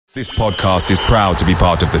This podcast is proud to be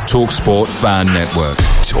part of the TalkSport Fan Network.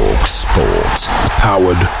 TalkSport.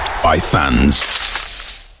 Powered by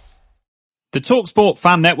fans. The TalkSport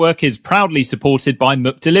Fan Network is proudly supported by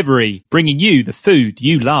McDelivery, bringing you the food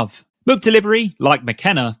you love. McDelivery, like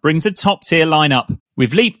McKenna, brings a top-tier lineup.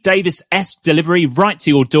 With Leif Davis-esque delivery right to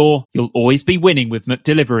your door, you'll always be winning with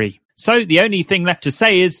McDelivery. So the only thing left to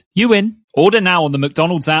say is, you win. Order now on the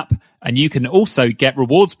McDonald's app, and you can also get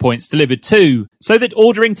rewards points delivered too, so that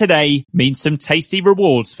ordering today means some tasty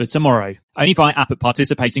rewards for tomorrow. Only via app at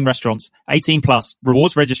participating restaurants. 18 plus.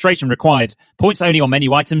 Rewards registration required. Points only on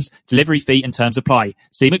menu items. Delivery fee and terms apply.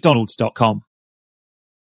 See mcdonalds.com.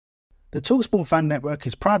 The TalkSport Fan Network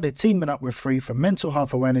is proudly teaming up with Free for Mental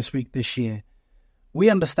Health Awareness Week this year. We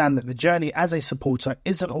understand that the journey as a supporter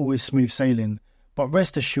isn't always smooth sailing, but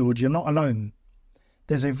rest assured you're not alone.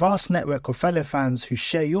 There's a vast network of fellow fans who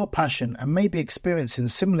share your passion and may be experiencing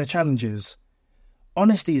similar challenges.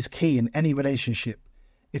 Honesty is key in any relationship.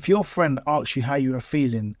 If your friend asks you how you are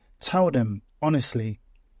feeling, tell them honestly.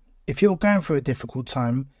 If you're going through a difficult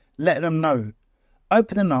time, let them know.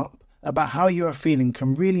 Opening up about how you are feeling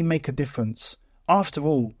can really make a difference. After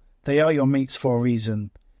all, they are your mates for a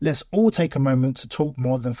reason. Let's all take a moment to talk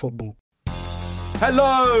more than football.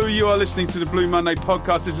 Hello, you are listening to the Blue Monday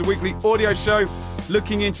podcast. This is a weekly audio show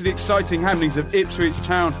looking into the exciting happenings of Ipswich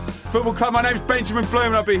Town Football Club. My name's Benjamin Bloom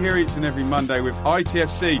and I'll be here each and every Monday with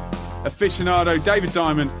ITFC aficionado David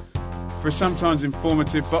Diamond for a sometimes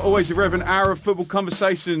informative but always irreverent hour of football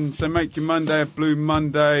conversation. So make your Monday a Blue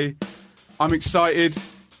Monday. I'm excited.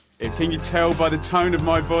 Can you tell by the tone of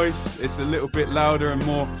my voice? It's a little bit louder and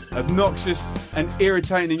more obnoxious and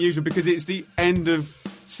irritating than usual because it's the end of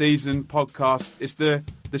season podcast. It's the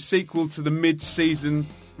sequel to the mid-season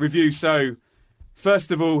review. So, first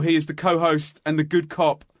of all, he is the co-host and the good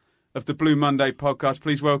cop of the Blue Monday podcast.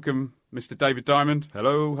 Please welcome Mr. David Diamond.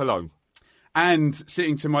 Hello, hello. And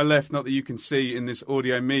sitting to my left, not that you can see in this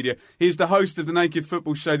audio media, he is the host of the Naked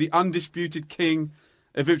Football Show, the undisputed king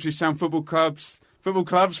of Ipswich Town football podcasts.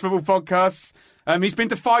 He's been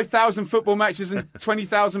to 5,000 football matches and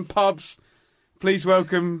 20,000 pubs. Please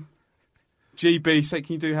welcome GB. Say,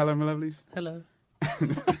 can you do hello, my lovelies? Hello.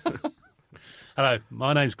 Hello,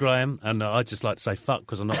 my name's Graham, and I'd just like to say fuck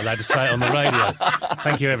because I'm not allowed to say it on the radio.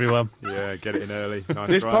 Thank you, everyone. Yeah, get it in early. Nice.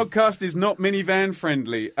 This podcast is not minivan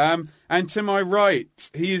friendly. And to my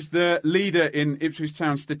right, he is the leader in Ipswich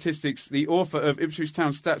Town statistics, the author of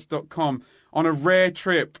IpswichTownStats.com, on a rare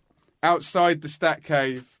trip outside the stat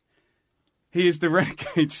cave. He is the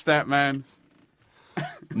renegade stat man.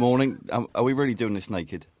 Morning. Are we really doing this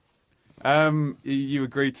naked? You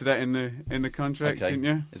agreed to that in the contract, didn't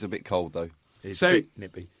you? It's a bit cold though. It's so a bit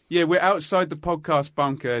nippy. Yeah, we're outside the podcast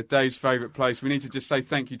bunker, Dave's favourite place. We need to just say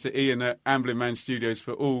thank you to Ian at Amblin Man Studios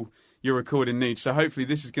for all your recording needs. So hopefully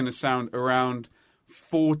this is going to sound around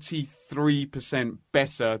 43%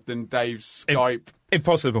 better than Dave's Skype.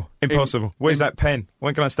 Impossible. Where's that pen?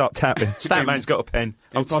 When can I start tapping? Statman's got a pen.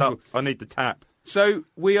 I need the tap. So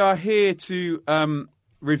we are here to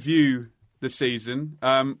review the season.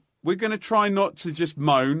 We're going to try not to just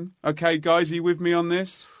moan. Okay, guys, are you with me on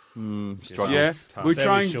this? Yeah, we're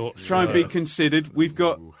trying and be considered. We're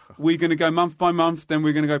going to go month by month, then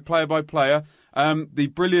we're going to go player by player.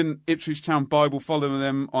 The brilliant Ipswich Town Bible, follow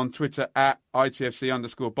them on Twitter at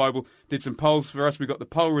ITFC_Bible, did some polls for us. We got the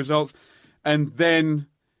poll results, and then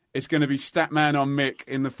it's going to be Statman on Mick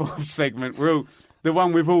in the fourth segment. The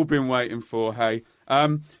one we've all been waiting for. Hey,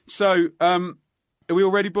 so are we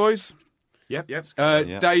all ready, boys? Yep.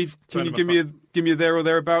 Dave, can you give me a there or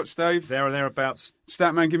thereabouts, Dave? There or thereabouts.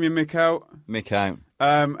 Statman, give me a Mick out. Mick out.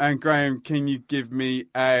 And Graham, can you give me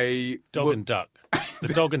a... Dog and Duck. The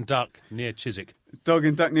Dog and Duck near Chiswick. Dog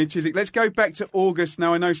and Duck near Chiswick. Let's go back to August.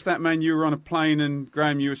 Now, I know, Statman, you were on a plane and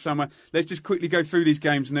Graham, you were somewhere. Let's just quickly go through these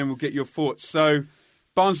games and then we'll get your thoughts. So,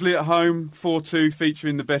 Barnsley at home, 4-2,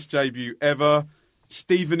 featuring the best debut ever.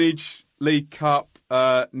 Stevenage League Cup,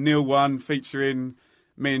 0-1, featuring...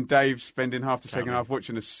 me and Dave spending half the second half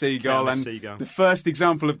watching a seagull. The first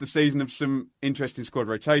example of the season of some interesting squad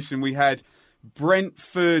rotation. We had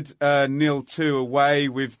Brentford 0-2 away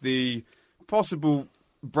with the possible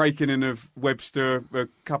breaking in of Webster, a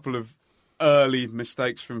couple of early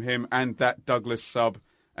mistakes from him, and that Douglas sub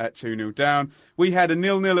at 2-0 down. We had a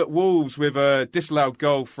 0-0 at Wolves with a disallowed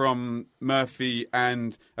goal from Murphy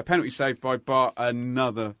and a penalty saved by Bart,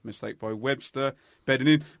 another mistake by Webster bedding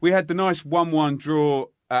in. We had the nice 1-1 draw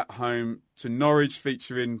at home to Norwich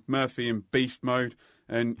featuring Murphy in beast mode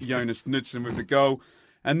and Jonas Knudsen with the goal.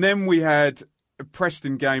 And then we had a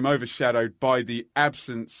Preston game overshadowed by the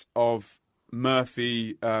absence of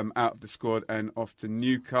Murphy out of the squad and off to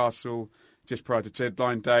Newcastle. just prior to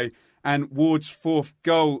deadline day, and Ward's 4th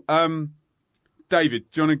goal.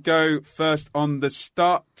 David, do you want to go first on the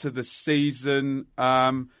start to the season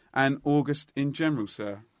and August in general,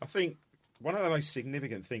 sir? I think one of the most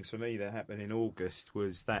significant things for me that happened in August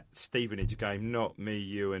was that Stevenage game. Not me,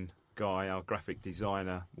 you, and Guy, our graphic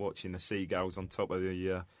designer, watching the Seagulls on top of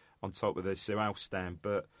the Sir Alf stand,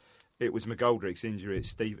 but it was McGoldrick's injury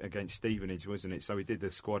against Stevenage, wasn't it? So we did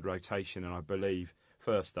the squad rotation, and I believe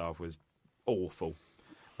first half was awful.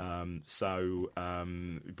 I'm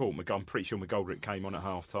pretty sure McGoldrick came on at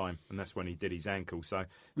half time, and that's when he did his ankle. So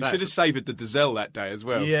we should have savoured the Dazelle that day as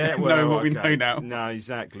well. Yeah, well, knowing what we know now. No,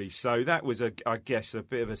 exactly. So that was, I guess, a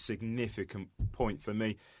bit of a significant point for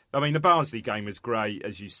me. I mean, the Barnsley game was great,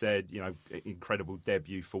 as you said. Incredible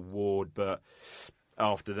debut for Ward, but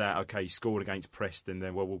after that, okay, he scored against Preston.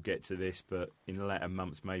 Then, well, we'll get to this, but in latter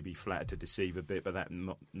months, maybe flattered to deceive a bit, but that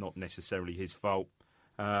not necessarily his fault.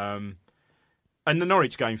 And the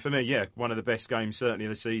Norwich game, for me, one of the best games, certainly, of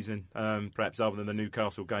the season, perhaps other than the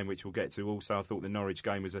Newcastle game, which we'll get to also. I thought the Norwich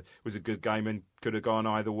game was a good game and could have gone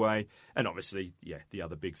either way. And obviously, the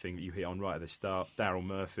other big thing that you hit on right at the start, Daryl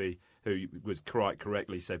Murphy, who was quite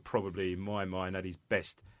correctly said probably, in my mind, had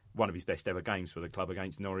one of his best ever games for the club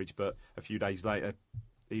against Norwich. But a few days later,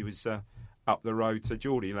 he was up the road to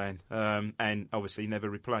Geordieland and obviously never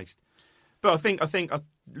replaced. But I think I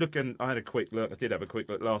had a quick look. I did have a quick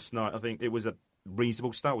look last night. I think it was a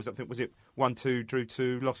reasonable start. Was it 1-2, drew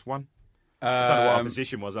 2, lost 1? I don't know what our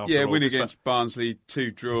position was after. Yeah, win against Barnsley, 2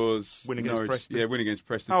 draws. Win against Preston. Yeah, win against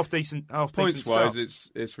Preston. Half decent points wise,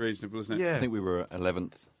 it's reasonable, isn't it? Yeah. I think we were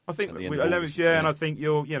 11th. I think 11th, and I think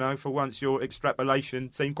for once your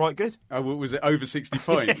extrapolation seemed quite good. Oh, was it over 60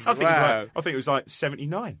 points? I think it was like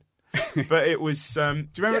 79. But it was. Do you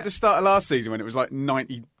remember at the start of last season when it was like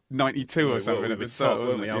 92 or something at the start,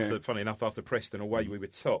 weren't we? Yeah. Funny enough, after Preston away, we were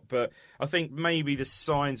top. But I think maybe the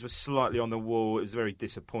signs were slightly on the wall. It was a very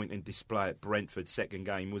disappointing display at Brentford, second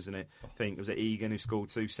game, wasn't it? I think it was Egan who scored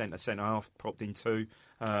 2, centre half, popped in 2.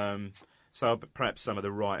 So perhaps some of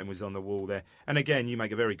the writing was on the wall there. And again, you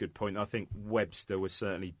make a very good point. I think Webster was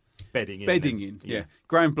certainly bedding in. Yeah.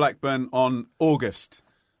 Graham Blackburn on August.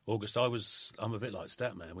 I'm a bit like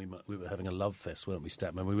Statman. We were having a love fest, weren't we,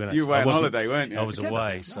 Statman? You were away on holiday, weren't you? I was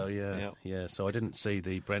away, so yeah. So I didn't see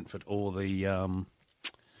the Brentford or the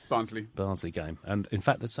Barnsley game. And in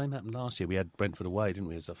fact, the same happened last year. We had Brentford away, didn't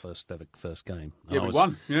we, as our first game? Yeah, we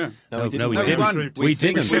won. Yeah. No, we didn't. We didn't. We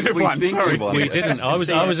didn't. I was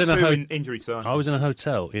in a injury time. I was in a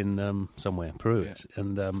hotel in somewhere, Pruitt,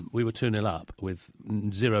 and we were 2-0 up with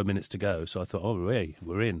 0 minutes to go. So I thought,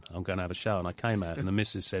 we're in. I'm going to have a shower, and I came out, and the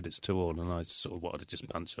missus said it's 2-2, and I sort of wanted to just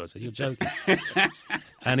punch her. I said, "You're joking,"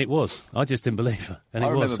 and it was. I just didn't believe her, and I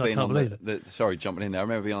can't believe it. Sorry, jumping in there. I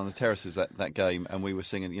remember being on the terraces that game, and we were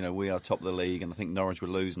singing, we are top of the league, and I think Norwich were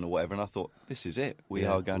losing or whatever, and I thought, this is it. We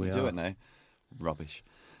are going to do it now. Rubbish.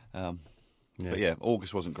 But yeah,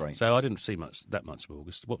 August wasn't great. So I didn't see that much of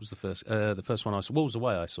August. What was the first one I saw? Wolves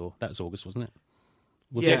away I saw. That was August, wasn't it?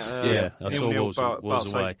 Well, yes. I saw Wolves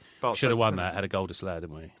away. Should have won that. Had a goal disallowed,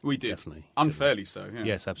 didn't we? We did. Definitely. Unfairly so, yeah.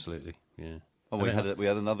 Yes, absolutely, yeah. Oh, we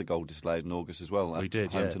had another goal disallowed in August as well. We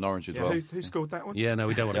did, home to Norwich as well. Who scored that one? Yeah, no,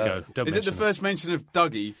 we don't want to go. Is it the first mention of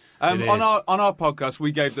Dougie? On our podcast,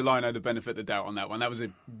 we gave the Lino the benefit of the doubt on that one. That was a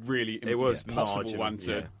really impossible one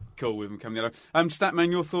to call with him coming out.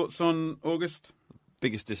 Statman, your thoughts on August?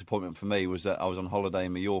 Biggest disappointment for me was that I was on holiday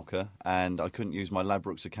in Mallorca and I couldn't use my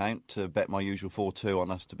Ladbrokes account to bet my usual 4-2 on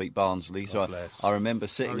us to beat Barnsley. So I remember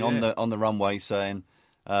sitting on the runway saying,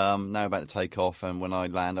 now about to take off, and when I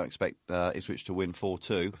land I expect Ipswich to win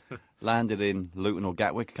 4-2. Landed in Luton or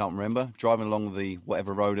Gatwick, I can't remember, driving along the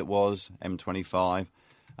whatever road it was, M25,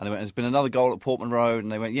 and they went, there's been another goal at Portman Road,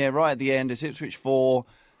 and they went, right at the end it's Ipswich 4,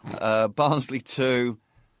 Barnsley 2.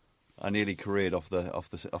 I nearly careered off the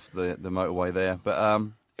motorway there, but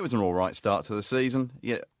it was an all right start to the season.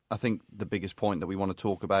 Yeah, I think the biggest point that we want to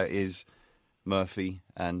talk about is Murphy,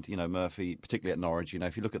 and Murphy, particularly at Norwich.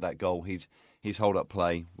 If you look at that goal, his hold-up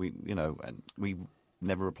play, we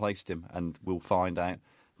never replaced him, and we'll find out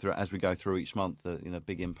as we go through each month the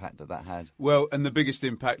big impact that had. Well, and the biggest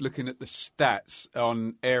impact, looking at the stats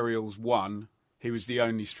on Aerials 1, he was the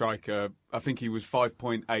only striker. I think he was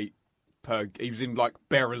 5.8 per. He was in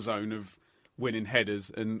bearer zone of winning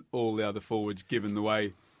headers, and all the other forwards, given the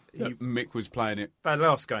way Mick was playing it. That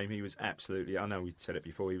last game, he was absolutely. I know we said it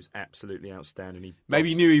before. He was absolutely outstanding. Maybe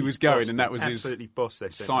he knew he was going, and that was absolutely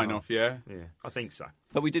his sign off. Yeah, I think so.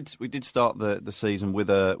 But we did start the season with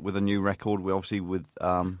a new record. We obviously with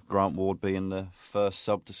Grant Ward being the first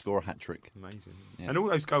sub to score a hat trick. Amazing, and all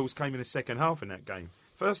those goals came in the second half in that game.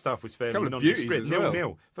 First half was fairly nondescript,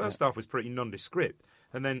 0-0. First half was pretty nondescript,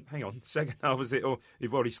 and then hang on, second half was it? Or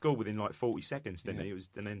you've already scored within like 40 seconds, didn't he? It was,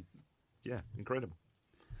 and then incredible.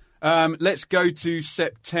 Let's go to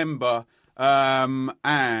September.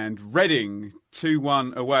 And Reading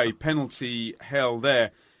 2-1 away, penalty hell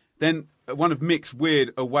there. Then one of Mick's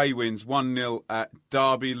weird away wins, 1-0 at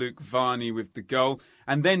Derby, Luke Varney with the goal.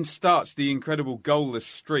 And then starts the incredible goalless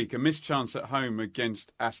streak, a missed chance at home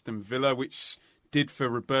against Aston Villa, which did for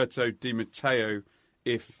Roberto Di Matteo,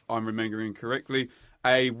 if I'm remembering correctly.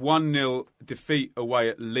 A 1-0 defeat away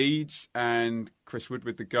at Leeds, and Chris Wood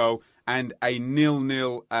with the goal, and a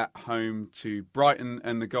 0-0 at home to Brighton,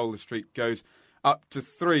 and the goalless streak goes up to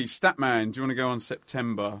 3. Statman, do you want to go on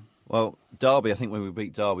September? Well, Derby, I think when we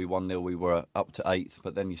beat Derby 1-0, we were up to 8th,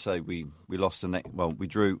 but then you say we lost the next... Well, we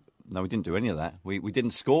drew... No, we didn't do any of that. We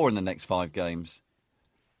didn't score in the next 5 games.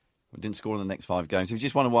 We didn't score in the next 5 games. If you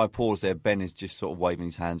just wonder why I paused there, Ben is just sort of waving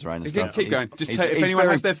his hands around and stuff. Keep going. Just if anyone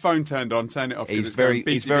has their phone turned on, turn it off. He's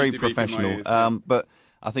very professional. But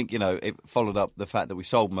I think, it followed up the fact that we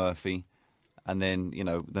sold Murphy, and then,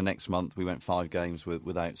 the next month we went 5 games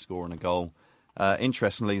without scoring a goal.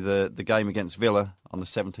 Interestingly, the game against Villa on the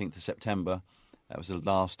 17th of September, that was the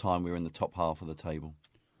last time we were in the top half of the table.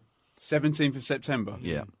 17th of September?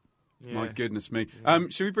 Yeah. Yeah. My goodness me.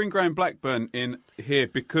 Should we bring Graham Blackburn in here?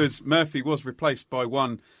 Because Murphy was replaced by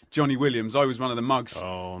one Johnny Williams. I was one of the mugs.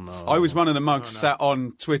 Oh, no. I was one of the mugs sat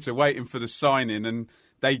on Twitter waiting for the sign-in, and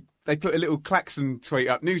they put a little klaxon tweet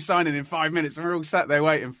up, new sign-in in 5 minutes, and we're all sat there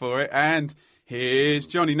waiting for it. And here's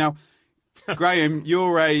Johnny. Now, Graham,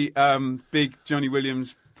 you're a big Johnny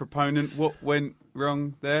Williams proponent. What went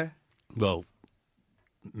wrong there? Well,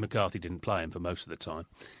 McCarthy didn't play him for most of the time,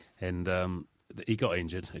 and he got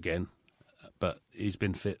injured again, but he's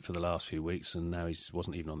been fit for the last few weeks, and now he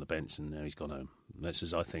wasn't even on the bench, and now he's gone home. This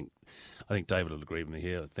is, I think David will agree with me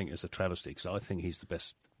here. I think it's a travesty, because I think he's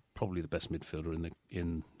probably the best midfielder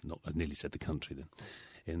in not, I nearly said the country then,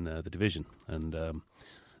 in the division. And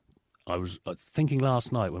I was thinking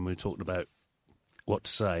last night when we were talking about what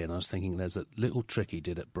to say, and I was thinking there's a little trick he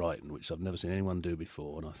did at Brighton, which I've never seen anyone do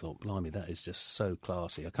before, and I thought, blimey, that is just so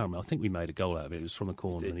classy. I can't remember. I think we made a goal out of it. It was from a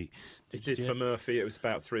corner. He did for Murphy. It was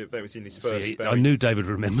about 3. That was in his first spell. I knew David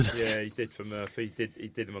would remember that. Yeah, he did for Murphy. He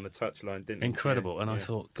did him on the touchline, didn't he? Incredible. Yeah, and I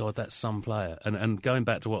thought, God, that's some player. And going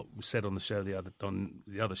back to what we said on the show the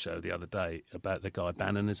other day about the guy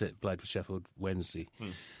Bannon, is it, played for Sheffield Wednesday.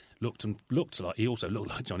 Looked like he also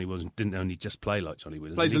looked like Johnny Williams. Didn't only just play like Johnny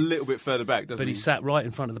Williams. Plays a little bit further back, doesn't he? But he sat right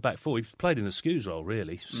in front of the back four. He played in the Skews role,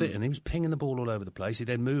 really, sitting. He was pinging the ball all over the place. He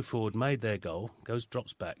then moved forward, made their goal,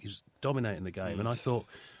 drops back. He was dominating the game, and I thought,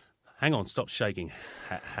 hang on, stop shaking,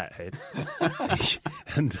 hat head.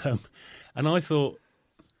 and I thought,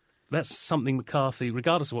 that's something McCarthy,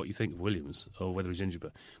 regardless of what you think of Williams or whether he's injured,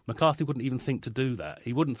 but McCarthy wouldn't even think to do that.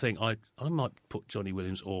 He wouldn't think, I might put Johnny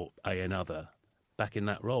Williams or another back in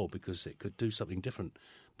that role because it could do something different.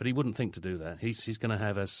 But he wouldn't think to do that. He's going to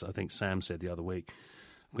have, as I think Sam said the other week,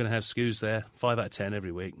 we're going to have Skews there, 5 out of 10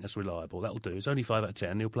 every week. That's reliable. That'll do. It's only 5 out of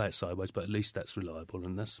 10. He'll play it sideways, but at least that's reliable.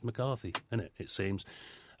 And that's McCarthy, isn't it? It seems.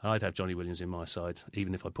 I'd have Johnny Williams in my side,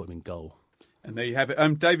 even if I put him in goal. And there you have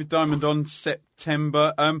it. David Diamond on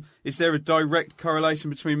September. Is there a direct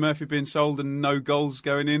correlation between Murphy being sold and no goals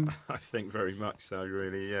going in? I think very much so,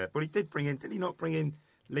 really, yeah. But he did he not bring in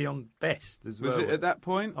Leon Best as well? Was it at that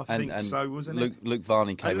point? I think so, wasn't it? Luke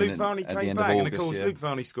Varney came in at the end of August. And of course, Luke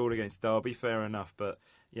Varney scored against Derby, fair enough, but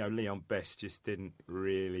Leon Best just didn't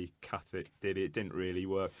really cut it, did it? It didn't really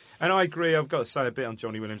work. And I agree, I've got to say a bit on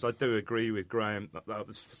Johnny Williams. I do agree with Graham. That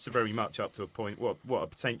was very much up to a point. What a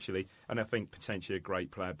potentially, and I think potentially a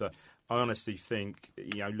great player, but I honestly think,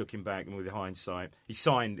 looking back and with hindsight,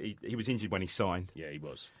 he was injured when he signed. Yeah, he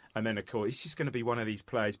was. And then, of course, he's just going to be one of these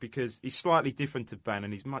players because he's slightly different to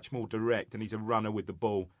Bannon. He's much more direct and he's a runner with the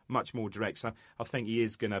ball, much more direct. So I think he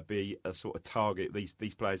is going to be a sort of target.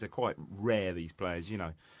 These players are quite rare, these players, So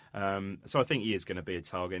I think he is going to be a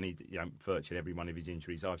target. And virtually every one of his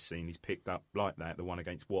injuries I've seen, he's picked up like that. The one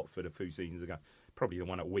against Watford a few seasons ago. Probably the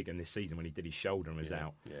one at Wigan this season when he did his shoulder and was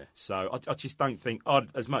out. Yeah. So I just don't think,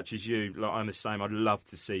 as much as you, I'm the same, I'd love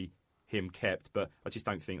to see him kept, but I just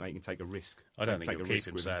don't think they can take a risk. I don't think he'll keep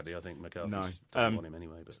him, sadly. I think McCarthy's doesn't want him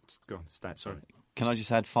anyway. But go on, sorry. Can I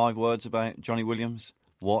just add 5 words about Johnny Williams?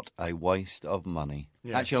 What a waste of money.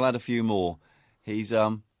 Yeah. Actually, I'll add a few more. He's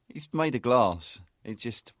made of glass. It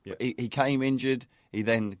just he came injured. He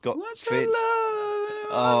then got fit.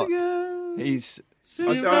 Then he was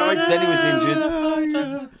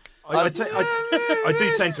injured. I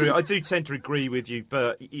do tend to agree with you,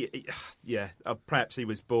 but perhaps he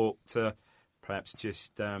was bought to perhaps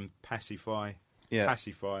just pacify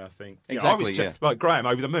pacify, I think. Exactly, I was like Graham,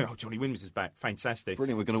 over the moon. Oh, Johnny Williams is back. Fantastic.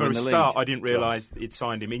 Brilliant, we're going to win the league. For a start, I didn't realise he'd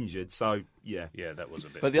signed him injured, so, yeah. Yeah, that was a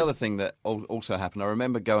bit... But the other thing that also happened, I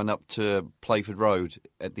remember going up to Playford Road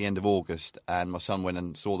at the end of August, and my son went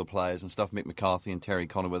and saw the players and stuff. Mick McCarthy and Terry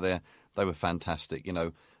Connor were there. They were fantastic. You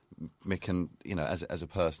know, Mick, and you know, as a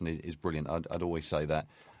person, is brilliant. I'd always say that.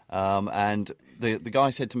 And the guy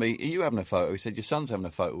said to me, "Are you having a photo?" He said, "Your son's having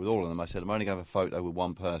a photo with all of them." I said, "I'm only going to have a photo with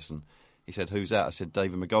one person." He said, "Who's that?" I said,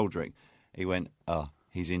 "David McGoldrick." He went,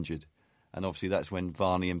 he's injured." And obviously that's when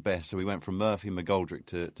Varney and Best. So we went from Murphy and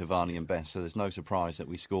McGoldrick to Varney and Best. So there's no surprise that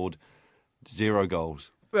we scored 0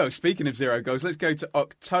 goals. Well, speaking of 0 goals, let's go to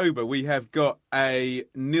October. We have got a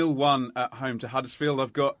 0-1 at home to Huddersfield.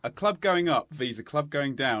 I've got a club going up, Visa club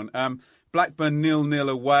going down. Blackburn 0-0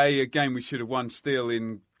 away. A game we should have won, still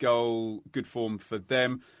in goal. Good form for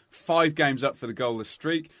them. 5 games up for the goalless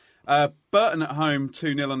streak. Burton at home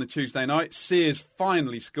 2-0 on the Tuesday night. Sears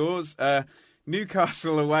finally scores.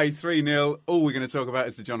 Newcastle away 3-0. All we're going to talk about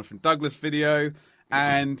is the Jonathan Douglas video.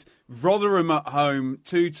 And Rotherham at home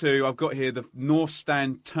 2-2. I've got here the North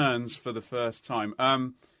Stand turns for the first time.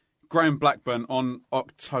 Graham, Blackburn on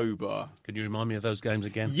October. Can you remind me of those games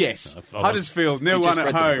again? Yes. Huddersfield 0-1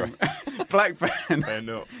 at home. Blackburn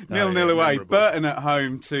 0-0 away. Burton at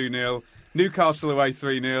home 2-0. Newcastle away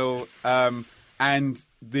 3-0. And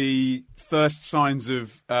the first signs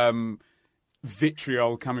of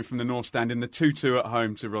vitriol coming from the North Stand in the 2-2 at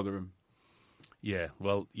home to Rotherham. Yeah,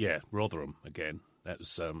 well, Rotherham again. That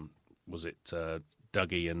was it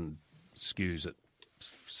Dougie and Skews at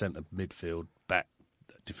centre midfield, back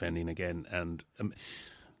defending again. And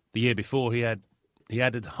the year before he added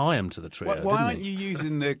Hyam to the trio. Why aren't you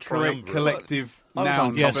using the correct collective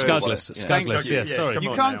noun? Yeah, Scugless. Yeah, sorry.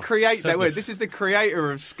 You can't create that word. This is the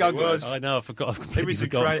creator of Scugless. I know, I forgot. He was the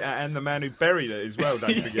creator and the man who buried it as well,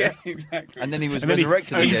 don't forget. Yeah, exactly. And then he was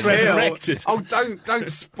resurrected again. He's resurrected. Oh, don't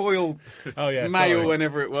spoil Mail sorry.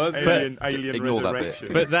 whenever it was. Alien ignore that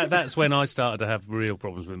resurrection. But that's when I started to have real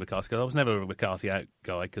problems with McCarthy. Because I was never a McCarthy out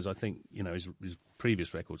guy, because I think his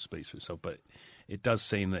previous record speaks for itself. But it does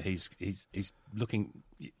seem that he's looking.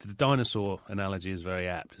 The dinosaur analogy is very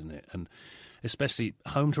apt, isn't it? And especially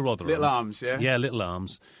home to Rotherham. Little arms, yeah? Yeah, little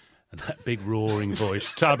arms. And that big roaring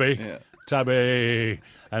voice, Tubby, Tubby.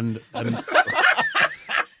 And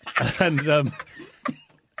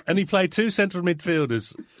he played 2 central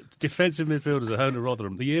midfielders, defensive midfielders at home to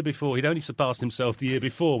Rotherham. The year before, he'd only surpassed himself the year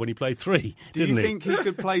before when he played 3, Do you think he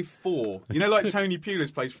could play 4? You know, like Tony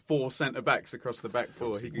Pulis plays 4 centre-backs across the back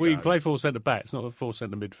 4. We play 4 centre-backs, not 4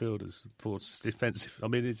 centre midfielders, 4 defensive. I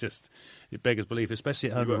mean, it beggars belief,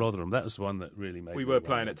 especially at home to Rotherham. That was the one that really made We were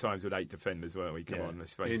playing at times with 8 defenders, weren't we? Come on,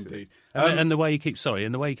 let's face it. And the way he keeps saying,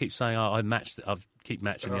 I keep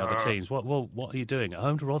matching the other teams. What are you doing? At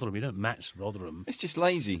home to Rotherham, you don't match Rotherham. It's just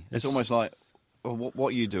lazy. It's almost like, well, what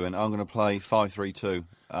are you doing? I'm going to play 5-3-2.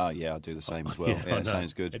 Yeah, I'll do the same as well. Yeah,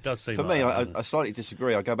 sounds good. It does seem For like me, that, I slightly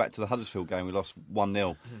disagree. I go back to the Huddersfield game. We lost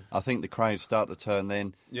 1-0. I think the crowd started to turn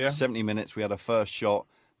then. Yeah. 70 minutes, we had our first shot.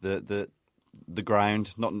 The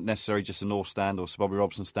ground, not necessarily just the North Stand or Sir Bobby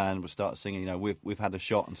Robson stand, but started singing, we've had a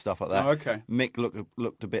shot and stuff like that. Oh, okay. Mick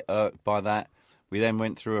looked a bit irked by that. We then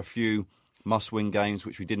went through a few must-win games,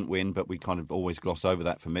 which we didn't win, but we kind of always gloss over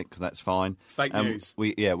that for Mick, because that's fine. Fake news.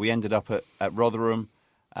 We ended up at Rotherham,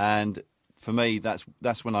 and for me, that's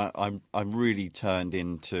when I really turned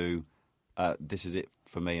into this is it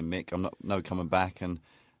for me and Mick. I'm no coming back, and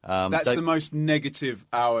that's the most negative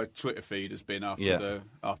our Twitter feed has been after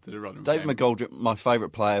the Rotherham David game. McGoldrick, my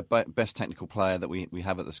favourite player, best technical player that we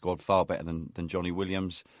have at the squad, far better than Johnny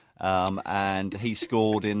Williams, and he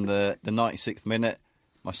scored in the 96th minute.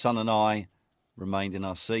 My son and I remained in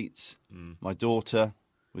our seats. My daughter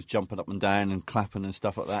was jumping up and down and clapping and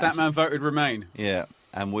stuff like that. Statman voted Remain. Yeah,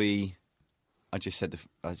 and I just said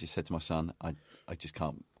to my son, I just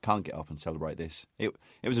can't get up and celebrate this. It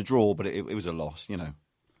was a draw, but it was a loss,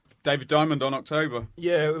 David Diamond on October.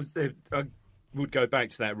 Yeah, I would go back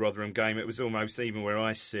to that Rotherham game. It was almost even where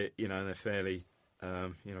I sit, they're fairly,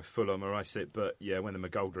 Fulham where I sit. But yeah, when the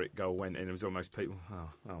McGoldrick goal went in, it was almost people,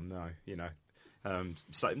 oh no,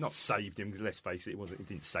 not saved him, because let's face it, it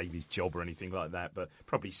didn't save his job or anything like that, but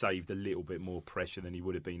probably saved a little bit more pressure than he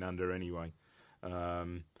would have been under anyway.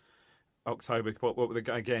 October, what were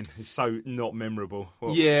again? It's so not memorable.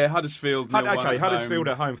 Huddersfield. Huddersfield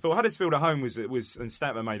at home. Thought Huddersfield at home was, and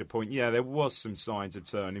Statman made a point. Yeah, there was some signs of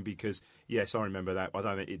turning, because yes, I remember that. I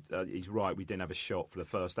don't think he's right. We didn't have a shot for the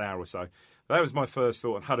first hour or so. That was my first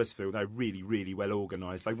thought on Huddersfield. They're really, really well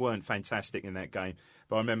organised. They weren't fantastic in that game,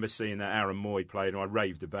 but I remember seeing that Aaron Moy played, and I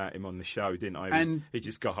raved about him on the show, didn't I? He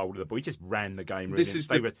just got hold of the ball. He just ran the game.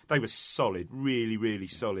 Really. They were solid, really, really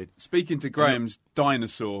solid. Speaking to Graham's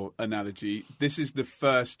dinosaur analogy, this is the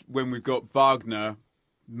first when we've got Wagner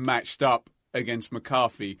matched up against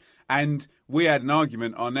McCarthy, and we had an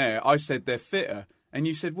argument on air. I said they're fitter, and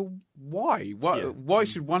you said, well, why? Why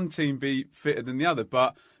should one team be fitter than the other?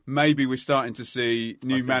 But maybe we're starting to see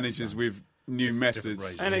new managers with new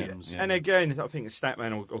methods. And again, I think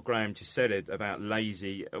Statman or Graham just said it about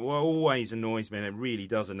lazy. What always annoys me, and it really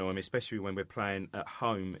does annoy me, especially when we're playing at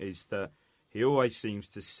home, is that he always seems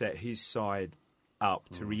to set his side up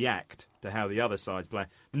to react to how the other side's playing,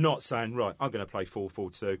 not saying, right, I'm going to play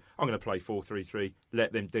 4-4-2, I'm going to play 4-3-3,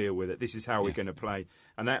 let them deal with it. This is how we're going to play.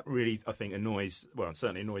 And that really, I think,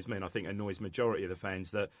 certainly annoys me, and I think annoys majority of the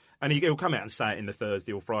fans. And he'll come out and say it in the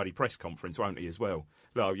Thursday or Friday press conference, won't he, as well?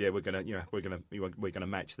 Oh yeah, we're going to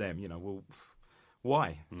match them. Well,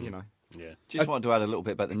 why? Yeah. Just wanted to add a little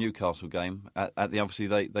bit about the Newcastle game.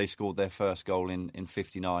 Obviously, they scored their first goal in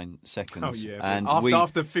 59 seconds. Oh, yeah. And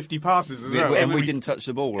after 50 passes as well. And we didn't touch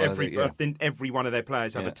the ball. Didn't every one of their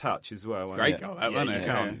players have a touch as well? Great goal, wasn't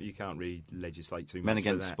it? You can't really legislate too much. Men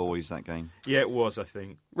against boys, that game. Yeah, it was, I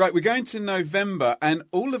think. Right, we're going to November, and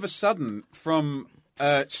all of a sudden, from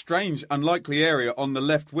a strange, unlikely area on the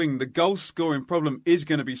left wing, the goal-scoring problem is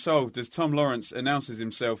going to be solved as Tom Lawrence announces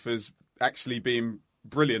himself as actually being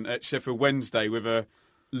brilliant at Sheffield Wednesday with a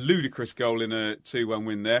ludicrous goal in a 2-1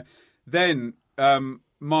 win there. Then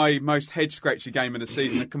my most head-scratchy game of the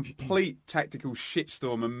season, a complete tactical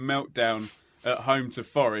shitstorm and meltdown at home to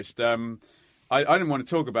Forest. I didn't want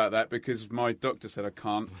to talk about that because my doctor said I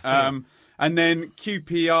can't. And then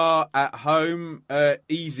QPR at home,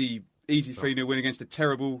 easy 3-0 win against a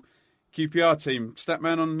terrible QPR team.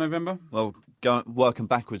 Statman on November? Well, working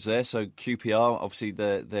backwards there. So QPR, obviously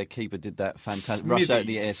their keeper did that fantastic rush out of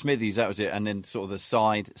the air. Smithies, that was it. And then sort of the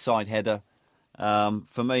side header.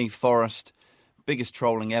 For me, Forest, biggest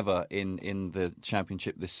trolling ever in the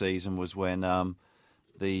Championship this season was when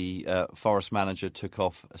the Forest manager took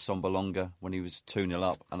off Sombalonga when he was 2-0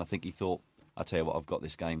 up. And I think he thought, I'll tell you what, I've got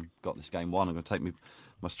this game won. I'm going to take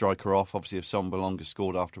my striker off. Obviously, if Sombalonga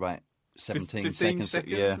scored after about 17 seconds.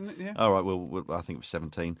 Yeah. All right. Well, I think it was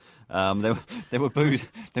 17. There were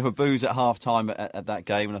boos at half time at that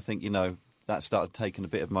game, and I think that started taking a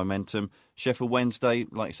bit of momentum. Sheffield Wednesday,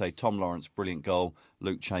 like you say, Tom Lawrence, brilliant goal.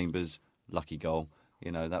 Luke Chambers, lucky goal.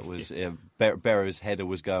 That was Berra's header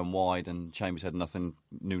was going wide, and Chambers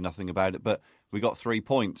knew nothing about it. But we got 3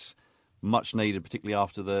 points, much needed, particularly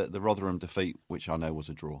after the Rotherham defeat, which I know was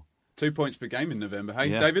a draw. 2 points per game in November. Hey,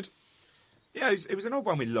 David. Yeah, it was an odd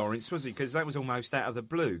one with Lawrence, was it? Because that was almost out of the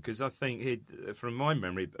blue. Because I think from my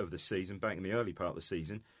memory of the season, back in the early part of the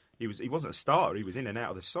season, he wasn't a starter. He was in and out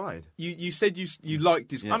of the side. You said you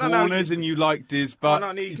liked his corners and you liked his,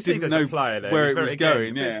 but you didn't know player there. where it was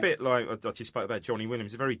going. A bit like I just spoke about Johnny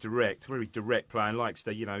Williams. A very direct player, and likes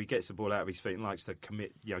to he gets the ball out of his feet and likes to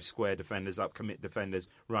commit square defenders up, commit defenders,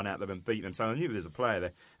 run at them and beat them. So I knew there was a player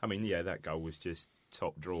there. I mean, that goal was just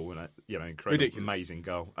top draw and incredible, ridiculous, amazing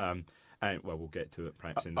goal. And we'll get to it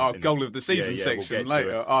perhaps in our goal of the season section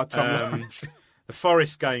later. Our Tom the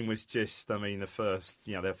Forest game was just, their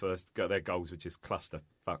goals were just cluster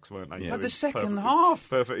fucks, weren't they? Yeah. But the second half,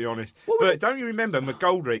 perfectly honest. But don't you remember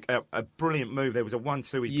McGoldrick? A brilliant move. There was a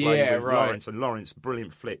 1-2 he played with Lawrence, and Lawrence,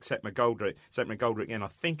 brilliant flick, set McGoldrick in. I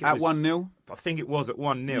think it was at 1-0. I think it was at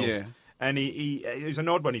 1-0. Yeah. And it was an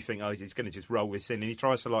odd one. You think, he's going to just roll this in, and he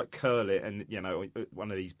tries to curl it, and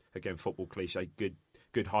one of these again football cliche,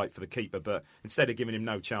 good height for the keeper, but instead of giving him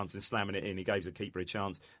no chance and slamming it in, he gave the keeper a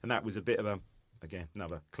chance, and that was a bit of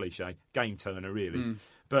another cliche game turner, really.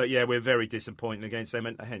 But we're very disappointed against them.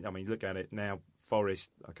 And I mean, look at it now.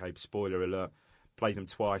 Forest, spoiler alert, played them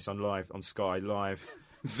twice on Sky Live.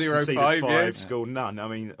 0-5, scored none. I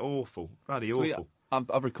mean, awful, bloody awful.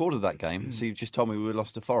 I've recorded that game, so you've just told me we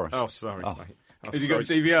lost to Forest. Oh, sorry, mate. Have you got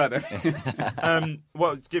DVR then?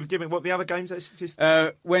 Give me what the other games? Just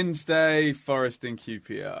Wednesday, Forest and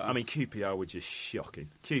QPR. I mean, QPR were just shocking.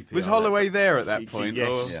 QPR, was Holloway there at that point?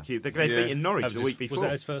 Yes, they beaten Norwich the week before. Was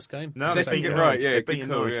that his first game? No, second game, right? Yeah, they beaten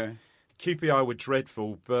Norwich. Yeah. QPR were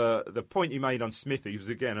dreadful, but the point you made on Smithy was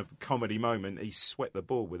again a comedy moment. He swept the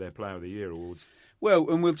ball with their Player of the Year awards. Well,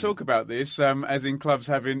 and we'll talk about this, as in clubs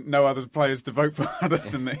having no other players to vote for other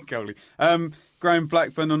than their goalie. Graham,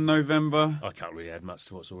 Blackburn on November. I can't really add much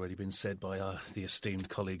to what's already been said by the esteemed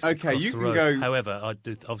colleagues. Okay, across you the can road. go. However, I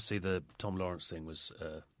do, obviously the Tom Lawrence thing was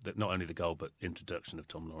not only the goal, but introduction of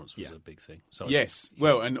Tom Lawrence was a big thing. So Yes.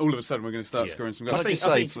 Well, and all of a sudden we're going to start scoring some goals.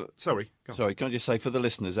 Sorry, can I just say for the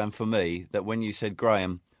listeners and for me that when you said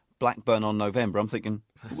Graham, Blackburn on November, I'm thinking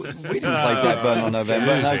we didn't play Blackburn on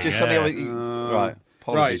November. No, just suddenly right.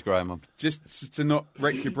 Apologies, Graham. Just to not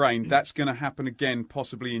wreck your brain, that's going to happen again,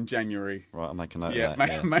 possibly in January. Right, I'll make a note of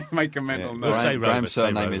that. Make a mental note. We'll say Graham's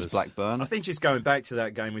surname is Blackburn. I think just going back to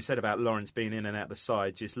that game, we said about Lawrence being in and out the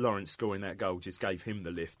side, just Lawrence scoring that goal just gave him the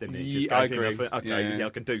lift, didn't it? Just I gave agree. Him I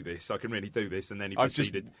can do this. I can really do this. And then he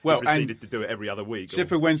proceeded to do it every other week.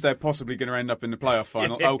 Sheffield Wednesday are possibly going to end up in the playoff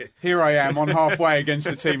final. Oh, here I am on halfway against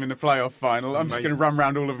the team in the playoff final. I'm just going to run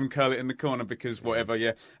round all of them, curl it in the corner because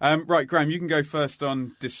whatever, Right, Graham, you can go first on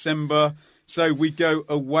December. So we go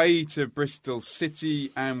away to Bristol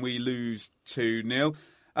City and we lose 2-0.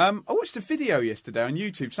 I watched a video yesterday on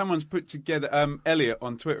YouTube. Someone's put together, Elliot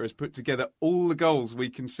on Twitter has put together all the goals we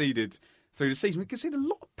conceded through the season. We conceded a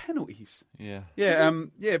lot of penalties. Yeah,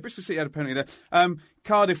 Bristol City had a penalty there.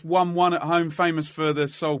 Cardiff 1-1 at home, famous for the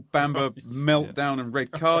Sol Bamba meltdown and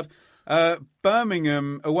red card.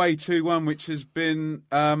 Birmingham away 2-1, which has been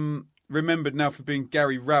remembered now for being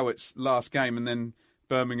Gary Rowett's last game, and then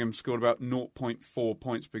Birmingham scored about 0.4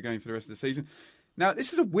 points per game for the rest of the season. Now,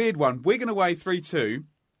 this is a weird one. Wigan away 3-2.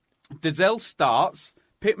 Dazelle starts.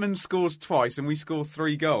 Pittman scores twice, and we score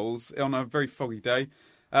 3 goals on a very foggy day.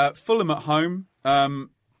 Fulham at home,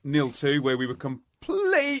 0-2, where we were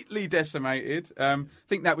completely decimated. I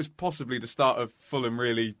think that was possibly the start of Fulham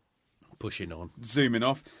really pushing on, zooming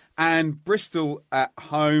off. And Bristol at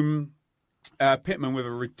home, Pittman with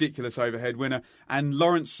a ridiculous overhead winner, and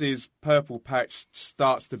Lawrence's purple patch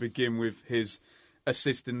starts to begin with his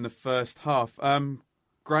assist in the first half.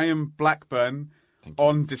 Graham, Blackburn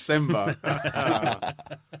on December.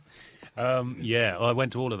 I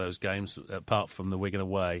went to all of those games apart from the Wigan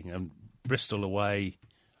away. And Bristol away,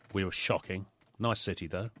 we were shocking. Nice city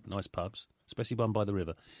though, nice pubs, especially one by the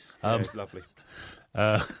river. It's lovely.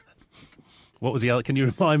 What was the other? Can you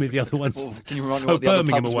remind me of the other ones? Well, can you remind me what the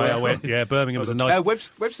Birmingham other pubs away. were? I went. Yeah, Birmingham was a nice.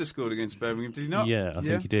 Webster scored against Birmingham, did he not? Yeah, I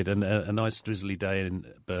think he did, and a nice drizzly day in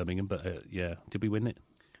Birmingham. But did we win it?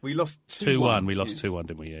 We lost 2-1. We lost 2-1,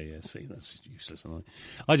 didn't we? Yeah. See, that's useless.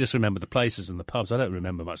 I just remember the places and the pubs. I don't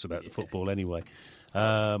remember much about the football anyway.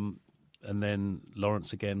 And then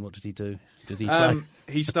Lawrence again. What did he do? Did he play?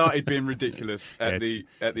 He started being ridiculous at the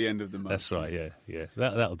end of the month. That's right. Yeah.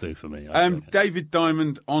 That'll do for me. David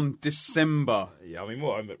Diamond on December. Yeah, I mean,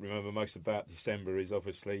 what I remember most about December is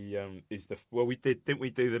obviously didn't we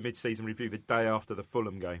do the mid-season review the day after the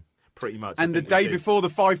Fulham game? Pretty much. And the day before the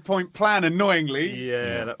 5-point plan, annoyingly.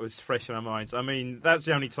 Yeah, that was fresh in our minds. I mean, that's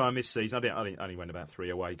the only time this season. I only went about 3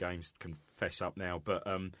 away games, confess up now. But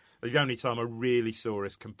the only time I really saw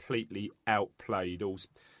us completely outplayed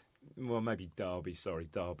maybe Derby. Sorry,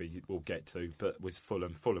 Derby we'll get to. But was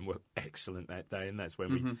Fulham. Fulham were excellent that day. And that's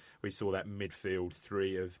when we saw that midfield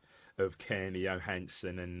 3 of Kearney,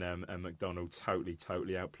 Johansson and McDonald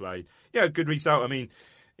totally outplayed. Yeah, good result. I mean,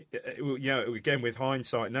 again with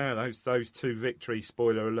hindsight now, those 2 victories,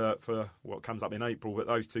 spoiler alert for what comes up in April, but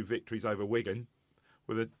those 2 victories over Wigan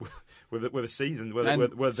with a season, were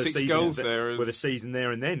the season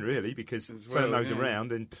there and then really, because turn those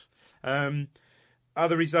around. And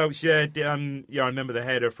other results, I remember the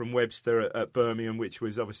header from Webster at Birmingham, which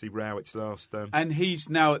was obviously Rowett's last. And he's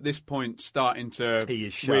now at this point starting to. He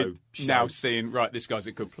is show. Now seeing this guy's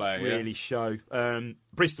a good player. Really show.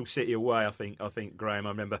 Bristol City away. I think Graham.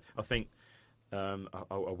 I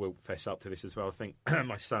will fess up to this as well. I think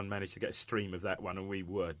my son managed to get a stream of that one, and we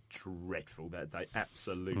were dreadful that day.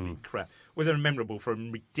 Absolutely crap. Was it memorable for a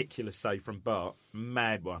ridiculous save from Bart?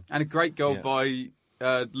 Mad one. And a great goal by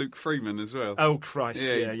Luke Freeman as well. Oh Christ!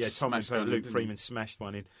 Yeah. Luke Freeman smashed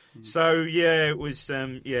one in. So it was.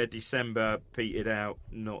 December petered out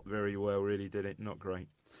not very well, really, did it? Not great.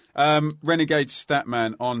 Renegade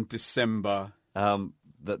Statman on December.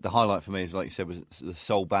 The highlight for me is, like you said, was the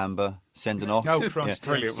Sol Bamba sending off. Oh Christ!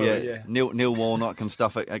 Brilliant. Yeah. Neil Warnock and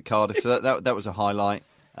stuff at Cardiff. So that was a highlight.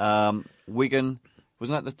 Wigan.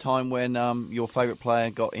 Wasn't that the time when your favourite player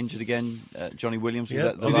got injured again, Johnny Williams? Was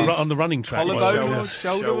that on the running track.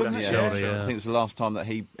 Shoulder, wasn't it? Yeah. I think it was the last time that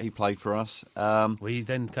he played for us. We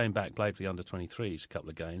then came back, played for the under-23s a couple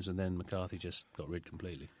of games, and then McCarthy just got rid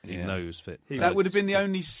completely, even though he was fit. That would have been the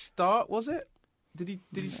only start, was it? Did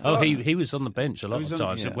he start? Oh, he was on the bench a lot of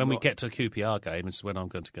times. So when we get to a QPR game, it's when I'm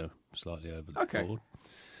going to go slightly over the board.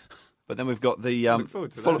 But then we've got the Look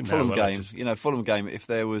forward to that. Fulham game. Fulham game. If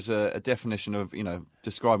there was a definition of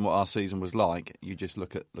describing what our season was like, you just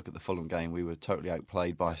look at the Fulham game. We were totally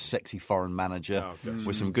outplayed by a sexy foreign manager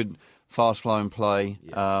with some good fast flowing play.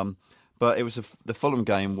 Yeah. But it was the Fulham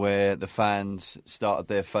game where the fans started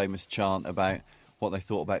their famous chant about what they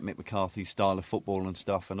thought about Mick McCarthy's style of football and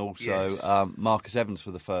stuff, and also Marcus Evans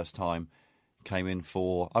for the first time came in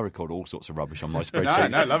for... I record all sorts of rubbish on my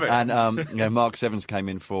spreadsheet. No, love it. And Marcus Evans came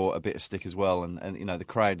in for a bit of stick as well, and the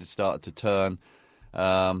crowd had started to turn.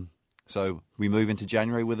 So we move into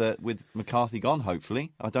January with McCarthy gone,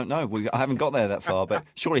 hopefully. I don't know. I haven't got there that far, but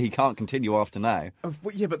surely he can't continue after now.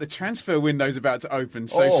 Yeah, but the transfer window's about to open,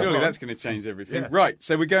 so surely that's going to change everything. Yeah. Right,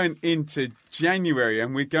 so we're going into January,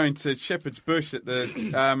 and we're going to Shepherd's Bush at the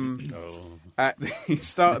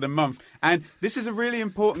start of the month. And this is a really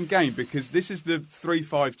important game because this is the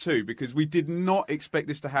 3-5-2, because we did not expect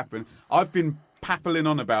this to happen. I've been pappling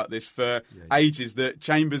on about this for ages, that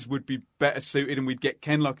Chambers would be better suited and we'd get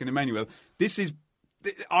Kenlock and Emmanuel.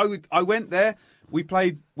 I went there. We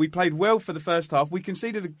played well for the first half. We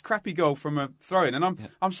conceded a crappy goal from a throw-in, and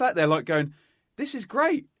I'm sat there like going, this is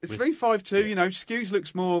great. 3-5-2, Skewes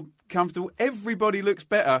looks more comfortable. Everybody looks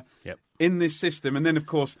better in this system. And then, of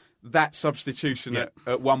course, that substitution at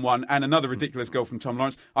 1-1 and another ridiculous goal from Tom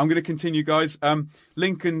Lawrence. I'm going to continue, guys.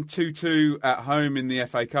 Lincoln 2-2 at home in the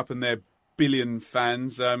FA Cup, and they're billion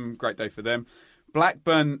fans. Great day for them.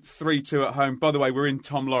 Blackburn 3-2 at home. By the way, we're in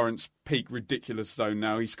Tom Lawrence peak ridiculous zone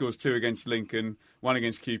now. He scores 2 against Lincoln, 1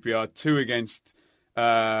 against QPR, 2 against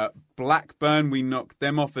Blackburn. We knocked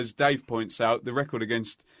them off, as Dave points out. The record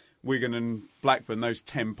against Wigan and Blackburn, those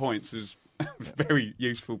 10 points, is very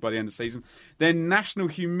useful by the end of the season. Then national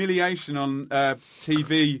humiliation on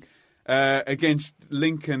TV against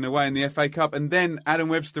Lincoln away in the FA Cup. And then Adam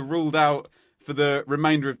Webster ruled out for the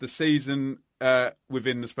remainder of the season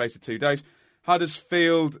within the space of 2 days.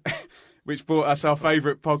 Huddersfield, which brought us our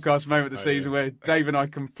favourite podcast moment of the season, where Dave and I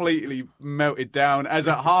completely melted down, as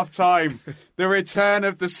at half-time, the return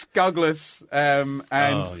of the Scugless.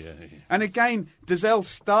 And again, Dazelle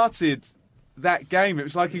started that game. It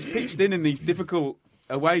was like he's pitched in these difficult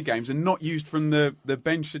away games and not used from the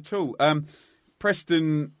bench at all.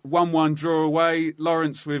 Preston 1-1 draw away.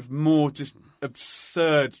 Lawrence with more just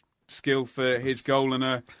absurd skill for his goal, and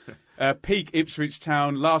a peak Ipswich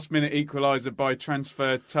Town last-minute equaliser by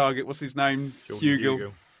transfer target. What's his name?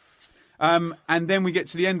 Hugill. And then we get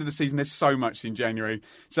to the end of the season. There's so much in January.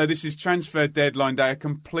 So this is transfer deadline day, a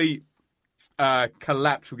complete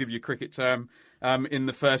collapse, we'll give you a cricket term, in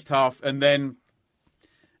the first half. And then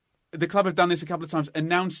the club have done this a couple of times,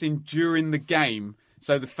 announcing during the game,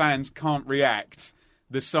 so the fans can't react,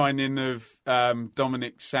 the signing of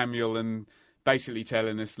Dominic Samuel, and basically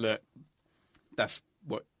telling us, look, that's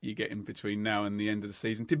what you get in between now and the end of the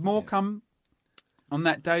season. Did Moore come on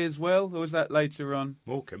that day as well, or was that later on?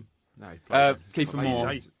 Morecambe? No, Kiefer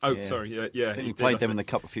Moore. Sorry, yeah. He played them in the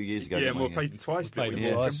cup a few years ago. Yeah, Moore played them twice.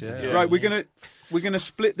 Right, we're gonna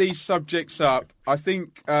split these subjects up. I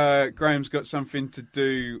think Graham's got something to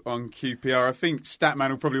do on QPR. I think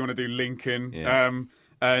Statman will probably want to do Lincoln. Yeah.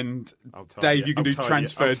 And Dave, you can do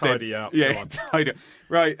transfer. Tidy up. Yeah, tidy up.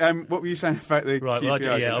 Right. What were you saying about the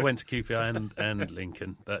QPR? I went to QPR and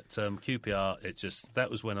Lincoln, but QPR,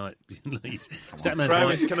 that was when I.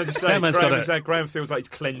 Graham feels like he's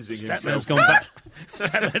cleansing himself.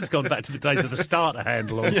 Statman's gone back to the days of the starter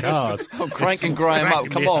handle on cars. I'm cranking Graham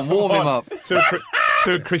up. Come on, warm him up.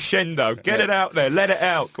 To a crescendo. Get it out there. Let it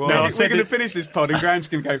out. We're going to finish this pod, and Graham's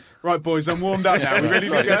going to go, right, boys, I'm warmed up now. We're ready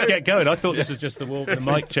to go. Let's get going. I thought this was just the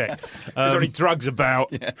mic check. There's only drugs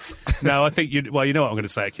about. Yeah. No, I think you know what I'm going to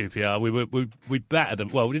say at QPR. We battered them.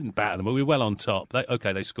 Well, we didn't batter them, but we were well on top.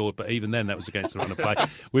 They scored, but even then that was against the run of play.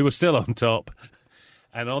 We were still on top.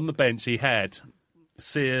 And on the bench he had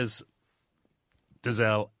Sears,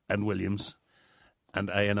 Dazelle and Williams and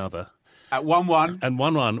another. At 1-1. And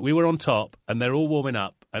 1-1. We were on top, and they're all warming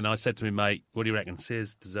up. And I said to my mate, what do you reckon?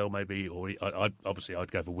 Sears, Dazelle maybe? Or I'd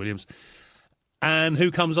go for Williams. And who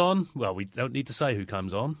comes on? Well, we don't need to say who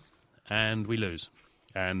comes on. And we lose.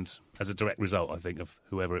 And as a direct result, I think, of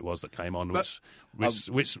whoever it was that came on, which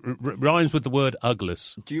rhymes with the word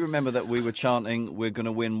ugless. Do you remember that we were chanting, we're going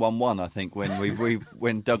to win 1-1, I think,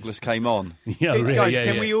 when Douglas came on? Yeah, really, guys,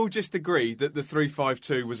 can we all just agree that the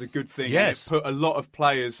 3-5-2 was a good thing? Yes. And it put a lot of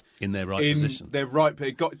players in their right position.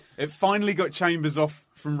 It finally got Chambers off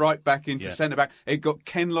from right back into centre back. It got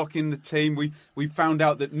Kenlock in the team. We found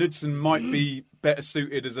out that Knudsen might be better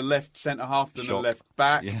suited as a left centre half than a left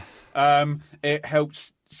back. Yeah. It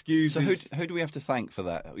helps Skewes. So who do we have to thank for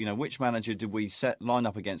that? Which manager did we line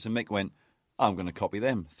up against? And Mick went, I'm going to copy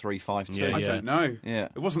them, 3-5-2. Yeah, I don't know. Yeah.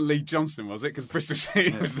 It wasn't Lee Johnston, was it? Because Bristol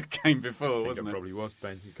City was the game before, wasn't it? Probably was,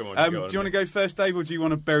 Ben. Come on. Do you want to go first, Dave, or do you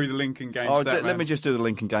want to bury the Lincoln game? Let me just do the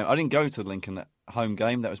Lincoln game. I didn't go to the Lincoln home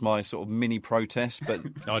game. That was my sort of mini protest. But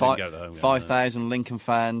I didn't go to the home game. 5,000 Lincoln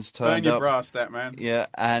fans turned Burn your up. brass, that man. Yeah,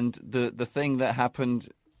 and the thing that happened.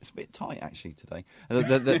 It's a bit tight, actually, today.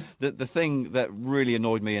 The thing that really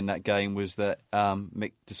annoyed me in that game was that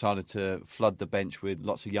Mick decided to flood the bench with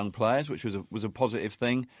lots of young players, which was a positive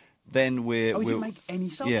thing. Then he didn't make any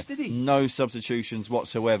subs, did he? No substitutions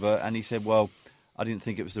whatsoever. And he said, well, I didn't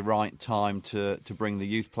think it was the right time to bring the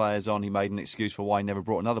youth players on. He made an excuse for why he never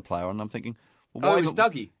brought another player on. And I'm thinking, well, why it was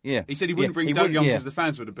Dougie. Yeah. He said he wouldn't bring Dougie on because the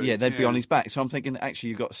fans would have been. Yeah, they'd be on his back. So I'm thinking, actually,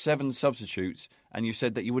 you've got 7 substitutes, and you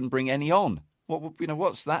said that you wouldn't bring any on.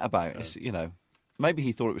 What's that about? It's, maybe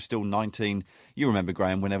he thought it was still 19. You remember,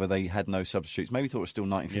 Graham, whenever they had no substitutes. Maybe he thought it was still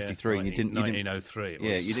 1953, and you didn't. 1903.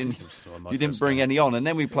 You didn't bring any on. And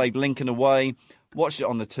then we played Lincoln away. Watched it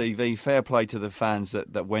on the TV. Fair play to the fans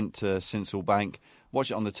that went to Sincil Bank.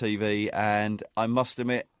 Watched it on the TV, and I must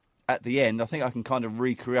admit, at the end, I think I can kind of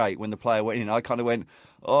recreate when the player went in. I kind of went,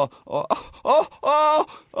 and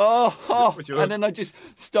then I just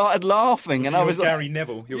started laughing, and I was Gary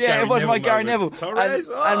Neville. It was my Gary Neville. Torres,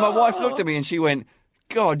 and my wife looked at me and she went,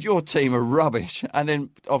 God, your team are rubbish. And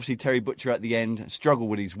then obviously Terry Butcher at the end struggled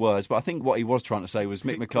with his words, but I think what he was trying to say was,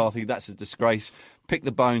 Mick McCarthy, that's a disgrace. Pick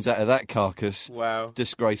the bones out of that carcass. Wow.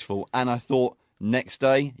 Disgraceful. And I thought, next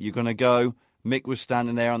day you're going to go. Mick was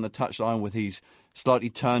standing there on the touchline with his slightly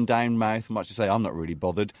turned down mouth, much to say, I'm not really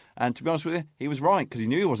bothered. And to be honest with you, he was right, because he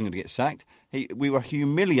knew he wasn't going to get sacked. We were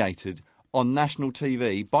humiliated on national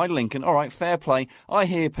TV by Lincoln. All right, fair play. I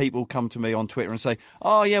hear people come to me on Twitter and say,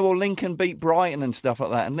 oh, yeah, well, Lincoln beat Brighton and stuff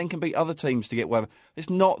like that, and Lincoln beat other teams to get whatever. It's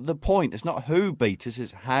not the point. It's not who beat us,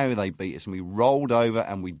 it's how they beat us. And we rolled over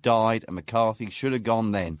and we died, and McCarthy should have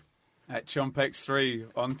gone then. At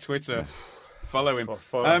Chompex3 on Twitter. Follow him.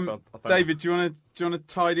 David, do you want to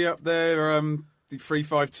tidy up there? The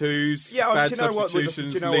 3-5-2s, yeah, bad do you know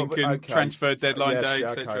substitutions, Lincoln, transfer deadline day,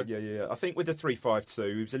 etc. Yeah. I think with the 3-5-2,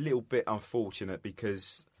 it was a little bit unfortunate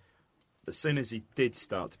because as soon as he did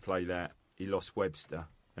start to play that, he lost Webster.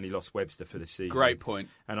 And he lost Webster for the season. Great point.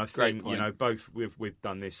 And I think, both we've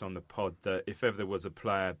done this on the pod, that if ever there was a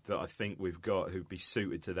player that I think we've got who'd be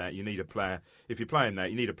suited to that, you need a player. If you're playing that,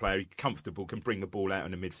 you need a player who's comfortable, can bring the ball out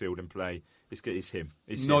in the midfield and play. It's him.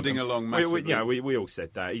 It's nodding him. Along massively. We all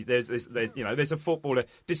said that. There's a footballer,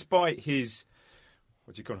 despite his,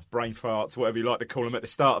 what do you call them, brain farts, whatever you like to call them at the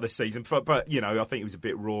start of the season. But I think he was a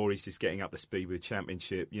bit raw. He's just getting up to speed with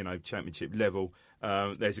championship level.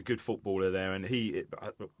 There's a good footballer there, and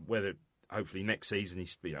whether hopefully next season,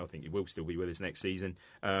 I think he will still be with us next season.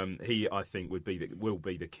 I think will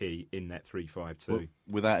be the key in that 3-5-2. Well,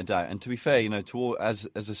 without a doubt. And to be fair, as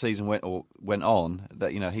the season went on,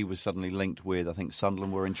 that he was suddenly linked with, I think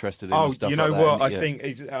Sunderland were interested in. And stuff you know like what? that. I think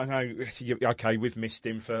I know. Okay, we've missed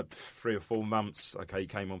him for 3 or 4 months. Okay, he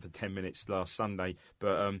came on for 10 minutes last Sunday,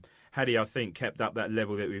 but had he, I think, kept up that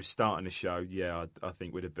level that we were starting to show, I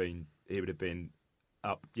think he would have been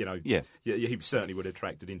up, he certainly would have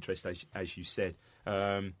attracted interest, as you said.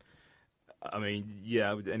 Any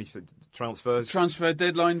transfers? Transfer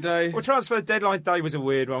deadline day? Well, transfer deadline day was a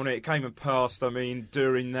weird one. It came and passed.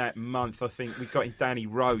 During that month, I think we got in Danny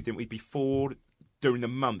Rowe, didn't we, before, during the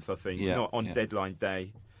month, I think, not on deadline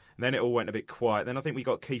day. And then it all went a bit quiet. Then I think we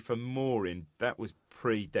got Kiefer Moore in. That was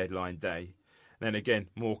pre-deadline day. Then again,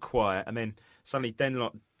 more quiet. And then suddenly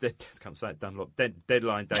Dunlop,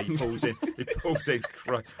 deadline day, he pulls in.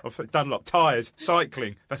 Dunlop tyres,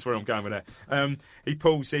 cycling. That's where I'm going with that. He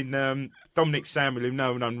pulls in Dominic Samuel, who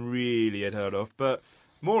no one really had heard of. But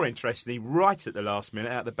more interestingly, right at the last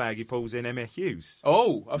minute, out of the bag, he pulls in Emma Hughes.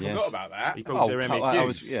 Oh, I forgot about that. He pulls in Emma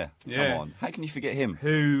Hughes. Come on. How can you forget him?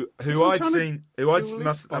 I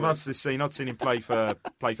must have seen. I'd seen him play for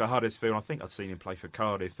Huddersfield. I think I'd seen him play for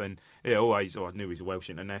Cardiff, and I knew he was a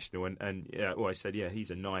Welsh international, and always said,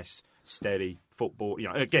 he's a nice, steady football.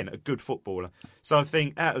 Again, a good footballer. So I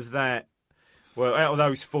think out of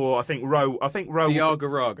those 4, I think Rowe.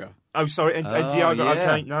 Diago Raga. Oh, sorry, and Diago. Yeah.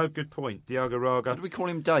 Okay, no, good point. Diago Raga. Did we call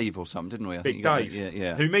him Dave or something? Didn't we? Big Dave.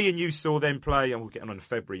 Yeah. Who me and you saw them play, and we'll get on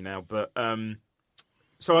February now. But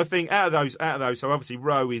so I think out of those, so obviously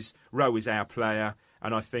Rowe is our player,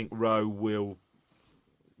 and I think Rowe will.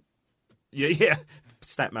 Yeah.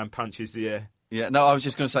 Statman punches the air. Yeah. No, I was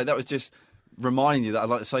just going to say that was just reminding you that I'd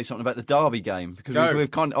like to say something about the Derby game, because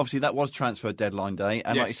we've kind of, obviously that was transfer deadline day,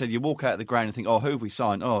 and like you said, you walk out of the ground and think, oh, who have we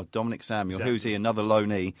signed? Oh, Dominic Samuel. Exactly. Who's he? Another low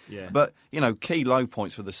knee. Yeah. But, key low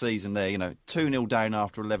points for the season there, 2-0 down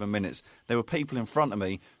after 11 minutes. There were people in front of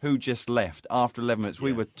me who just left after 11 minutes.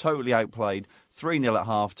 We were totally outplayed. 3-0 at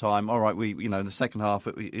half-time. All right, the second half,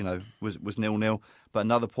 was 0-0. But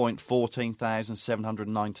another point,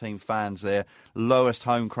 14,719 fans there. Lowest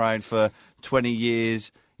home crowd for 20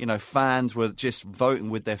 years. Fans were just voting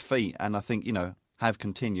with their feet, and I think, have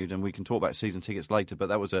continued, and we can talk about season tickets later, but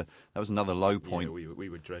that was another low point. Yeah, we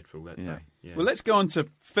were dreadful that day. Yeah. Well, let's go on to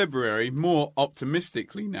February more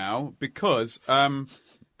optimistically now, because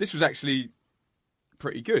this was actually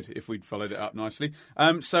pretty good if we'd followed it up nicely.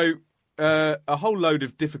 A whole load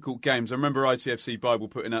of difficult games. I remember ITFC Bible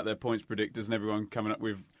putting out their points predictors and everyone coming up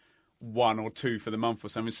with 1 or 2 for the month or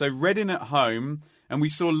something. So Reading at home, and we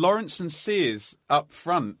saw Lawrence and Sears up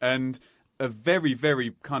front, and a very,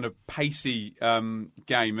 very kind of pacey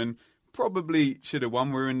game, and probably should have won.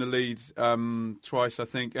 We were in the lead twice, I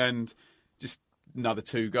think, and just another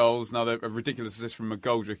 2 goals, a ridiculous assist from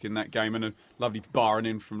McGoldrick in that game, and a lovely barring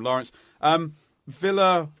in from Lawrence.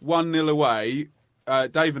 Villa 1-0 away.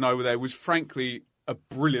 Dave and I were there. Was frankly a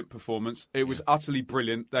brilliant performance. It was utterly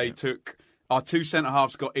brilliant. They took... Our 2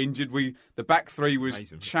 centre-halves got injured. The back 3 was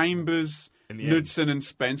amazing. Chambers, Knudsen and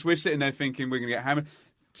Spence. We're sitting there thinking we're going to get hammered.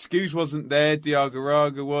 Skews wasn't there.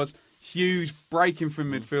 Diagaraga was. Hughes breaking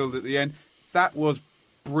from midfield at the end. That was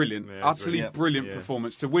brilliant. Yeah, utterly brilliant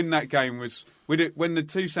performance. To win that game was... when the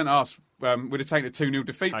 2 centre-halves would have taken a 2-0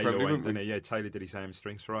 defeat, Taylor probably, wouldn't we? Yeah, Taylor did his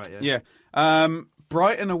hamstrings, right, yeah.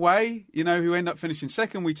 Brighton away, who end up finishing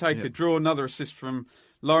second. We take a draw, another assist from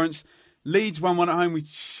Lawrence. Leeds 1-1 at home. We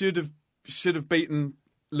should have beaten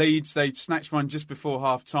Leeds. They snatched one just before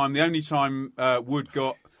half time. The only time Wood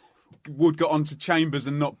got onto Chambers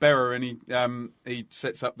and not Berra, and he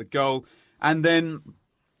sets up the goal. And then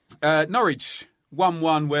Norwich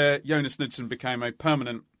 1-1, where Jonas Knudsen became a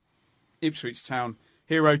permanent Ipswich Town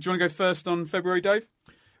hero. Do you want to go first on February, Dave?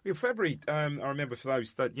 Well, February, I remember for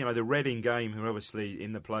those that the Reading game, who are obviously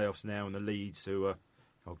in the playoffs now, and the Leeds, who are,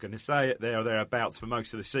 I'm going to say it, they're thereabouts for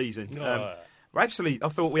most of the season. Actually, I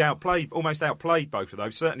thought we almost outplayed both of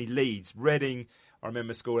those. Certainly Leeds. Reading, I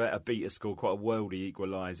remember scored a beater score, quite a worldy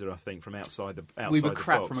equaliser, I think, from outside the box. We were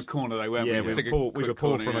crap from a corner, though, weren't we? Yeah, we were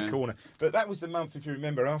poor from a corner. But that was the month, if you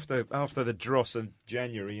remember, after the dross of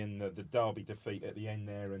January and the Derby defeat at the end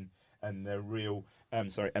there, and the real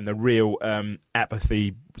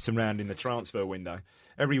apathy surrounding the transfer window.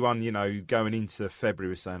 Everyone, going into February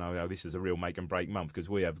was saying, oh, this is a real make and break month, because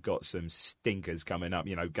we have got some stinkers coming up.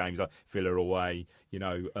 Games like Villa away,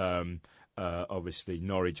 obviously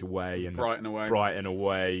Norwich away and Brighton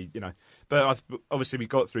away. But obviously we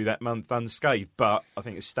got through that month unscathed. But I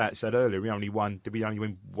think as Stat said earlier, we only win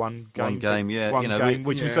one game? One game, yeah. One game,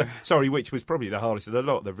 which was probably the hardest of the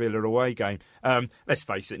lot, the Villa away game. Let's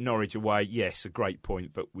face it, Norwich away, yes, a great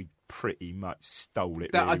point, but we pretty much stole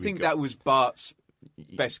it. I think that was Bart's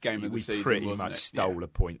best game of the season. We pretty much stole a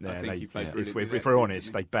point there. If we're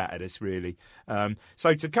honest, they battered us, really.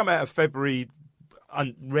 So to come out of February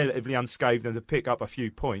relatively unscathed and to pick up a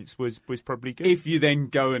few points was probably good. If you then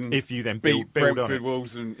go and beat Brentford,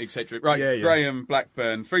 Wolves and etc. Right, Graham,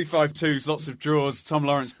 Blackburn, 3-5-2s, lots of draws, Tom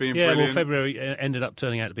Lawrence being brilliant. Well, February ended up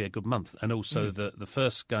turning out to be a good month, and also the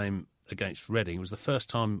first game against Reading was the first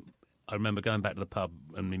time I remember going back to the pub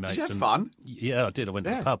and my mates. Did you have fun? Yeah, I did. I went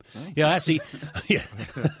to the pub. Yeah, actually, yeah.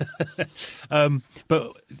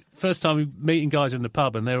 But first time meeting guys in the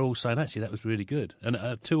pub, and they're all saying, actually, that was really good. And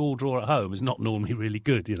a 2-2 draw at home is not normally really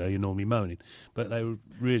good. You're normally moaning. But they were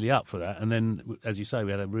really up for that. And then, as you say,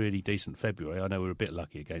 we had a really decent February. I know we were a bit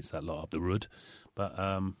lucky against that lot up the Rud. But,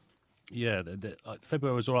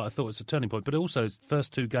 February was all right. I thought it was a turning point. But also,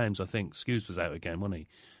 first 2 games, I think, Skews was out again, wasn't he?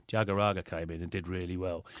 Diagaraga came in and did really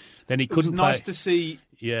well. Then he couldn't play. It was nice to see,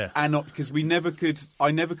 because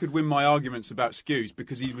I never could win my arguments about Skews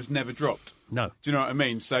because he was never dropped. No. Do you know what I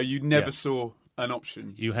mean? So you never saw an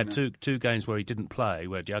option. You had two games where he didn't play,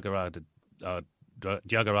 where Diagaraga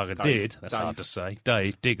did. That's hard to say.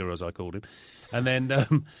 Dave Digger, as I called him, and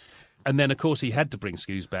then. And then, of course, he had to bring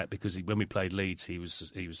Skews back because when we played Leeds, he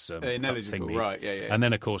was ineligible, right? Yeah. And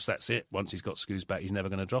then, of course, that's it. Once he's got Skews back, he's never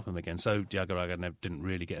going to drop him again. So Diagaraga didn't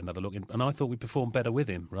really get another look in, and I thought we performed better with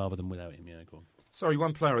him rather than without him. Yeah, go on. Sorry,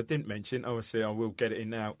 one player I didn't mention. Obviously, I will get it in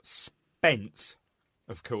now. Spence,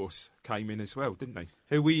 of course, came in as well, didn't he?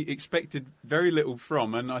 Who we expected very little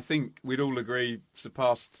from, and I think we'd all agree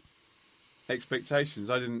surpassed expectations.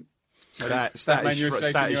 I didn't. Stat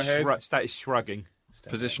is shrugging.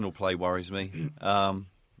 Positional play worries me.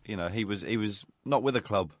 He was not with a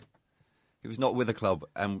club. he was not with the club,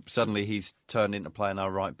 and suddenly he's turned into playing our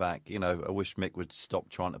right back. You know, I wish Mick would stop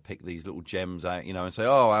trying to pick these little gems out, you know, and say,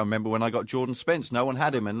 "Oh, I remember when I got Jordan Spence, no one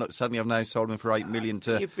had him, and look, suddenly I've now sold him for $8 million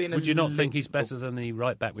to." Would you not think he's better than the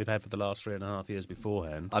right back we've had for the last 3.5 years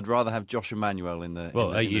beforehand? I'd rather have Josh Emmanuel in the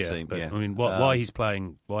team. But, yeah. I mean, why he's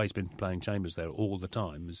been playing Chambers there all the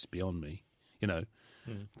time is beyond me. You know.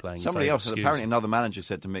 Playing somebody else, apparently another manager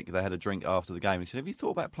said to Mick, they had a drink after the game. He said, "Have you thought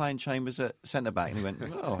about playing Chambers at centre back?" And he went,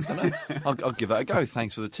 "Oh, I don't know. I'll give that a go.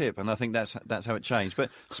 Thanks for the tip." And I think that's how it changed. But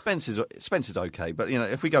Spencer's okay. But you know,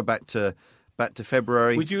 if we go back to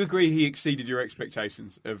February, would you agree he exceeded your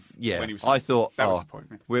expectations of when he was? I thought that was the point.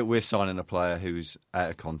 Yeah. We're signing a player who's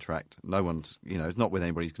out of contract. No one's, you know, it's not with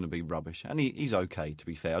anybody who's going to be rubbish, and he's okay, to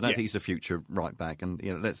be fair. I don't think he's the future right back, and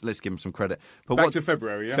you know, let's give him some credit. But back to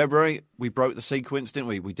February, yeah. February, we broke the sequence, didn't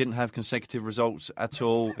we? We didn't have consecutive results at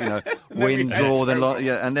all. You know, win, draw,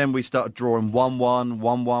 and then we started drawing 1-1,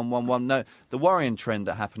 1-1, 1-1. No, the worrying trend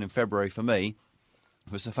that happened in February for me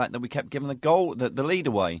was the fact that we kept giving the lead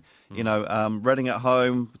away. You know, Reading at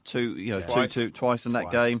home, 2-2 twice in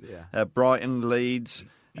that game. Yeah. Brighton, Leeds,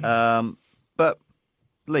 but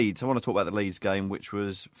Leeds. I want to talk about the Leeds game, which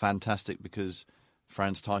was fantastic because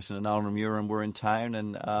Franz Tyson and Arnold Muren were in town,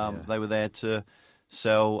 and they were there to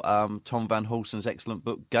sell Tom Van Hulsen's excellent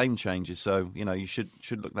book, Game Changers. So you know, you should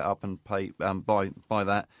look that up and buy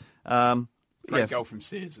that. Great goal from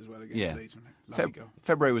Sears as well against Leeds.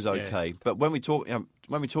 February was okay, but when we talk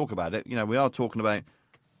about it, you know, we are talking about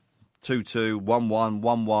 2-2, 1-1,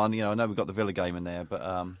 1-1. You know, I know we've got the Villa game in there,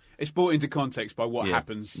 but it's brought into context by what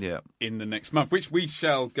happens in the next month, which we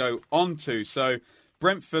shall go on to. So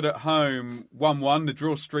Brentford at home, 1-1. The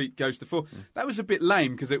draw streak goes to 4. That was a bit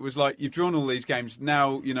lame because it was like you've drawn all these games.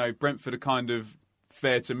 Now, you know, Brentford are kind of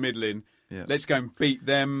fair to middling. Yeah. Let's go and beat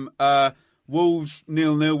them. Wolves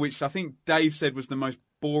 0-0, which I think Dave said was the most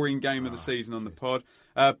boring game of the season on the pod.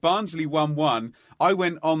 Barnsley 1-1. I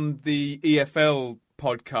went on the EFL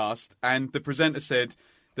podcast and the presenter said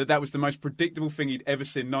that was the most predictable thing he'd ever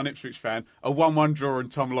seen, non-Ipswich fan, a 1-1 draw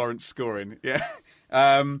and Tom Lawrence scoring. Yeah.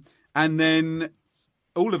 And then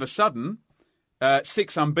all of a sudden,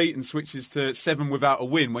 6 unbeaten switches to 7 without a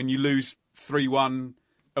win when you lose 3-1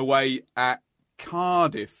 away at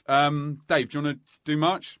Cardiff. Dave, do you want to do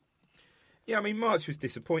March? Yeah, I mean, March was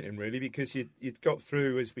disappointing, really, because you'd got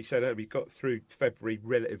through, as we said earlier, we got through February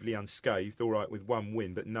relatively unscathed, all right, with 1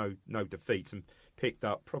 win, but no defeats, and picked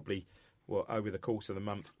up probably, over the course of the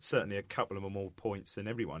month, certainly a couple of more points than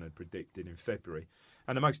everyone had predicted in February.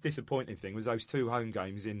 And the most disappointing thing was those 2 home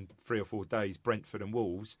games in 3 or 4 days, Brentford and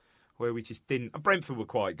Wolves, where we just didn't. Brentford were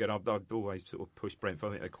quite good. I'd always sort of push Brentford.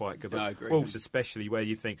 I think they're quite good. But I agree, Wolves, especially, where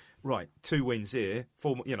you think, right, 2 wins here,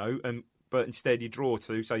 4, you know, but instead you draw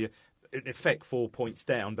 2, so you in effect 4 points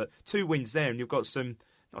down, but 2 wins there, and you've got some.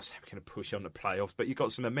 Not saying we're going to push on the playoffs, but you've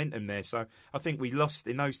got some momentum there. So I think we lost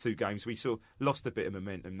in those 2 games. We sort of lost a bit of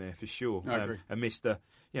momentum there for sure, I agree. And missed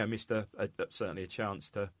certainly a chance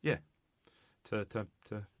to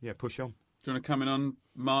push on. Do you want to come in on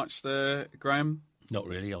March there, Graham? Not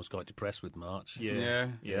really. I was quite depressed with March. Yeah.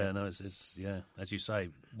 No, it's as you say,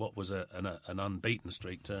 what was an unbeaten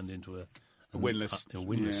streak turned into a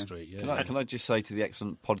winless streak. Yeah. Can I just say to the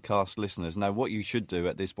excellent podcast listeners, now what you should do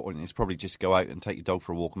at this point is probably just go out and take your dog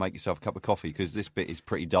for a walk and make yourself a cup of coffee, because this bit is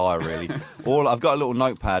pretty dire, really. I've got a little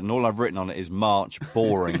notepad and all I've written on it is March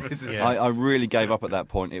boring. I really gave up at that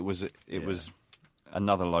point. It was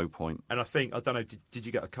another low point. And I don't know, did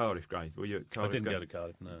you get a Cardiff game? Were you at Cardiff? I didn't go to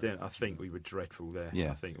Cardiff, no. I think we were dreadful there.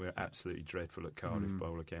 Yeah. I think we were absolutely dreadful at Cardiff by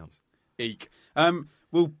all accounts. Eek.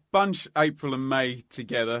 We'll bunch April and May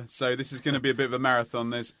together, so this is going to be a bit of a marathon.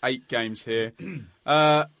 There's 8 games here.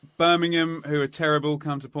 Birmingham, who are terrible,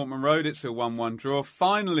 come to Portman Road. It's a 1-1 draw.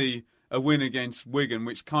 Finally, a win against Wigan,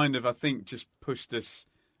 which kind of, I think, just pushed us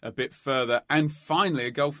a bit further. And finally,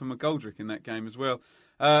 a goal from McGoldrick in that game as well.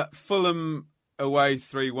 Fulham away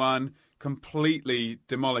 3-1, completely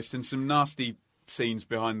demolished, and some nasty scenes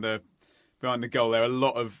behind the goal there. A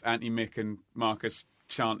lot of Anti-Mick and Marcus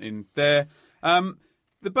chanting there.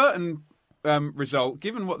 The Burton result,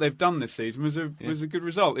 given what they've done this season, was a good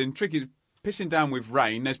result. In tricky, pissing down with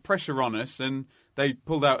rain, there's pressure on us, and they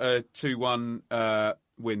pulled out a 2-1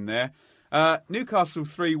 win there. Newcastle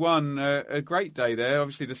 3-1, a great day there.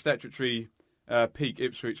 Obviously, the statutory peak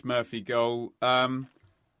Ipswich Murphy goal.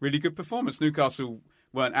 Really good performance. Newcastle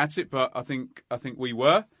weren't at it, but I think we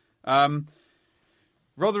were. Rotherham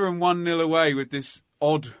 1-0 away with this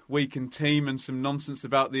odd weakened team and some nonsense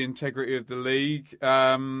about the integrity of the league.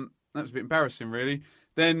 That was a bit embarrassing, really.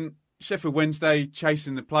 Then Sheffield Wednesday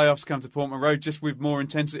chasing the playoffs, come to Portman Road just with more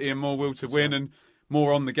intensity and more will to win and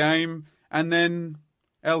more on the game. And then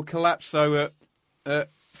El Collapso at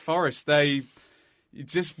Forest. You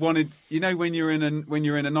just wanted, when you're in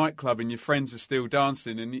a nightclub and your friends are still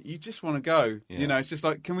dancing and you just want to go. Yeah. It's just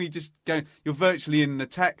like, can we just go? You're virtually in the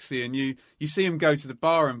taxi and you see them go to the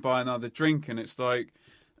bar and buy another drink, and it's like,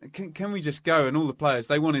 can we just go? And all the players,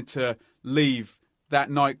 they wanted to leave that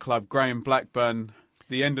nightclub, Graham Blackburn.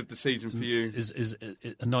 The end of the season for you. Is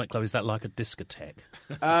a nightclub, is that like a discotheque?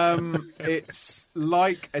 It's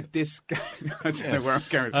like a disco. I don't know where I'm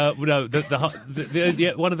going. No,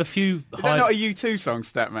 one of the few... Is that not a U2 song,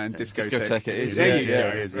 Statman? Discotheque? Discotheque it is. There you go.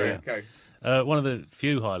 It is, Right, okay. One of the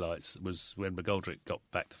few highlights was when McGoldrick got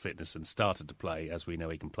back to fitness and started to play, as we know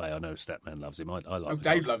he can play. I know Statman loves him. I like him.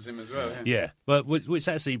 Dave loves him as well. Yeah, but which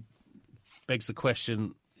actually begs the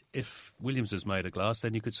question... If Williams has made a glass,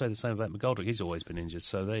 then you could say the same about McGoldrick. He's always been injured,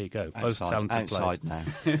 so there you go. Both talented players. Now.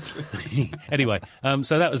 Anyway,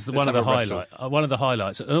 so that was one of the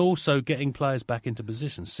highlights, and also getting players back into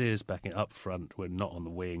position. Sears back up front, when not on the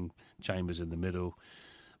wing. Chambers in the middle.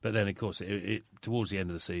 But then, of course, it towards the end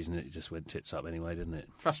of the season, it just went tits up anyway, didn't it?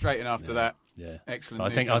 Frustrating after that. Yeah, excellent.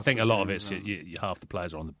 I think a lot of it's half the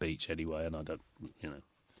players are on the beach anyway, and I don't,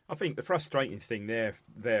 I think the frustrating thing there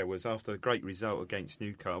was after the great result against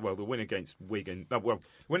Newcastle. Well, the win against Wigan.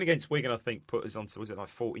 Win against Wigan, I think, put us on to, was it like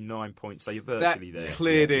 49 points? So you're virtually there.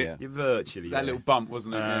 Cleared it. Yeah. You're virtually that there. Little bump,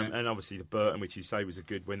 wasn't it? And obviously the Burton, which you say was a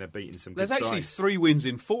good win. They're beating some good sides. There's actually 3 wins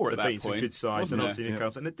in 4 at that point. They're beating some good sides, and obviously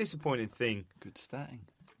Newcastle. And the disappointing thing Good statting.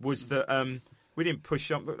 was that we didn't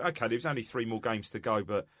push up. Okay, there was only 3 more games to go,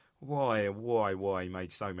 but why he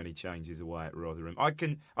made so many changes away at Rotherham? I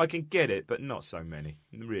can get it, but not so many,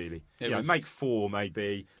 really. Make 4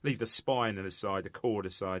 maybe, leave the spine of the side, the core of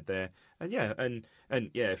the side there, and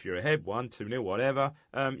if you're ahead 1-2-0, whatever,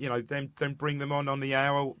 then bring them on the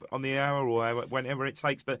hour or whenever it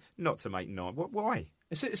takes, but not to make 9. Why?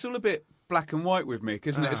 It's all a bit black and white with me,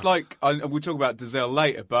 isn't it? It's like we'll talk about Dazelle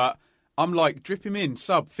later, but I'm like, drip him in,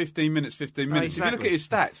 sub 15 minutes. Exactly. If you look at his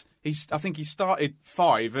stats, I think he started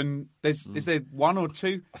 5, and is there 1 or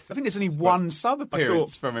 2? I think there's only 1 sub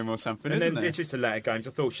appearance from him or something, and isn't then there? It's just the latter games.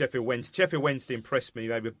 I thought Sheffield Wednesday impressed me.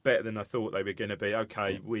 They were better than I thought they were going to be.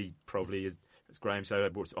 Okay, we probably, as Graham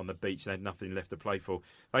said, on the beach, they had nothing left to play for.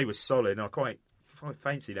 They were solid, and I quite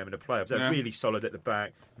fancy them in the playoffs. They're really solid at the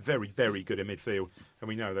back, very, very good in midfield, and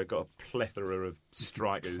we know they've got a plethora of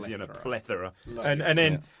strikers. Plethora. And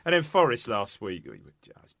then Forest last week.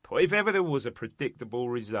 If ever there was a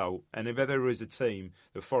predictable result, and if ever there was a team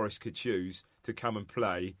that Forest could choose to come and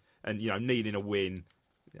play, and needing a win.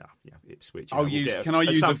 Ipswich. Can I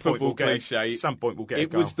use a football cliche? At some point we'll get a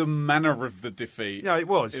It goal. was the manner of the defeat. No, it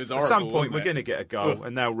was. It was at some horrible, point we're going to get a goal, Oh.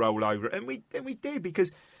 and they'll roll over it. And we did,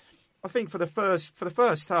 because I think for the first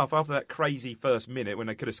half, after that crazy first minute when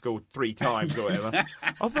they could have scored 3 times or whatever,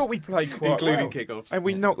 I thought we played quite Including well. kickoffs. And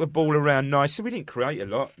we knocked the ball around nice. So we didn't create a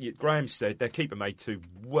lot. Graham said their keeper made 2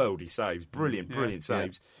 worldy saves, brilliant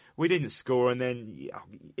saves. We didn't score, and then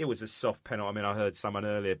it was a soft penalty. I mean, I heard someone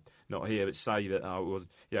earlier, not here, but say that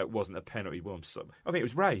it wasn't a penalty. Well, I think it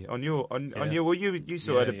was Ray on your. Well, you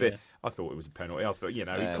saw it a bit. I thought it was a penalty. I thought,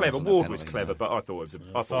 he's clever. Ward was clever, but I thought it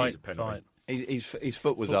was a penalty. His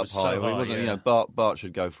foot was Foot up was high. so He high, wasn't. yeah. Bart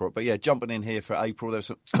should go for it. But jumping in here for April, there's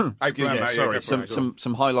some Sorry.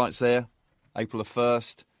 some highlights there. April the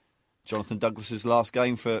 1st. Jonathan Douglas's last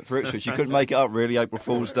game for Ipswich. You couldn't make it up, really, April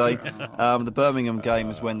Fool's Day. The Birmingham game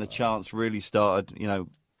is when the chance really started.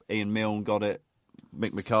 Ian Milne got it,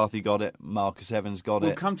 Mick McCarthy got it, Marcus Evans got it.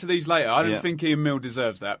 We'll come to these later. I don't think Ian Mill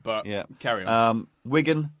deserves that, but carry on.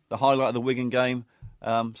 Wigan, the highlight of the Wigan game,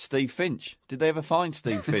 Steve Finch. Did they ever find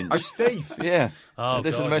Steve Finch? Oh, Steve. Yeah. Oh,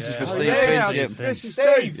 this is a God, message yeah. for Oh, Steve yeah, Finch. yeah. Yeah. This is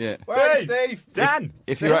Steve. Yeah. Where is Steve? Dan.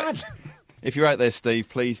 If you're out there, Steve,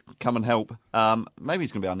 please come and help. Maybe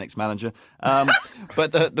he's going to be our next manager.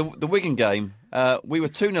 But the Wigan game, we were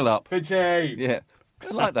 2-0 up. Finchy. Yeah, I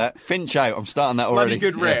like that. Finch out. I'm starting that already.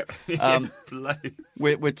 Bloody good rep.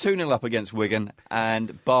 We're 2-0 up against Wigan,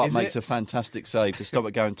 and Bart makes a fantastic save to stop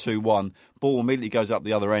it going 2-1. Ball immediately goes up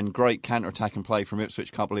the other end. Great counter-attack and play from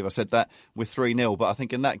Ipswich. Can't believe I said that. We're 3-0, but I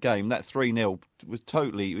think in that game, that 3-0 was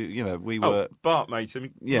totally, we were... Bart made some...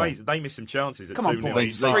 They missed some chances at 2-0. Come on,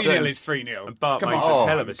 boys. They 3-0 is 3-0. And Bart Come made on. some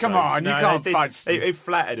hell of a Come saves. on, you can't fudge. It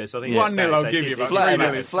flattered us. I think 1-0 I'll give you, but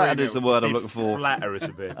 3-0 is Flattered is the word I'm looking for. Flatter us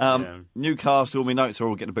a bit. Newcastle, my notes are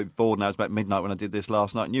all getting a bit bored now. It's about midnight when I did this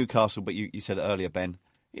last night. Newcastle, but you said it earlier, Ben.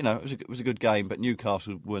 It was a good game, but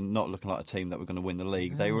Newcastle were not looking like a team that were going to win the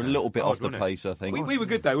league. They were a little bit off the pace, I think. We were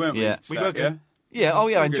good though, weren't we? Yeah. We were good. Yeah,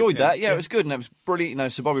 I enjoyed good, that. Yeah, it was good, and it was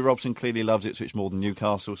brilliant. Sir Bobby Robson clearly loves Ipswich more than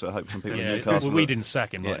Newcastle, so I hope some people in Newcastle... Well, we didn't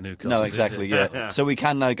sack him like Newcastle. No, exactly, yeah. So we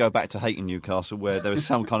can now go back to hating Newcastle, where there was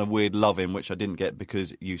some kind of weird love-in, which I didn't get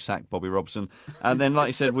because you sacked Bobby Robson. And then, like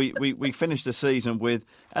you said, we finished the season with,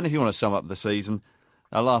 and if you want to sum up the season,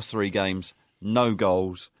 our last 3 games, no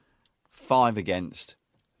goals, 5 against,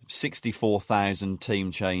 64,000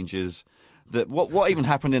 team changes... What even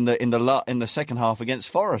happened in the second half against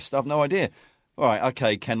Forest? I've no idea. All right,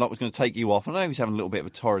 okay, Ken Locke was going to take you off. I know he was having a little bit of a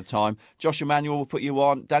torrid time. Josh Emmanuel will put you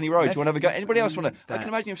on. Danny Rhodes, you want to have a go? Anybody else want to? I can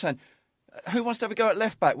imagine him saying, "Who wants to have a go at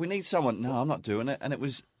left back? We need someone." No, I'm not doing it. And it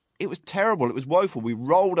was terrible. It was woeful. We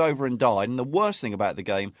rolled over and died. And the worst thing about the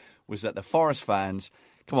game was that the Forest fans,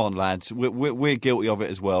 come on lads, we're guilty of it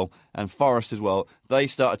as well, and Forest as well. They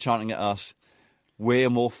started chanting at us, "We're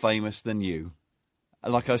more famous than you."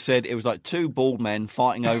 Like I said, it was like 2 bald men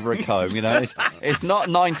fighting over a comb. It's not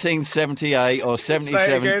 1978 or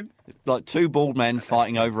 77. Like 2 bald men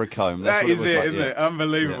fighting over a comb. That's what it was like, isn't it?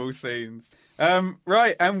 Unbelievable scenes.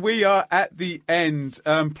 Right, and we are at the end.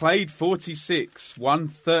 Played 46, won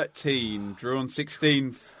 13, drawn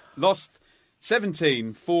 16, lost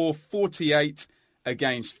 17 for 48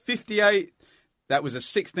 against 58. That was a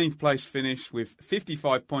 16th place finish with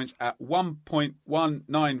 55 points at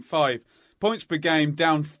 1.195 points per game,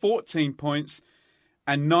 down 14 points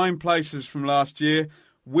and 9 places from last year.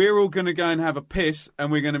 We're all going to go and have a piss,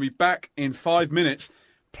 and we're going to be back in 5 minutes,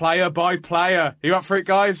 player by player. You up for it,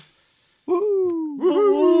 guys? Woo!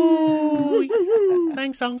 Woo!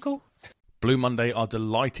 Thanks, Uncle. Blue Monday are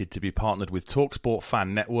delighted to be partnered with TalkSport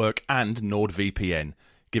Fan Network and NordVPN,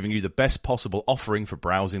 giving you the best possible offering for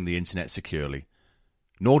browsing the internet securely.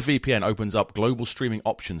 NordVPN opens up global streaming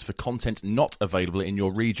options for content not available in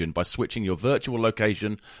your region by switching your virtual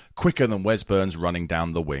location quicker than Wes Burns running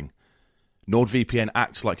down the wing. NordVPN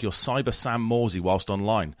acts like your cyber Sam Morsey whilst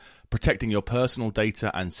online, protecting your personal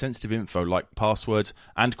data and sensitive info like passwords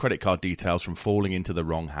and credit card details from falling into the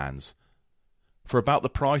wrong hands. For about the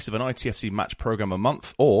price of an ITFC match program a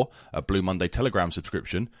month or a Blue Monday Telegram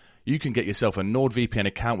subscription, you can get yourself a NordVPN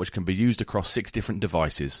account which can be used across 6 different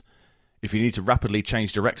devices. If you need to rapidly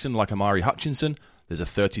change direction like Amari Hutchinson, there's a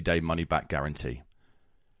 30-day money-back guarantee.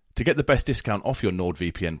 To get the best discount off your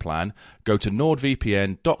NordVPN plan, go to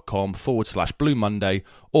nordvpn.com/Blue Monday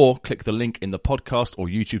or click the link in the podcast or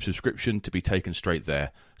YouTube subscription to be taken straight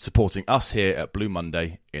there, supporting us here at Blue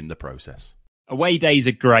Monday in the process. Away days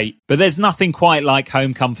are great, but there's nothing quite like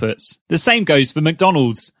home comforts. The same goes for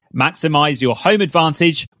McDonald's. Maximise your home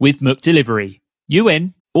advantage with McDelivery. You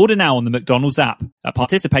in? Order now on the McDonald's app. At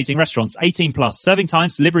participating restaurants, 18 plus, serving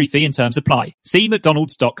times, delivery fee and terms apply. See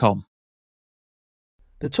mcdonalds.com.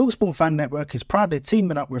 The TalkSport Fan Network is proudly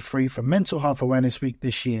teaming up with Free for Mental Health Awareness Week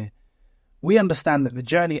this year. We understand that the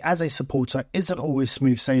journey as a supporter isn't always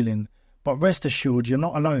smooth sailing, but rest assured you're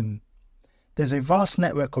not alone. There's a vast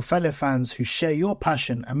network of fellow fans who share your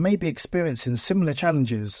passion and may be experiencing similar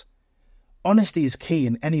challenges. Honesty is key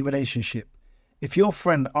in any relationship. If your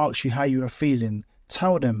friend asks you how you are feeling,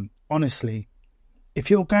 tell them, honestly. If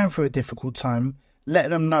you're going through a difficult time, let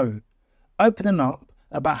them know. Opening up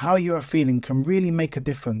about how you are feeling can really make a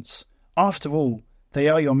difference. After all, they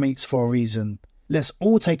are your mates for a reason. Let's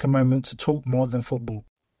all take a moment to talk more than football.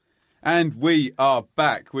 And we are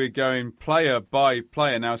back. We're going player by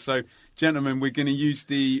player now. So, gentlemen, we're going to use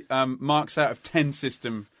the marks out of 10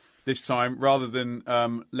 system this time rather than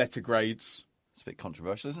letter grades. It's a bit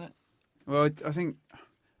controversial, isn't it? Well, I think...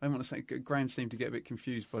 I don't want to say Graham seemed to get a bit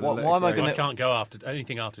confused by the letter why am I grade. I can't go after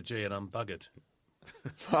anything after G and I'm buggered.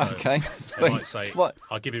 So okay. I might say, what?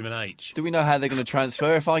 I'll give him an H. Do we know how they're going to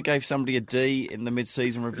transfer? If I gave somebody a D in the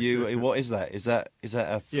mid-season review, what is that? Is that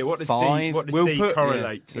a what does 5? What does D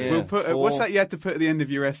correlate to? We'll put what's that you had to put at the end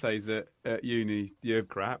of your essays at uni? Your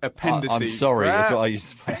crap. Appendices. I'm sorry, crap. that's what I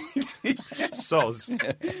used to put. Soz.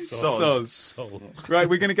 Right,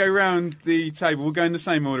 we're going to go round the table. We'll go in the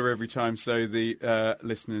same order every time so the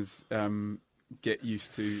listeners get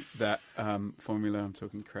used to that formula. I'm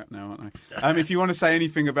talking crap now, aren't I? If you want to say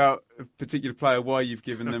anything about a particular player, why you've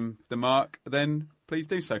given them the mark, then please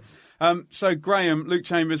do so. So, Graham, Luke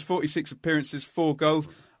Chambers, 46 appearances, 4 goals.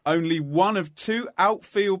 Only one of 2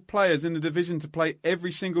 outfield players in the division to play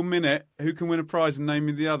every single minute. Who can win a prize and name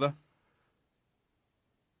me the other?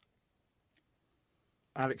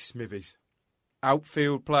 Alex Smithies.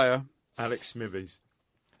 Outfield player. Alex Smithies.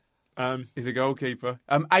 He's a goalkeeper.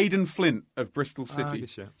 Aidan Flint of Bristol City.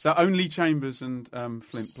 So only Chambers and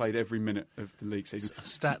Flint played every minute of the league season.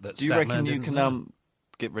 Do you reckon you can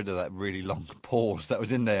get rid of that really long pause that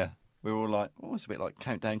was in there? We were all like, it's a bit like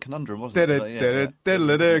Countdown Conundrum, wasn't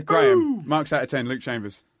it? Graham, marks out of 10, Luke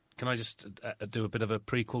Chambers. Can I just do a bit of a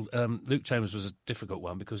prequel? Luke Chambers was a difficult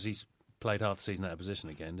one because he's played half the season out of position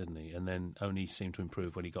again, didn't he? And then only seemed to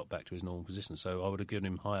improve when he got back to his normal position. So I would have given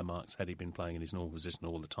him higher marks had he been playing in his normal position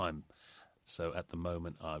all the time. So at the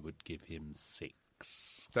moment, I would give him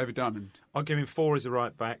 6. David Diamond. I'll give him 4 as a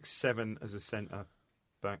right back, 7 as a centre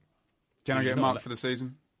back. Can I get a mark for the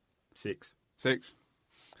season? 6. 6.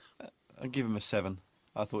 I'd give him a 7.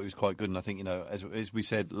 I thought he was quite good, and I think, as we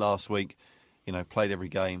said last week, played every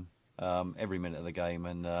game, every minute of the game,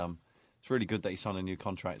 and it's really good that he signed a new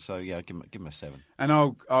contract. So yeah, give him a 7. And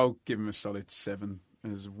I'll give him a solid 7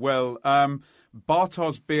 as well.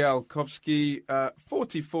 Bartosz Białkowski,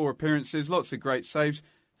 44 appearances, lots of great saves,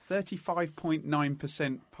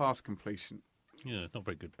 35.9% pass completion. Yeah, not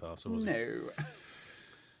very good passer, was he?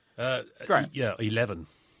 No. Great. Yeah, 11.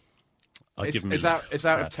 It's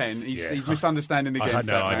out of 10. He's misunderstanding against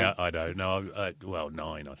that man. I know. No,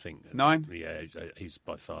 9, I think. 9? Yeah, he's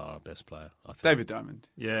by far our best player. I think. David Diamond.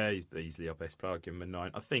 Yeah, he's easily our best player. I'll give him a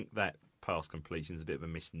 9. I think that pass completion is a bit of a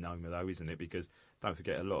misnomer, though, isn't it? Because don't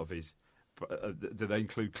forget, a lot of his do they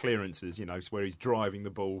include clearances? Where he's driving the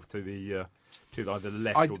ball to the either the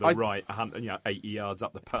left or the right, 80 yards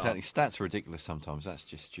up the path. Exactly. Stats are ridiculous sometimes. That's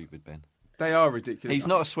just stupid, Ben. They are ridiculous. He's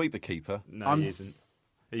not a sweeper keeper. No, he isn't.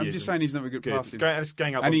 I'm just saying he's not a good passer. Let's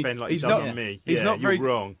gang up on Ben like he's not on me. He's not very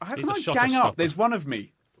wrong. How can I gang up? There's one of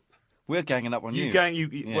me. We're ganging up on you.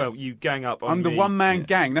 You gang up on me. I'm the one-man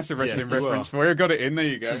gang. That's a wrestling reference for you. I got it in. There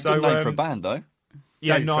you go. It's a good name for a band, though.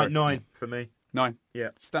 Yeah, 9 for me. 9. Yeah.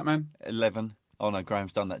 Statman? 11. Oh, no,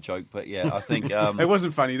 Graham's done that joke. But, yeah, I think... it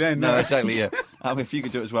wasn't funny then. No, exactly, yeah. If you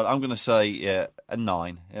could do it as well, I'm going to say, a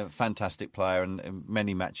 9. A fantastic player and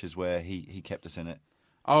many matches where he kept us in it.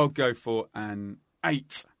 I'll go for an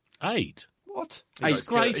 8. 8? What?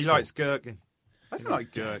 He likes Gherkin. I don't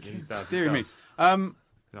like Gherkin. Dear me. I'm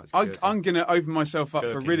going to open myself up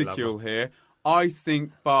for ridicule here. I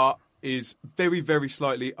think Bart is very, very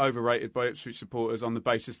slightly overrated by Ipswich supporters on the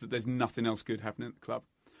basis that there's nothing else good happening at the club.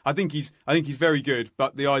 I think he's very good,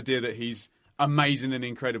 but the idea that he's amazing and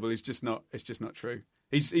incredible is just not. It's just not true.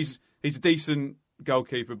 He's a decent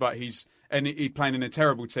goalkeeper, but he's playing in a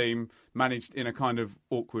terrible team, managed in a kind of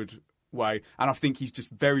awkward way, and I think he's just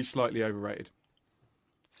very slightly overrated.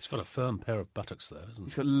 He's got a firm pair of buttocks, though, hasn't he?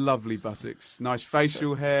 He's got lovely buttocks, nice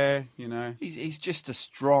facial hair, He's just a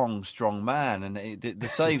strong man, and the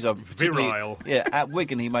saves are virile. Yeah, at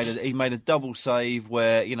Wigan he made a double save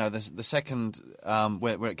where the second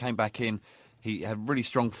where it came back in, he had really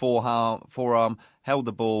strong forearm, held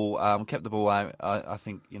the ball, kept the ball out. I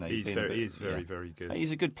think he's very good. He's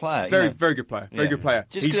a good player. Very good player. Very good player.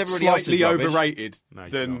 Just he's slightly overrated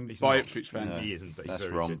than by Ipswich fans. No, he isn't, but he's That's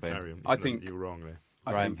very wrong, good. Ben. I think you're wrong there.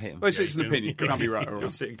 Graham hit him. Well, it's an opinion. Can't be right or wrong. You're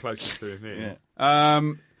sitting closest to him here.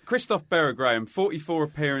 Christoph Berra, Graham, 44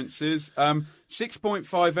 appearances,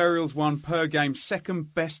 6.5 aerials won per game,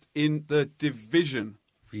 second best in the division.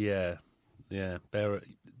 Yeah. Berra,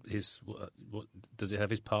 what does it have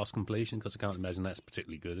his pass completion? Because I can't imagine that's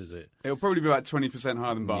particularly good, is it? It'll probably be about 20%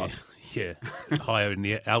 higher than Bart. Yeah. Higher in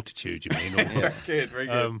the altitude, you mean? Very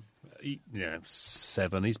good.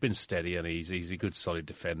 7. He's been steady and he's a good, solid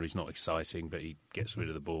defender. He's not exciting, but he gets rid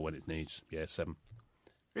of the ball when it needs. Yeah, 7.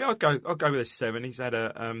 Yeah, I'll go with a 7. He's had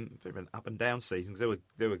a bit of an up and down season.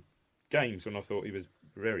 There were games when I thought he was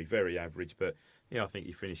very, very average, but I think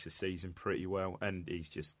he finished the season pretty well, and he's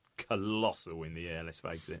just colossal in the air. Let's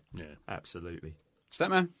face it. Yeah, absolutely.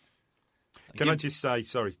 Statman? Can I just say,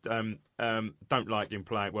 sorry, don't like him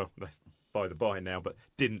playing. Well, that's by the by now, but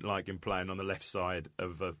didn't like him playing on the left side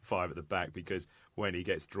of 5 at the back, because when he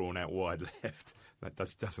gets drawn out wide left, that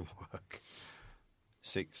doesn't work.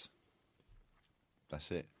 6.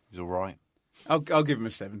 That's it. He's all right. I'll give him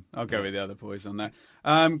a 7. I'll go with the other boys on that.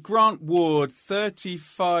 Grant Ward,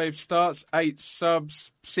 35 starts, 8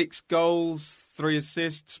 subs, 6 goals, 3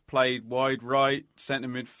 assists, played wide right, centre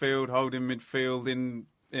midfield, holding midfield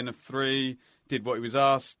in a 3, did what he was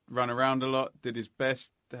asked, ran around a lot, did his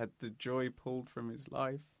best, had the joy pulled from his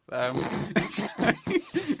life.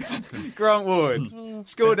 Grant Ward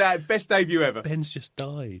scored that best debut ever. Ben's just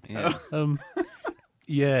died.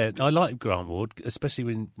 Yeah, I like Grant Ward, especially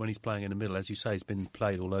when he's playing in the middle. As you say, he's been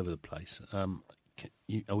played all over the place. Are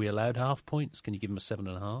we allowed half points? Can you give him a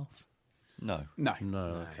 7.5? No.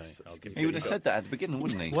 Okay. He would have said that at the beginning,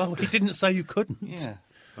 wouldn't he? Well, he didn't say you couldn't. Yeah.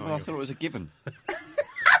 Well, I thought it was a given.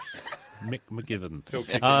 Mick McGivern.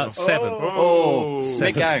 7. 7.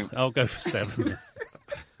 Mick out. I'll go for 7.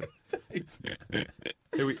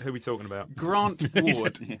 Who are we talking about? Grant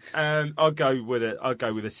Ward. I'll go with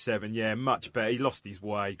a 7. Yeah, much better. He lost his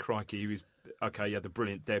way. Crikey, he was okay, he had the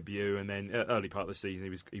brilliant debut, and then early part of the season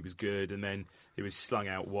he was good, and then he was slung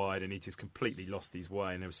out wide, and he just completely lost his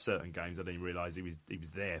way. And there were certain games I didn't realise he was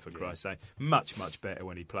there, for Christ's sake. Much better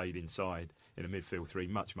when he played inside in a midfield three.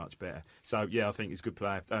 Much better. So yeah, I think he's a good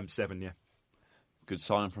player. 7, yeah. Good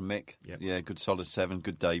signing from Mick. Yep. Yeah, good solid 7.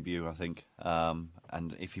 Good debut, I think.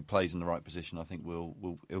 And if he plays in the right position, I think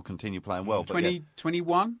he'll continue playing well. 21?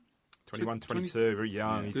 21, 22, very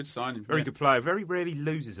young. Yeah, good signing. Very good player. Very rarely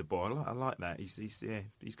loses a ball. I like that.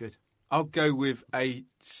 He's good. I'll go with a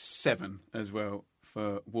 7 as well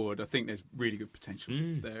for Ward. I think there's really good potential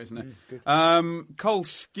there, isn't there? Cole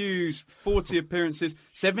Skuse, 40 appearances,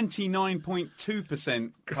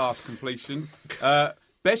 79.2% pass completion.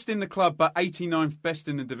 Best in the club, but 89th best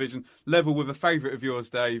in the division. Level with a favourite of yours,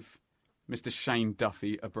 Dave, Mr. Shane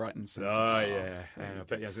Duffy of Brighton. Oh, yeah. I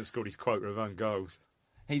bet he hasn't scored his quota of own goals.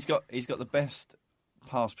 He's got the best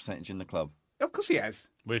pass percentage in the club. Of course he has.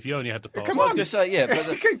 Well, if you only had to pass... Come I on. was going to say, yeah, but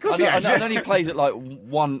Of course he has. I know he plays at like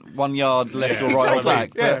one yard left or right or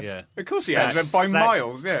back. Yeah. Of course he has, by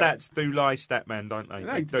miles. Yeah. Stats do lie, Statman, don't they?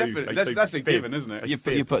 No, definitely. That's a given, isn't it?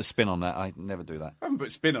 You put a spin on that. I never do that. I haven't put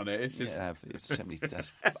a spin on it. It's just... It's simply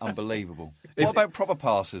that's unbelievable. What about proper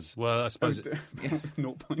passes? Well, I suppose... Yes.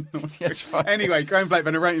 0.0. Yes, right. Anyway, Graham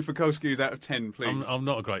Blackburn, a rating for Cole Skuse out of 10, please. I'm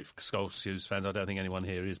not a great Cole Skuse fan. I don't think anyone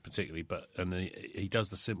here is particularly, but he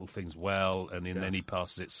does the simple things well, and then he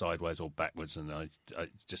passes it sideways or backwards, and I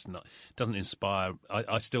just not doesn't inspire.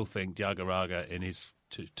 I still think Diagouraga in his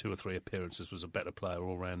two or three appearances was a better player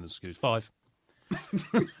all round than Skuse. 5.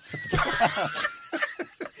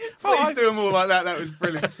 Please do them all like that. That was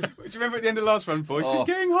brilliant. Do you remember at the end of the last one, boys? He's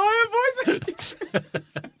getting higher, boys.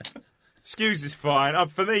 Skuse is fine.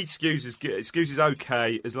 For me, Skuse is good. Skuse is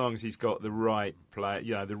okay as long as he's got the right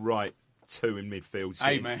player, the right 2 in midfield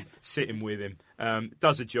sitting with him.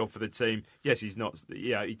 Does a job for the team. Yes, he's not.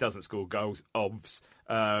 Yeah, he doesn't score goals.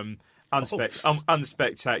 Unspectacular.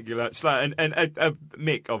 And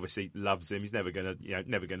Mick obviously loves him. He's never gonna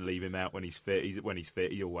leave him out when he's fit. When he's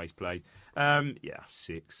fit, he always plays.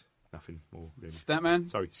 6. Nothing more. Really. Statman?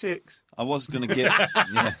 Sorry, 6. I was going to give.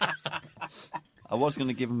 I was going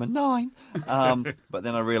to give him a 9, but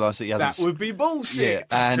then I realised that he hasn't. That would be bullshit.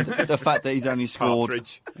 Yeah, and the fact that he's only scored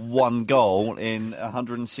 1 goal in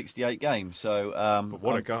 168 games. So, but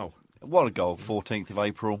what a goal! What a goal! 14th of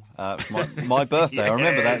April, my birthday. Yes. I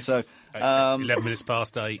remember that. So, 11 minutes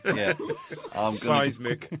past 8. Yeah,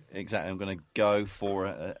 seismic. Exactly. I'm going to go for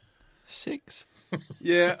a 6.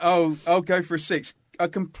 Yeah, I'll go for a 6. I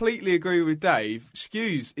completely agree with Dave.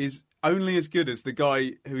 Skuse is only as good as the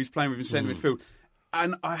guy who he's playing with in centre midfield.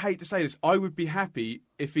 And I hate to say this, I would be happy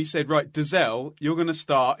if he said, right, Dazelle, you're going to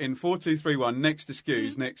start in 4-2-3-1 next to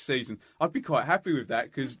Skuse next season. I'd be quite happy with that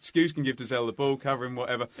because Skuse can give Dazelle the ball, cover him,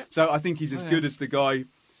 whatever. So I think he's as good as the guy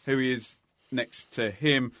who he is next to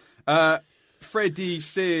him. Freddie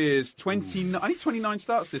Sears, only 29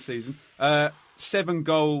 starts this season. 7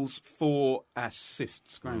 goals, 4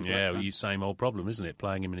 assists. You same old problem, isn't it?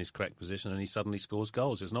 Playing him in his correct position and he suddenly scores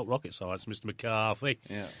goals. It's not rocket science, Mr. McCarthy.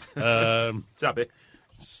 Yeah. Zabby.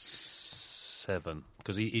 7.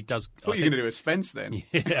 Because he does... I thought you were going to do a Spence then.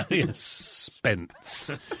 Yeah, Spence.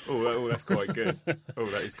 That's quite good.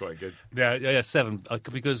 That is quite good. Yeah, 7.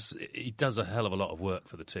 Because he does a hell of a lot of work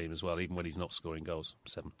for the team as well, even when he's not scoring goals.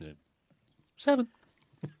 7. Yeah. 7.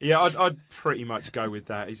 Yeah, I'd pretty much go with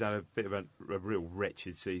that. He's had a bit of a real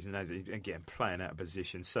wretched season, hasn't he? Again, playing out of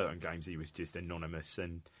position. Certain games he was just anonymous,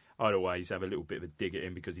 and I'd always have a little bit of a dig at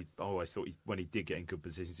him because I always thought when he did get in good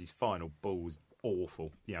positions, his final ball was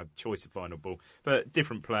awful. Choice of final ball. But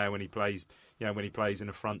different player when he plays. When he plays in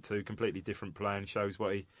the front two, completely different player and shows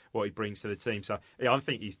what he brings to the team. So yeah, I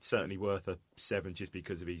think he's certainly worth a 7 just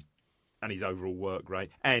because of his overall work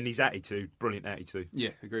rate and his attitude. Brilliant attitude.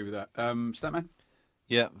 Yeah, agree with that. Statman?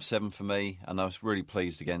 Yeah, 7 for me, and I was really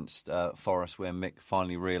pleased against Forest where Mick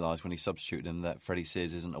finally realised when he substituted him that Freddie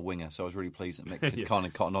Sears isn't a winger, so I was really pleased that Mick had kind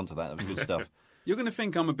of cottoned onto that. That was good stuff. You're going to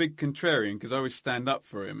think I'm a big contrarian because I always stand up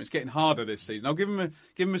for him. It's getting harder this season. I'll give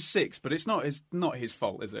him a 6, but it's not his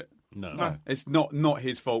fault, is it? No. It's not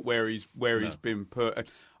his fault where he's been put.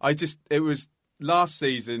 It was last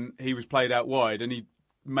season he was played out wide and he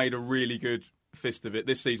made a really good fist of it.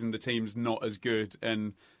 This season the team's not as good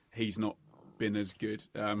and he's not been as good.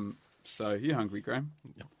 So you're hungry, Graham?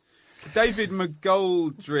 Yep. David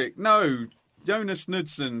McGoldrick. No, Jonas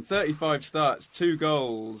Knudsen, 35 starts, 2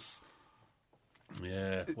 goals.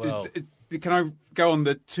 Yeah, well... Can I go on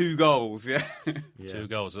the 2 goals, yeah? 2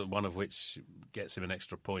 goals, one of which gets him an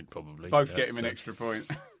extra point, probably. Both get him an extra point.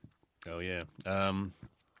 Oh, yeah. 5,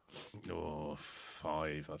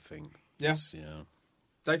 I think. Yeah. Yeah.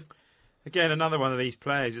 Dave? Again, another one of these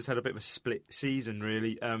players has had a bit of a split season,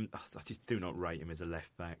 really. I just do not rate him as a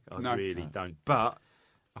left-back. I really don't. But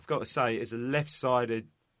I've got to say, as a left-sided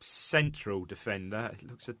central defender, he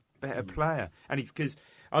looks a better player. And because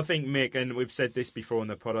I think Mick, and we've said this before on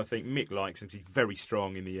the pod, I think Mick likes him because he's very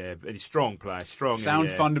strong in the air. And he's a strong player, strong sound in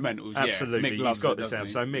the air. Fundamentals, absolutely. Yeah. He's got the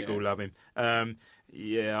sound. So Mick will love him.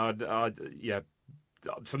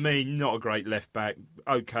 For me, not a great left back.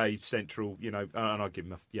 Okay, central, and I'd give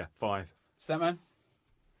him a 5. Statman?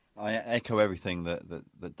 I echo everything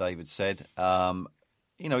that David said.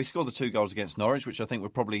 He scored the 2 goals against Norwich, which I think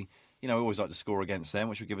would probably, we always like to score against them,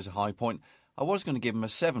 which would give us a high point. I was going to give him a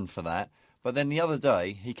 7 for that, but then the other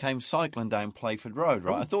day he came cycling down Playford Road,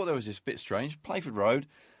 right? I thought there was this bit strange, Playford Road,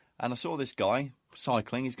 and I saw this guy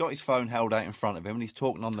cycling. He's got his phone held out in front of him, and he's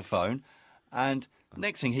talking on the phone, and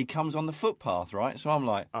next thing, he comes on the footpath, right? So I'm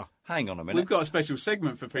like, hang on a minute. We've got a special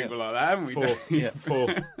segment for people like that, haven't we? 4.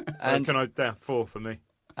 4. And can I down 4 for me?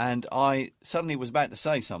 And I suddenly was about to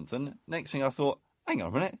say something. Next thing I thought, hang on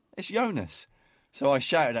a minute, it's Jonas. So I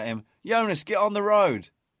shouted at him, Jonas, get on the road.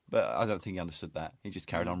 But I don't think he understood that. He just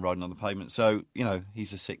carried on riding on the pavement. So,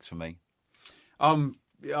 he's a 6 for me.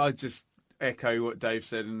 I just echo what Dave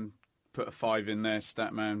said and put a 5 in there,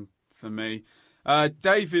 Statman, for me.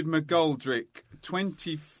 David McGoldrick,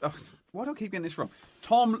 20... why do I keep getting this wrong?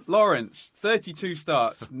 Tom Lawrence, 32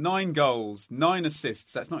 starts, 9 goals, 9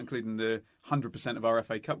 assists. That's not including the 100% of our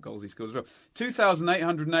FA Cup goals he scored as well.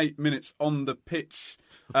 2,808 minutes on the pitch.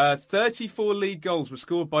 34 league goals were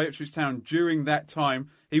scored by Ipswich Town during that time.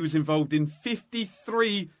 He was involved in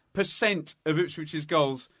 53% of Ipswich's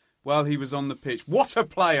goals while he was on the pitch. What a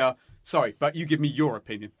player! Sorry, but you give me your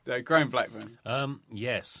opinion. Graham Blackburn.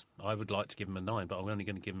 Yes, I would like to give him a 9, but I'm only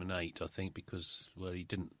going to give him an 8, I think, because, he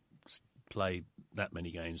didn't play that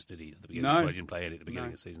many games, did he, at the beginning? No. He didn't play any at the beginning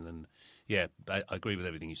of the season. And I agree with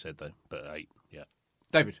everything you said, though, but 8, yeah.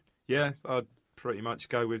 David? Yeah, I'd pretty much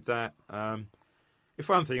go with that. If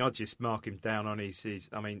one thing, I'd just mark him down on his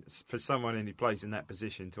for someone who plays in that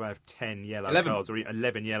position to have 10 yellow cards or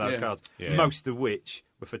 11 yellow cards, most of which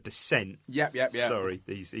were for dissent. Yep. Sorry,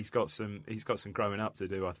 he's got some growing up to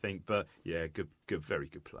do, I think. But yeah, good, very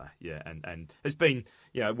good player. Yeah, and has been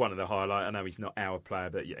one of the highlights. I know he's not our player,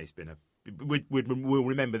 but yeah, he's been we'll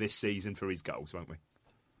remember this season for his goals, won't we?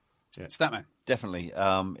 Yeah, Statman. Definitely.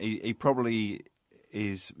 He probably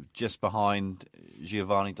is just behind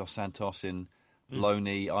Giovanni Dos Santos in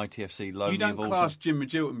Loney, ITFC, Loney. You don't class Jim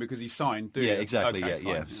Magilton because he signed, do you? Yeah, exactly. Okay,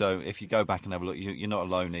 yeah. So if you go back and have a look, you're not a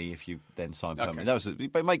Loney if you then sign permanently.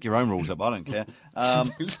 But make your own rules up. I don't care.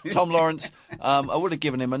 Tom Lawrence, I would have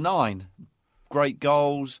given him a 9. Great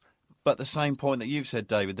goals, but the same point that you've said,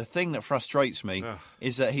 David. The thing that frustrates me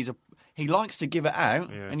is that he likes to give it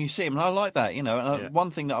out, and you see him, and I like that, And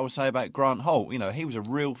one thing that I would say about Grant Holt, he was a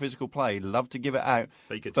real physical player. He loved to give it out.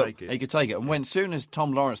 But he could take it. And when soon as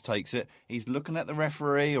Tom Lawrence takes it, he's looking at the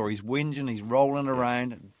referee or he's whinging, he's rolling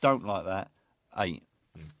around. Don't like that. 8.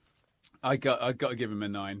 I got to give him a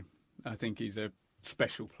 9. I think he's a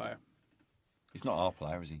special player. He's not our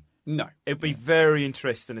player, is he? No. It'd be very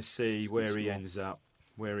interesting to see where he ends up.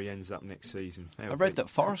 Next season. I read that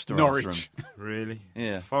Forrest are Norwich. after him. Really?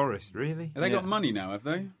 Yeah. Forest, really? Have they got money now, have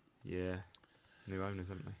they? Yeah. New owners,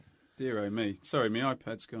 haven't they? Dear oh me. Sorry, my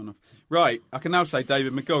iPad's gone off. Right, I can now say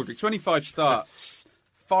David McGoldrick. 25 starts,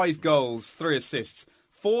 5 goals, 3 assists.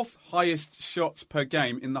 4th highest shots per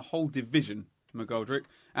game in the whole division, McGoldrick.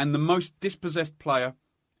 And the most dispossessed player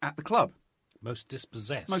at the club. Most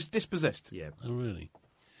dispossessed? Most dispossessed. Yeah. Oh, really?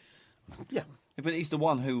 Yeah. But he's the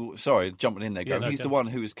one who, jumping in there, Graham, he's the one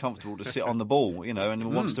who is comfortable to sit on the ball,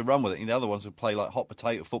 and wants to run with it. And the other ones who play like hot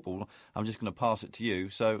potato football. I'm just going to pass it to you.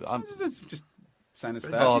 So I'm just saying the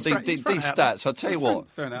stats. Oh, these stats, I'll tell you what,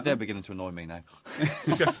 they're beginning to annoy me now.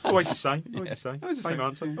 Always the same. Same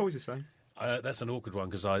answer. Always the same. That's an awkward one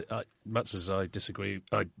because I much as I disagree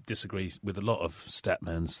with a lot of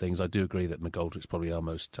Statman's things. I do agree that McGoldrick's probably our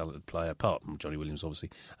most talented player, apart from Johnny Williams, obviously.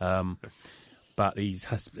 But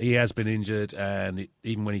he has been injured, and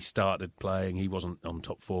even when he started playing, he wasn't on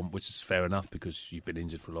top form, which is fair enough because you've been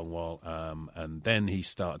injured for a long while. And then he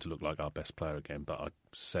started to look like our best player again. But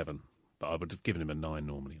 7. But I would have given him a 9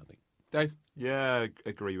 normally, I think. Dave? Yeah, I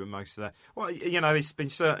agree with most of that. Well, there's been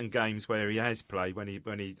certain games where he has played when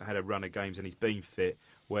he had a run of games and he's been fit,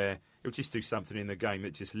 where he'll just do something in the game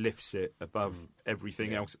that just lifts it above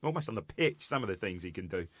everything else, almost on the pitch. Some of the things he can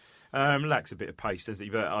do. Lacks a bit of pace, doesn't he?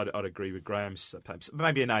 But I'd agree with Graham. Perhaps,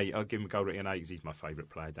 maybe an 8. I'll give him McGoldrick an 8 because he's my favourite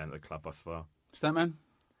player down at the club by far. Statman?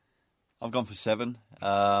 I've gone for 7.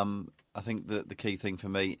 I think that the key thing for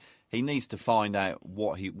me, he needs to find out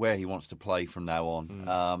where he wants to play from now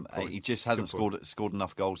on. He just hasn't scored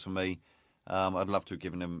enough goals for me. I'd love to have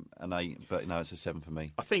given him an 8, but no, it's a 7 for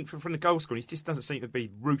me. I think from the goal scoring, he just doesn't seem to be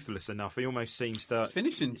ruthless enough. He almost seems to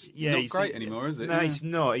finishing's not great anymore, is it? No, he's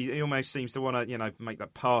not. He almost seems to want to, make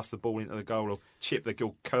that pass the ball into the goal or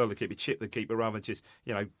curl the keeper, chip the keeper, rather than just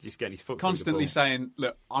getting his foot constantly through the ball. saying,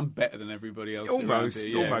 "Look, I'm better than everybody else."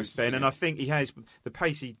 Almost, Ben. And I think he has the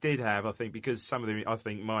pace he did have. I think because some of them,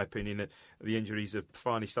 my opinion, that the injuries are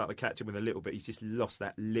finally starting to catch him with a little bit. He's just lost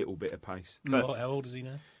that little bit of pace. But how old is he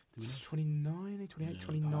now? 29, 28,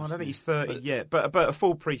 29. I don't think he's 30 yet. But a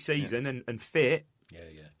full pre-season and fit. Yeah.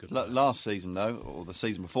 Good. Last season, though, or the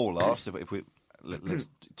season before last, if we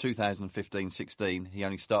 2015-16, he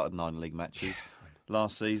only started 9 league matches.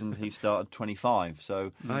 Last season, he started 25.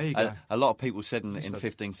 So a lot of people said in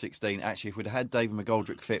 15-16, actually, if we'd had David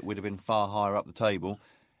McGoldrick fit, we'd have been far higher up the table.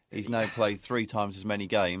 He's now played 3 times as many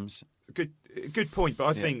games. Good point, but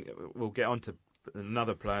I think we'll get on to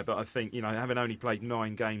another player, but I think having only played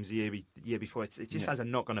 9 games the year before, it just has a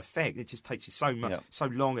knock-on effect. It just takes you so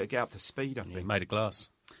long to get up to speed. I think he made of glass.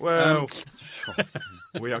 Well,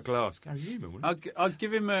 we are glass. Gary Newman. I'd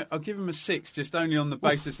give him a 6, just only on the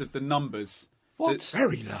basis of the numbers. What?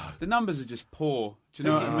 Very low. The numbers are just poor. Do you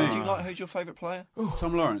know what I mean? Who's your favourite player?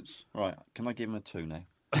 Tom Lawrence. Right. Can I give him a 2 now?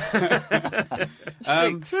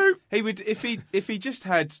 2. He would if he just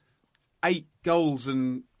had 8 goals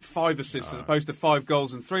and 5 assists as opposed to 5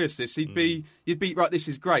 goals and 3 assists, you'd be right. This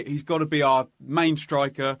is great. He's got to be our main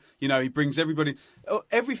striker. He brings everybody.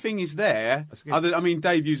 Everything is there.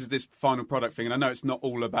 Dave uses this final product thing, and I know it's not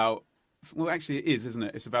all about. Well, actually, it is, isn't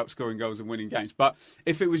it? It's about scoring goals and winning games. But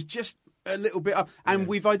if it was just a little bit up, and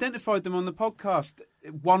we've identified them on the podcast,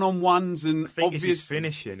 one-on-ones and obvious his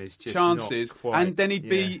finishing is just chances, not quite, and then he'd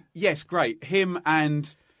be great. Him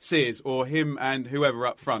and Sears or him and whoever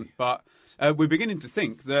up front, but we're beginning to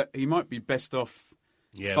think that he might be best off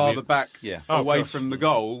farther back away from the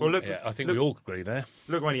goal. Well, I think we all agree there.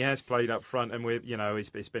 Look, when he has played up front, and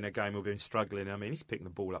it's been a game we've been struggling. I mean, he's picking the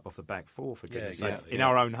ball up off the back 4 for goodness sake, in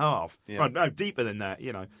our own half. Yeah. Right, no, deeper than that.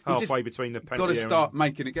 Halfway between the penalty. Got to start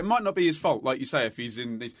making it. It might not be his fault, like you say. If he's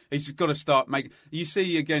in, he's just got to start making. You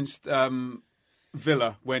see against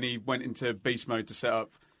Villa when he went into beast mode to set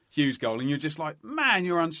up Hughes' goal, and you're just like, man,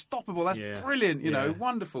 you're unstoppable. That's brilliant.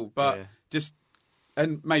 Wonderful. But just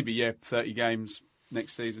and maybe 30 games.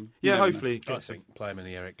 Next season. Hopefully. I think play him in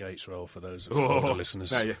the Eric Gates role for those older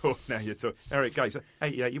listeners. Now you're talking. Eric Gates,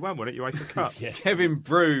 88, you won it, you UEFA Cup. Kevin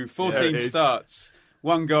Brew, 14 starts,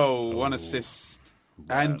 1 goal, 1 assist.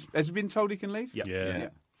 And has he been told he can leave?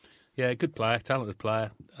 Yeah, good player, talented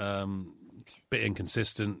player. Bit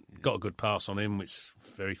inconsistent, got a good pass on him, which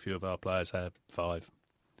very few of our players have. 5.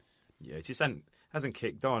 Yeah, it just hasn't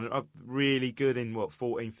kicked on. Really good in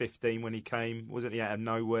 14-15 when he came, wasn't he? Out of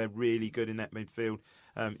nowhere, really good in that midfield.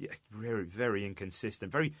 Very, very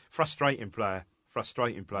inconsistent. Very frustrating player.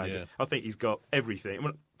 Yeah. I think he's got everything. I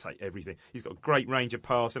won't say everything. He's got a great range of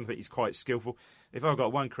passing. I think he's quite skillful. If I've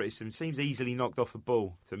got one criticism, he seems easily knocked off the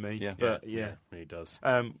ball to me. Yeah, he does.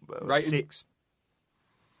 6.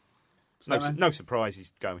 No surprise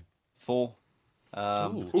he's going. 4.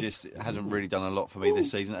 Just hasn't really done a lot for me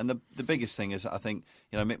this season. And the biggest thing is, I think,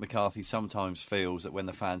 Mick McCarthy sometimes feels that when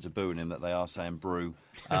the fans are booing him, that they are saying brew.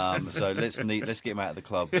 So let's get him out of the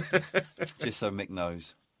club, just so Mick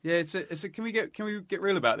knows. Yeah, can we get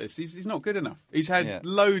real about this? He's not good enough. He's had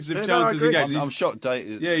loads of chances in games. I'm shocked.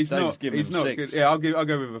 He's not. Giving he's him not 6. good. Yeah, I'll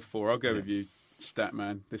go with a 4. I'll go with you,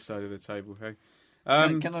 Statman, this side of the table. Hey.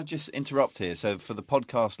 Can I just interrupt here? So for the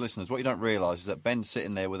podcast listeners, what you don't realise is that Ben's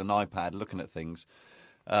sitting there with an iPad looking at things.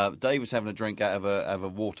 Dave was having a drink out of a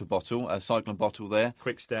water bottle, a cyclone bottle there.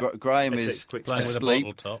 Quick step. Graham is asleep.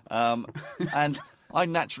 With a bottle top. And I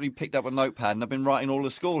naturally picked up a notepad and I've been writing all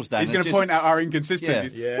the scores down. He's going to point out our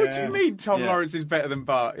inconsistencies. Yeah. What do you mean Tom Lawrence is better than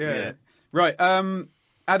Bart? Yeah. Right.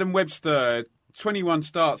 Adam Webster, 21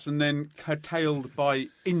 starts and then curtailed by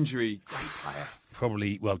injury. Great player.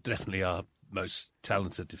 Definitely our most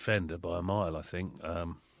talented defender by a mile, I think.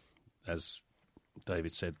 As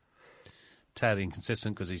David said, tad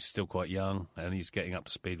inconsistent because he's still quite young and he's getting up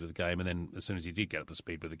to speed with the game. And then as soon as he did get up to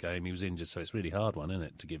speed with the game, he was injured. So it's a really hard one, isn't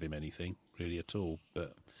it, to give him anything really at all?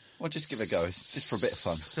 But just give it a go, just for a bit of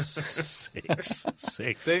fun. 6.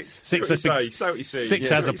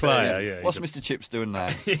 6 as a player. Yeah. What's Mr. Chips doing now?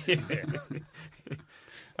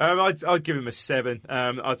 I'd give him a 7.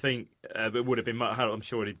 I think it would have been much higher. I'm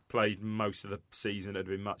sure he'd played most of the season. It'd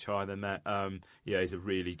have been much higher than that. He's a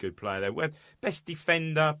really good player there. Best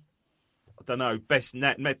defender, I don't know, best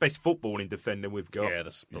footballing defender we've got. Yeah,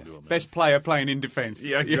 that's probably what. Best player playing in defence.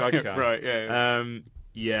 Yeah, okay. Right, yeah.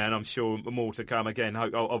 Yeah, and I'm sure more to come. Again,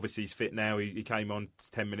 obviously he's fit now. He came on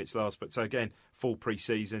 10 minutes last, but so again, full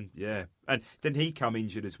pre-season, yeah. And didn't he come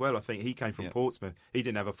injured as well? I think he came from Portsmouth. He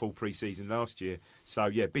didn't have a full pre-season last year. So,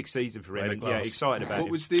 yeah, big season for him. And, yeah, excited about him.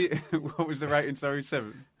 What was the rating, sorry,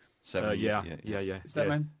 7? 7. Yeah. Is that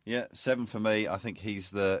man? Yeah, 7 for me. I think he's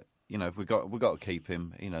the, if we got to keep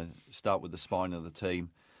him, start with the spine of the team.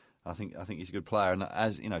 I think he's a good player. And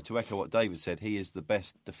as, to echo what David said, he is the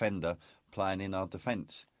best defender playing in our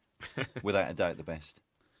defence. Without a doubt, the best.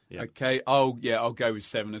 Yeah. Okay, I'll go with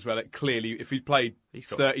 7 as well. Clearly, if he played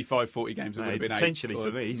 35, 40 games, it would have been 8. Potentially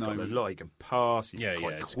for me, he's got a lot. He can pass. He's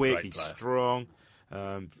quite quick. He's strong.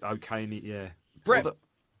 Okay, Brett.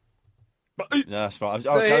 Yeah, that's right.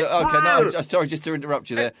 Okay, no, sorry, just to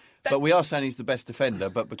interrupt you there. But we are saying he's the best defender.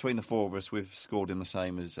 But between the four of us, we've scored him the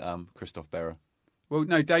same as Christoph Berra. Well,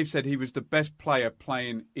 no, Dave said he was the best player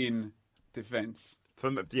playing in defence.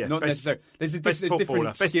 Not necessarily. There's best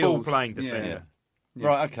footballer, best ball playing defender. Yeah.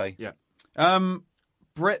 Right, okay. Yeah.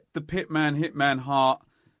 Brett the Pitman Hitman Hart,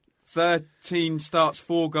 13 starts,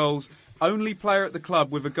 4 goals. Only player at the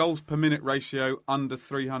club with a goals per minute ratio under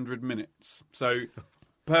 300 minutes. So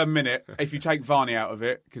per minute, if you take Varney out of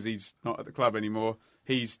it, because he's not at the club anymore,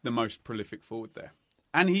 he's the most prolific forward there.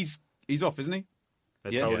 And he's off, isn't he?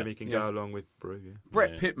 They told him he can go along with Brew. Yeah.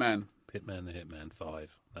 Brett Pitman. Pitman the Hitman,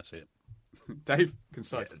 5. That's it. Dave,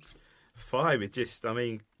 concise. Yeah. 5. It just,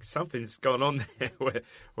 something's gone on there where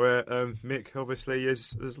Mick obviously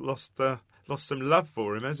has lost some love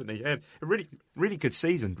for him, hasn't he? And a really good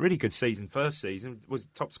season. Really good season. First season was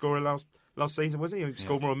top scorer last season, was he? He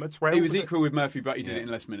scored more than 12. He was equal with Murphy, but he did it in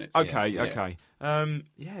less minutes. Okay.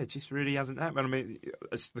 It just really hasn't happened.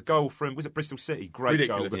 It's the goal from, was it Bristol City? Great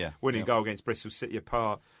Ridiculous. goal. Winning goal against Bristol City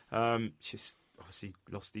apart. Just obviously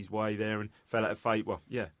lost his way there and fell out of fate. Well,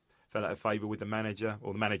 yeah. Fell out of favour with the manager,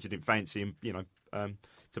 or the manager didn't fancy him,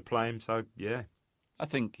 to play him. So, yeah. I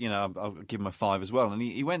think, I'll give him a 5 as well. And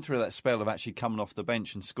he went through that spell of actually coming off the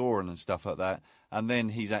bench and scoring and stuff like that. And then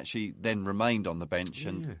he's actually then remained on the bench,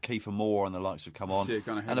 and Kiefer Moore and the likes have come on.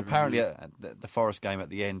 And apparently at the Forest game at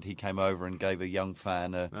the end, he came over and gave a young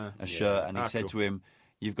fan a shirt, and he said to him,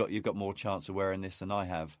 You've got more chance of wearing this than I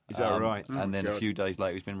have. Is that right? And then a few days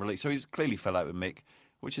later, he's been released. So he's clearly fell out with Mick,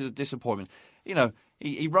 which is a disappointment.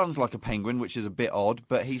 He runs like a penguin, which is a bit odd,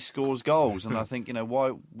 but he scores goals. And I think,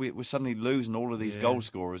 why we're suddenly losing all of these goal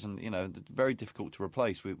scorers, and, it's very difficult to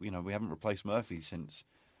replace. We haven't replaced Murphy since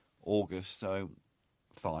August, so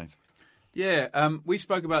 5. Yeah, we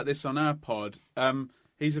spoke about this on our pod.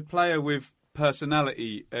 He's a player with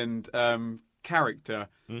personality and character,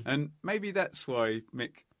 and maybe that's why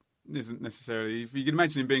Mick isn't necessarily. If you can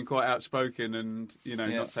imagine him being quite outspoken and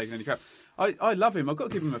not taking any crap. I love him. I've got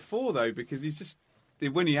to give him a 4 though, because he's just,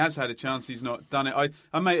 when he has had a chance, he's not done it.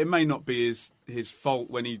 It may not be his fault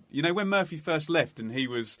when when Murphy first left and he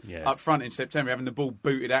was up front in September having the ball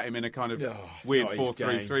booted at him in a kind of weird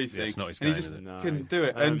 4-3-3 thing, it's not his and he just couldn't do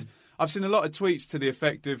it. And I've seen a lot of tweets to the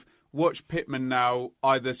effect of, watch Pitman now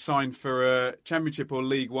either sign for a Championship or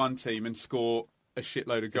League One team and score a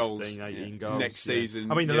shitload of goals, 15, 18 goals next season.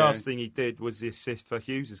 The last thing he did was the assist for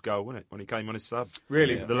Hughes' goal, wasn't it? When he came on as sub.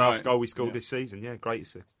 Really? The last goal we scored this season. Yeah, great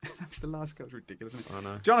assist. That was the last goal. It's ridiculous, isn't it? I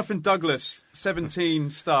know. Jonathan Douglas, 17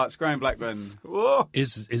 starts, Graham Blackburn. Whoa.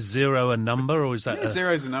 Is 0 a number, or is that...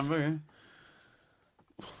 0's a number,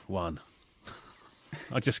 yeah. 1.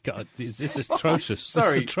 I just got... This is atrocious.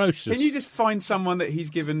 Sorry, it's atrocious. Can you just find someone that he's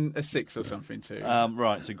given a 6 or something to?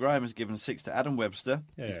 Right, so Graham has given a 6 to Adam Webster.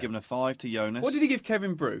 Yeah. He's given a 5 to Jonas. What did he give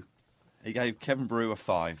Kevin Brew? He gave Kevin Brew a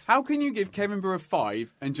 5. How can you give Kevin Brew a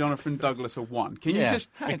 5 and Jonathan Douglas a 1? Can you just...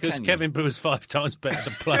 Because Kevin Brew is 5 times better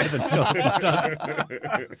to play than Jonathan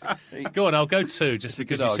Douglas. Go on, I'll go 2, just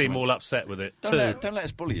because you seem all upset with it. 2. Don't let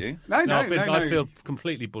us bully you. No. I feel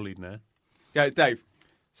completely bullied now. Yeah, Dave.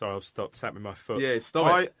 Sorry, I'll stop tapping my foot. Yeah,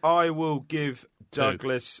 stop it. I will give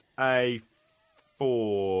Douglas a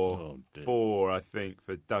 4. Oh, dear. 4, I think,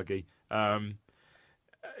 for Dougie. Again,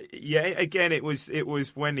 it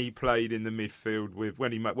was when he played in the midfield with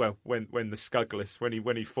when the Scugglers,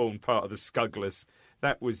 when he formed part of the Scugglers,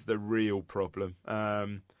 that was the real problem.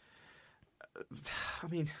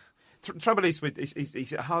 Trouble is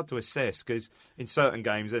it's hard to assess, because in certain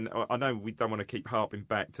games, and I know we don't want to keep harping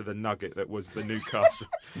back to the nugget that was the Newcastle,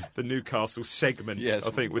 the Newcastle segment. Yes, I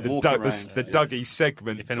think with the around, Dougie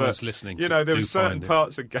segment. If anyone's listening, there were certain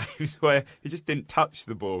parts of games where he just didn't touch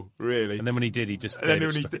the ball really, and then when he did, he just.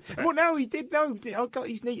 Well, no, he did. No,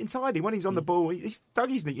 he's neat and tidy when he's on the ball.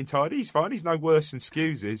 Dougie's neat and tidy. He's fine. He's no worse than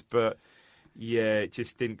Scuses, but. Yeah, it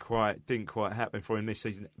just didn't quite happen for him this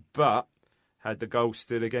season. But had the goal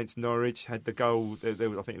still against Norwich, had the goal, I think there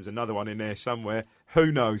was another one in there somewhere.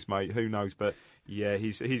 Who knows, mate? Who knows? But yeah,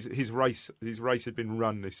 his race had been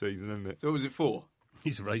run this season, hasn't it? So what was it for?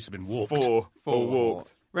 His race had been walked. Four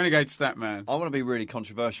walked. Renegade Statman. I want to be really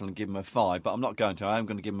controversial and give him a 5, but I'm not going to. I am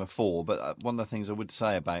going to give him a 4. But one of the things I would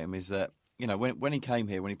say about him is that, you know, when he came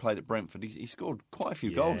here, when he played at Brentford, he scored quite a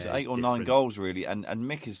few goals, 8 or 9 goals really, and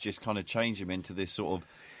Mick has just kind of changed him into this sort of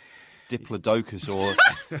Diplodocus or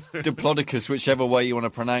Diplodocus, whichever way you want to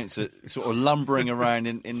pronounce it, sort of lumbering around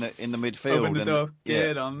in the midfield. Open the door, yeah.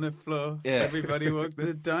 get on the floor. Yeah. Everybody walk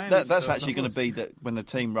the dinosaur. That's actually going to be that when the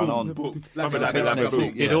team run on.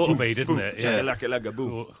 It ought to be, didn't it?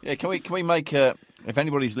 Yeah. Can we make a? If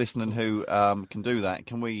anybody's listening who can do that,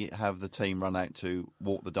 can we have the team run out to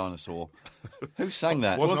Walk the Dinosaur? Who sang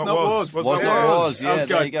that? Was not was. Yeah,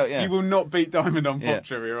 there you go. Yeah. You will not beat Diamond on Pop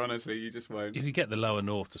Trivia, honestly. You just won't. You could get the Lower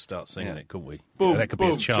North to start singing it, couldn't we? Boom, that could boom,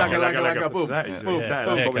 be his charm. That is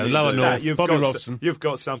Lower North, Bobby Robson. You've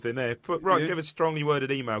got something there. Give a strongly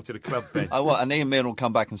worded email to the club, Ben. And Ian Meehan will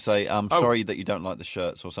come back and say, I'm sorry that you don't like the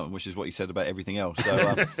shirts or something, which is what he said about everything else. So,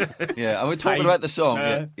 and we're talking about the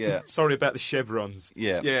song. Sorry about the chevrons.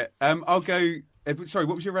 Yeah. I'll go. Sorry,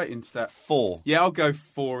 what was your rating, Stat? 4. Yeah, I'll go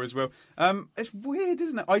 4 as well. It's weird,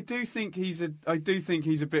 isn't it? I do think he's a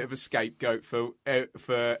bit of a scapegoat for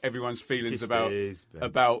everyone's feelings about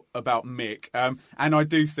Mick. And I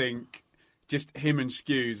do think just him and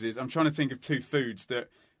Skews is. I'm trying to think of two foods that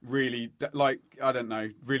really,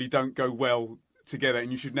 really don't go well together,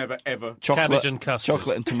 and you should never ever. Cabbage and custard.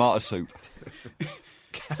 Chocolate and tomato soup.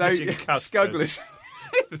 Scugless.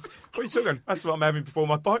 What are you talking? That's what I'm having before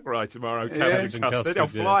my bike ride tomorrow. Cabbage and custard. I'll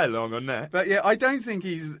fly along on that. But yeah, I don't think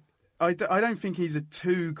he's a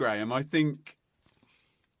 2, Graham. I think.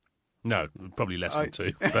 No, probably less than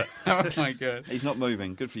 2. But oh my God, he's not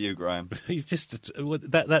moving. Good for you, Graham. He's just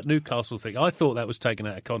that Newcastle thing. I thought that was taken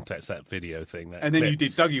out of context. That video thing. And then you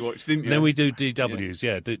did Dougie Watch, didn't you? And then we do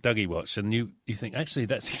DWs, Dougie Watch, and you think actually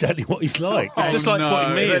that's exactly what he's like. It's just like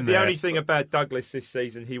putting me in there. The only thing about Douglas this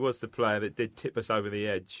season, he was the player that did tip us over the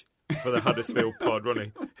edge for the Huddersfield pod,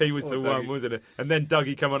 wasn't he? He was the one, wasn't it? And then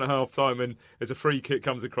Dougie come on at half time, and as a free kick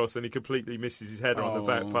comes across, and he completely misses his header on the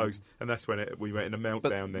back post, and that's when we went in a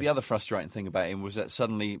meltdown. The other frustrating thing about him was that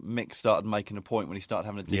suddenly Mick started making a point when he started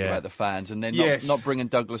having to dig about the fans, and then not bringing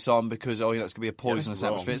Douglas on because it's going to be a poisonous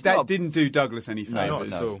atmosphere. That didn't do Douglas any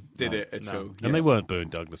favours, did it at all? And they weren't booing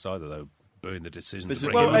Douglas either, though. Booing the decision. As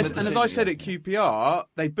I said at QPR,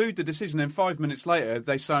 they booed the decision, and 5 minutes later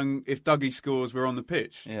they sung "If Dougie scores, we're on the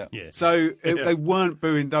pitch." Yeah. So they weren't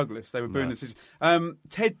booing Douglas; they were booing the decision.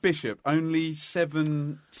 Ted Bishop, only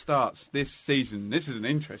 7 starts this season. This is an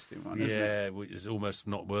interesting one, isn't it? Yeah, it's almost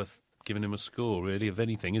not worth giving him a score, really, of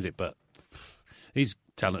anything, is it? But he's a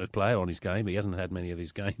talented player on his game. He hasn't had many of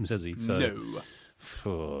his games, has he? So, no.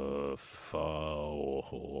 4.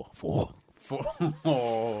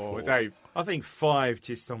 Dave. I think 5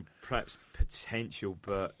 just on perhaps potential,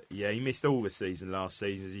 but yeah, he missed all the season last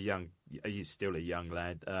season. He's still a young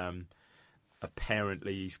lad.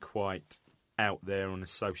 Apparently, he's quite out there on the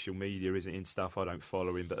social media, isn't he, and stuff. I don't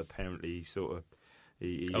follow him, but apparently he's sort of.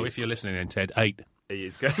 If you're listening, then Ted, 8. He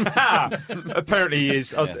is. Apparently he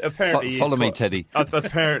is. Apparently, follow me, Teddy.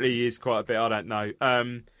 Apparently, he is quite a bit. I don't know.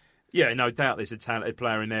 Yeah, no doubt there's a talented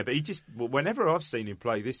player in there, but he just, whenever I've seen him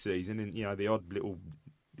play this season, and the odd little,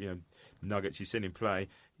 nuggets you've seen him play,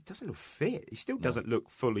 he doesn't look fit. He still doesn't look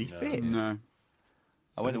fully fit. No.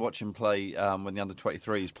 I went to watch him play when the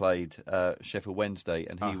under-23s played Sheffield Wednesday,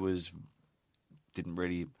 and he didn't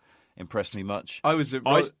really impress me much. I was at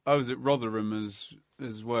Rotherham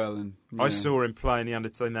as well, and I saw him playing in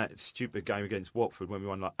that stupid game against Watford when we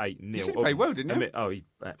won like 8-0. He played well, didn't he? He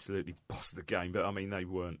absolutely bossed the game, but I mean they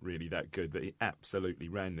weren't really that good. But he absolutely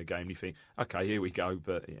ran the game. You think, okay, here we go,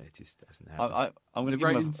 but yeah, it just doesn't happen. I'm going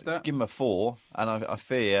to give him a 4, and I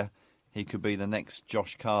fear he could be the next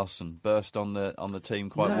Josh Carson, burst on the team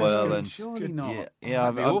quite well. And surely not. Yeah,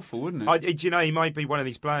 that'd be awful, wouldn't it? Do you know he might be one of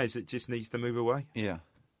these players that just needs to move away? Yeah.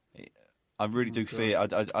 I really do fear.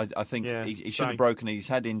 I think he should have broken. He's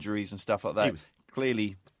had injuries and stuff like that.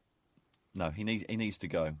 Clearly, no. He needs to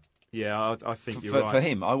go. Yeah, I think you're right. For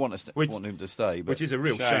him, I want him to stay. But which is a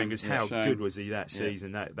real shame, because how good was he that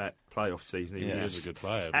season, that playoff season? He was a good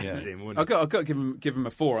player. I've got to give him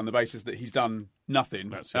a 4 on the basis that he's done nothing.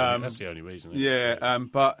 That's the only reason.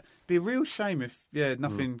 But it'd be a real shame if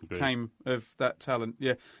nothing came of that talent.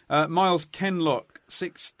 Yeah, Miles Kenlock,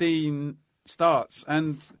 16 starts,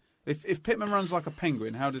 and if Pittman runs like a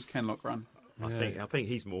penguin, how does Kenlock run? I think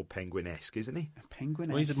he's more penguin-esque, isn't he? A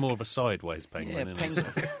penguin-esque. Well, he's more of a sideways penguin.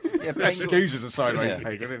 Yeah, Yeah, Excuses a sideways Yeah.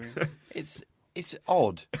 peg, isn't it? It's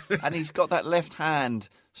odd, and he's got that left hand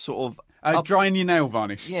sort of Drying your nail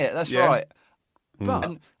varnish. Yeah, that's Yeah. right. But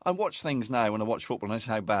And I watch things now when I watch football, and I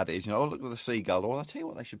say how bad it is. Oh, look at the seagull. Or I tell you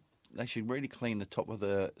what, they should really clean the top of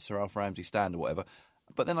the Sir Alf Ramsey stand or whatever.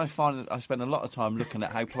 But then I find that I spend a lot of time looking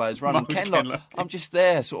at how players run. And Miles Kenlock, Kenlock. I'm just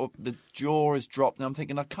there, sort of the jaw has dropped, and I'm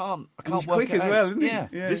thinking I can't he's work quick it as out. well, isn't he? Yeah.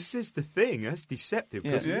 Yeah. This is the thing. That's deceptive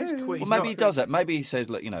because Yeah. he's quick. Well, He's maybe not- he does that. Maybe he says,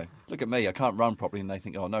 look at me, I can't run properly, and they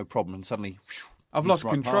think, oh, no problem, and suddenly I've he's lost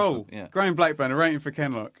right past control. them. Yeah. Graham Blackburn, a rating for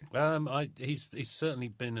Kenlock. He's certainly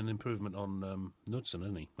been an improvement on Knudsen,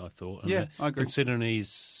 hasn't he? I thought. Yeah, I agree. Considering he's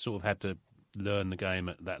sort of had to learn the game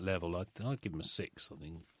at that level, I'd give him a 6. I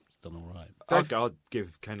think he's done all right. I'd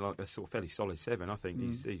give Kenlock a sort of fairly solid 7. I think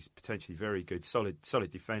he's potentially very good, solid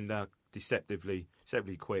defender, deceptively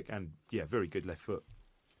quick, and very good left foot.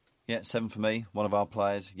 Yeah, 7 for me. One of our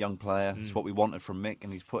players, young player. It's what we wanted from Mick,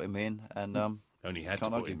 and he's put him in. And Only had to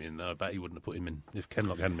can't put argue. him in, though. I bet he wouldn't have put him in if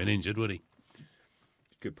Kenlock hadn't been injured, would he?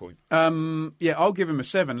 Good point. I'll give him a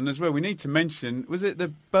 7. And as well, we need to mention, was it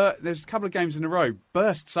there's a couple of games in a row,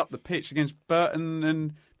 bursts up the pitch against Burton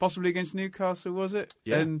and possibly against Newcastle, was it?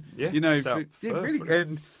 Yeah. And, Yeah. really, First, wasn't it?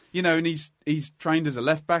 and, and he's trained as a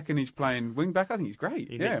left back and he's playing wing back. I think he's great.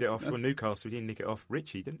 He nicked it off for Newcastle. He didn't nick it off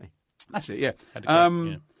Richie, didn't he? That's it, yeah. Had a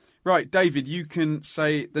great- yeah. Right, David, you can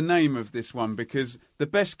say the name of this one because the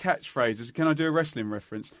best catchphrase is, can I do a wrestling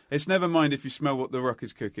reference? It's never mind if you smell what The Rock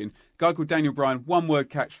is cooking. Guy called Daniel Bryan,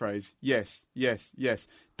 one-word catchphrase. Yes, yes, yes.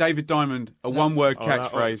 David Diamond, a one-word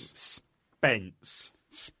catchphrase. Spence.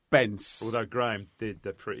 Spence. Although Graham did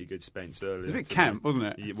the pretty good Spence earlier. It was a bit camp, wasn't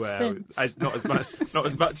it? Yeah, well, not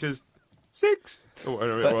as much as 6 or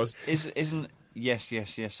whatever but it was. isn't yes a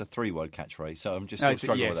 3-word catchphrase? So I'm just No, still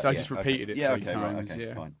struggling yes, with that. I just repeated it 3 times. Right, okay,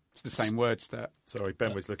 yeah. fine. It's the same word stat. Sorry,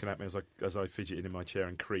 Ben was looking at me as I fidgeted in my chair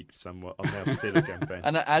and creaked somewhat. I'm now still again, Ben.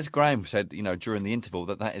 And as Graham said, during the interval,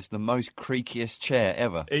 that is the most creakiest chair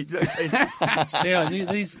ever. This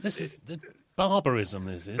is the barbarism.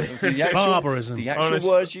 This is The barbarism. actual Honest-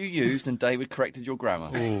 words you used, and David corrected your grammar.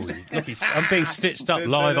 Oh, look, I'm being stitched up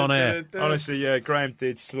live on air. Honestly, yeah, Graham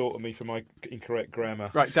did slaughter me for my incorrect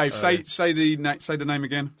grammar. Right, Dave, say the name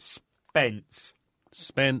again. Spence.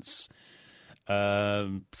 Spence,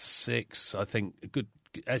 6. I think a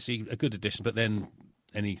good addition. But then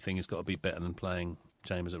anything has got to be better than playing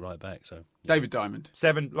Chambers at right back. So David Diamond.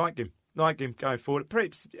 7, like him going forward.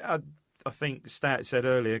 Perhaps, I think Stat said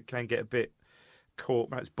earlier, can get a bit caught,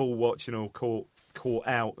 perhaps ball watching or caught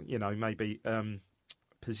out, maybe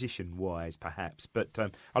position wise, perhaps. But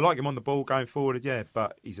I like him on the ball going forward,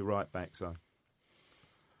 but he's a right back, so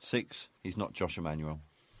 6, he's not Josh Emmanuel.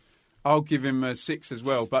 I'll give him a 6 as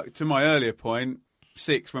well. But to my earlier point,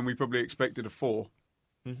 6 when we probably expected a 4.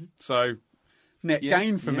 Mm-hmm. So net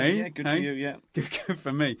gain for me. Yeah, good for you, yeah. Good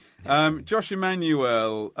for me. Josh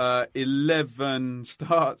Emmanuel, 11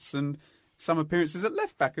 starts and some appearances at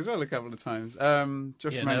left back as well a couple of times.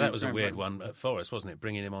 Josh Emmanuel, that was a weird one at Forest, wasn't it?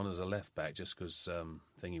 Bringing him on as a left back just because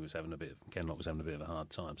Kenlock was having a bit of a hard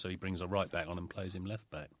time, so he brings a right back on and plays him left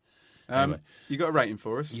back. Anyway. You got a rating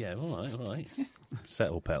for us? Yeah, all right.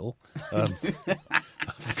 Settle petal. I've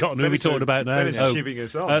forgotten who we talked about now. Bennett's shiving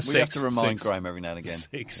us on. We have to remind Graham every now and again.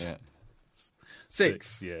 6. Yeah.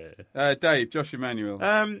 6. Yeah. Dave, Josh Emmanuel.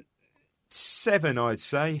 7, I'd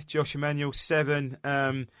say. Josh Emmanuel, 7.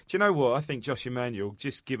 Do you know what? I think Josh Emmanuel,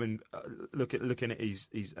 just given looking at his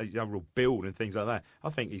overall build and things like that, I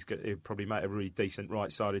think he'll probably make a really decent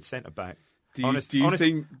right-sided centre back. Do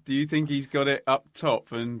you think he's got it up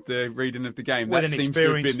top and the reading of the game? That seems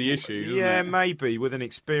to have been the issue. doesn't it? Maybe with an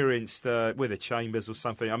experienced with a Chambers or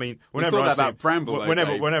something. I mean, We thought that about Bramble, though,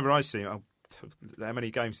 Dave. whenever I see him, how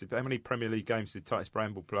many Premier League games did Titus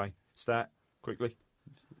Bramble play? Stat quickly.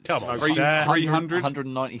 Come on, 300?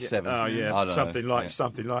 197. Oh yeah, I don't something know.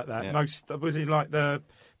 like that. Yeah. Was he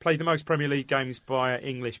played the most Premier League games by an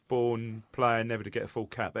English-born player, never to get a full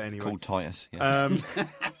cap. But anyway, Called Titus. Yeah.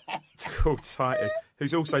 called Titus,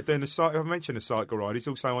 who's also doing the cycle. I mentioned the cycle ride. He's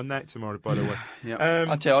also on that tomorrow, by the way. Yeah.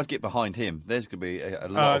 I'd tell you, I'd get behind him. There's going to be a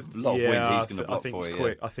lot of wind he's going to block I think for he's you.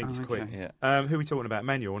 quick. I think he's quick. Yeah. Who are we talking about?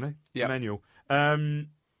 Manuel, no? Yeah. Manuel.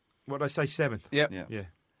 What did I say? 7. Yep. Yeah.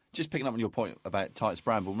 Just picking up on your point about Titus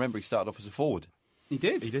Bramble, remember he started off as a forward. He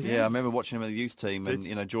did. Yeah, I remember watching him in the youth team,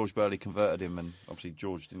 and George Burley converted him, and obviously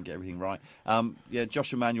George didn't get everything right.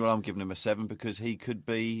 Josh Emmanuel, I'm giving him a 7 because he could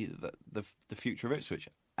be the future of Ipswich,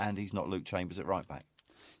 and he's not Luke Chambers at right back.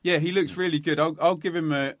 Yeah, he looks really good. I'll give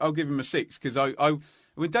him a 6 because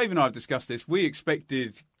when Dave and I have discussed this, we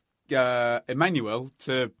expected Emmanuel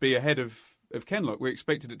to be ahead of of Kenlock. We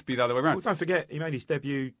expected it to be the other way around. Well, don't forget, he made his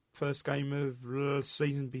debut first game of the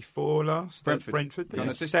season before last. Brentford.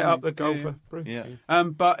 Yeah. Set up the goal for Bruce. Yeah.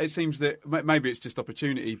 But it seems that maybe it's just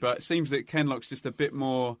opportunity, but it seems that Kenlock's just a bit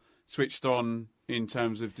more switched on in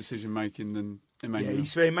terms of decision making than Emmanuel.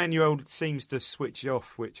 Yeah, Emmanuel seems to switch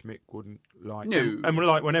off, which Mick wouldn't like. No. And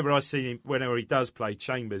like whenever I see him, whenever he does play,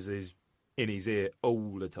 Chambers is in his ear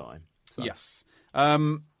all the time. So. Yes.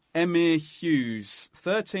 Emir Hughes,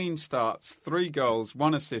 13 starts, 3 goals,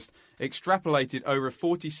 1 assist. Extrapolated over a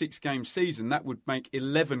 46-game season, that would make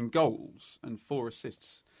 11 goals and 4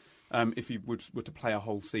 assists if he were to play a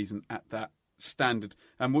whole season at that standard.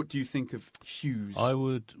 And what do you think of Hughes? I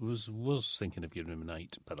was thinking of giving him an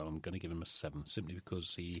 8, but I'm going to give him a 7 simply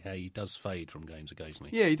because he does fade from games occasionally.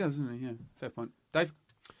 Yeah, he does, doesn't he? Yeah, fair point. Dave?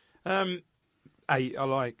 8. I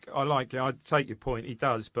like it. I take your point. He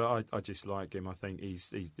does, but I just like him. I think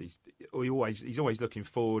he's always looking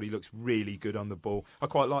forward. He looks really good on the ball. I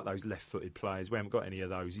quite like those left-footed players. We haven't got any of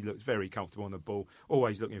those. He looks very comfortable on the ball.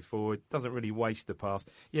 Always looking forward. Doesn't really waste the pass.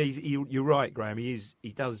 Yeah, you're right, Graham. He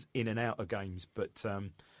does in and out of games, but.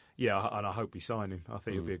 Yeah, and I hope we sign him. I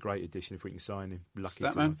think it'll be a great addition if we can sign him. Lucky to,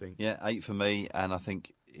 I think. Yeah, 8 for me, and I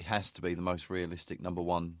think it has to be the most realistic number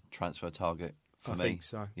 1 transfer target for me. I think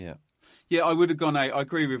so. Yeah. Yeah, I would have gone 8. I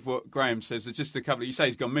agree with what Graham says. There's just a couple. You say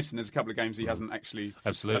he's gone missing. There's a couple of games he hasn't actually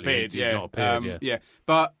appeared. He's not appeared. Yeah,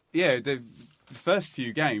 but the first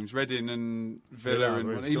few games, Reading and Villa,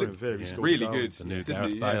 he looked really good. The new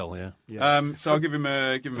Gareth Bale, So I'll give him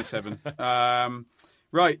a 7.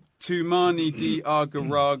 Right, Toumani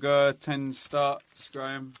Diargaraga, 10 starts.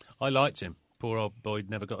 Graham, I liked him. Poor old boy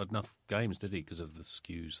never got enough games, did he? Because of the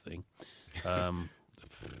skews thing.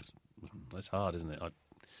 That's hard, isn't it?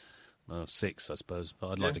 6, I suppose. But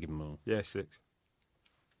I'd like to give him more. Yeah, 6.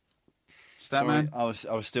 Statman? I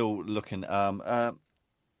was still looking. I'll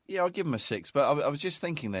give him a 6. But I was just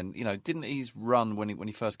thinking then, didn't his run when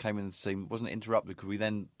he first came in the team, wasn't it interrupted because we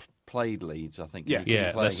then played Leeds, I think.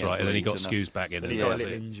 Yeah, that's right. And then he got Skews back in. And he got a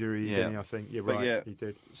little injury, didn't he, I think. You're right, he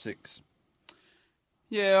did. 6.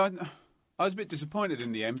 Yeah, I was a bit disappointed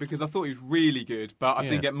in the end because I thought he was really good, but I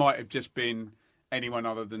think it might have just been anyone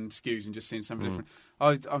other than Skews and just seeing something different.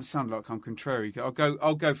 I sound like I'm contrary.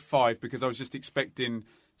 I'll go 5 because I was just expecting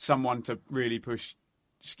someone to really push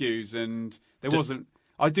Skews, and there wasn't.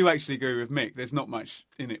 I do actually agree with Mick. There's not much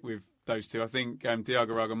in it with those two. I think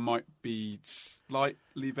Diargaraga might be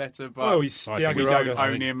slightly better, but Diargaraga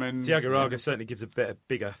own him, and Diargaraga certainly gives a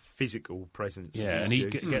bigger physical presence. Yeah, and he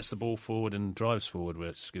gets the ball forward and drives forward,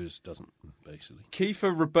 where Skews doesn't, basically.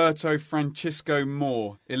 Kiefer Roberto Francisco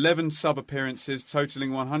Moore, 11 sub appearances,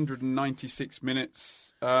 totaling 196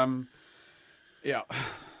 minutes. Can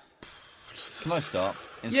I start?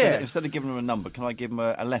 Instead of giving him a number, can I give him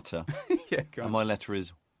a letter? Yeah, go on. And my letter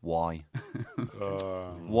is why.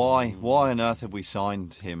 Why on earth have we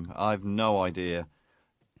signed him? I have no idea.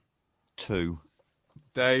 2.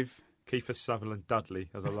 Dave? Kiefer Sutherland Dudley,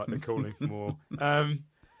 as I like to call him more. I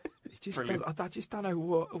just don't know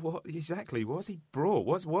what exactly. What has he brought?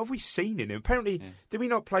 What have we seen in him? Apparently, did we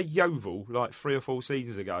not play Yeovil like 3 or 4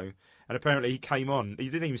 seasons ago? And apparently he came on. He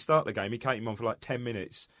didn't even start the game. He came on for like 10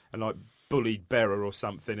 minutes and like bullied Berra or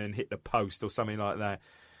something and hit the post or something like that.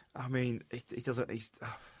 I mean, he doesn't. He's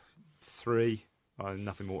 3.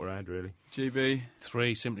 Nothing more to add, really. GB?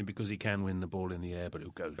 3, simply because he can win the ball in the air, but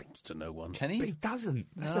it'll go to no one. Can he? But he doesn't.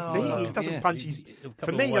 That's the thing. He doesn't punch his...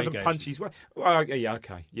 For me, he doesn't punch his way. Well, yeah,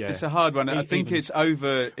 okay. Yeah. It's a hard one. I think it's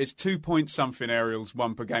 2 point something aerials,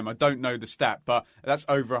 1 per game. I don't know the stat, but that's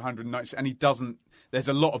over 190. And he doesn't... There's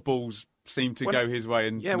a lot of balls seem to go his way.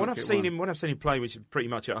 And when I've seen him play, which is pretty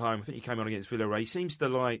much at home, I think he came on against Villarreal, he seems to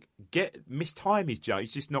mistime his joke.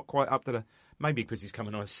 He's just not quite up to the... Maybe because he's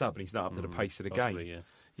coming on a sub and he's not up to the pace of the game.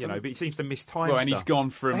 Yeah. But he seems to mistime stuff. And he's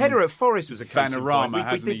gone from... A header at Forest was a case Panorama, in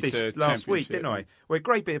point. We did this last week, didn't I? Where a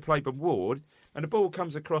great bit of play by Ward, and the ball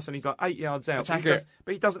comes across and he's like 8 yards out,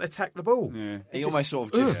 but he doesn't attack the ball. Yeah. He almost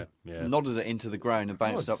sort of just nodded it into the ground and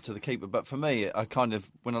bounced up to the keeper. But for me,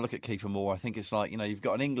 when I look at Kiefer Moore, I think it's like, you've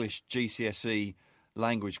got an English GCSE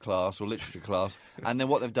language class or literature class, and then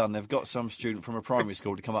what they've done, they've got some student from a primary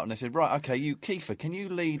school to come up and they said, right, okay, Kiefer, can you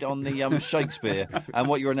lead on the Shakespeare and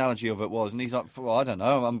what your analogy of it was? And he's like, well, I don't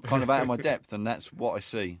know, I'm kind of out of my depth, and that's what I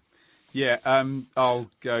see. Yeah, I'll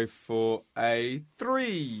go for a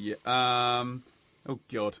 3. Oh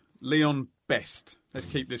God, Leon Best. Let's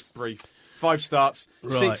keep this brief. 5 starts,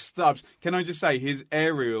 6 stubs. Can I just say his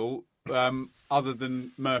aerial, other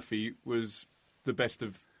than Murphy, was the best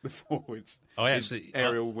of the forwards.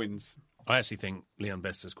 Aerial wins. I actually think Leon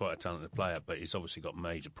Best is quite a talented player, but he's obviously got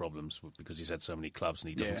major problems because he's had so many clubs and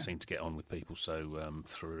he doesn't seem to get on with people. So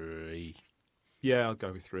 3. Yeah, I'll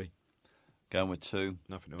go with 3. Going with 2.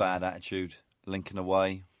 Nothing. Bad attitude. Lincoln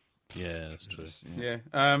away. Yeah, that's true. Yeah.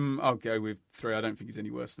 I'll go with 3. I don't think he's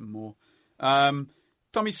any worse than Moore.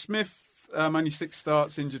 Tommy Smith, only 6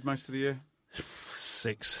 starts, injured most of the year.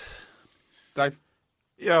 6. Dave?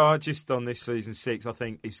 Yeah, just on this season, 6. I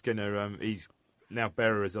think he's going to. He's now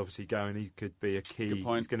Berra is obviously going. He could be a key. Good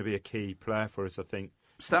point. He's going to be a key player for us, I think.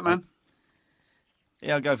 Statman?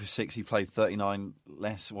 Yeah, I'll go for 6. He played 39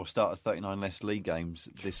 less, or started 39 less league games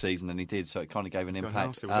this season than he did, so it kind of gave an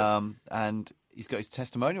impact. And he's got his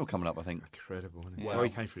testimonial coming up, I think. Incredible, isn't it? Wow. Well, he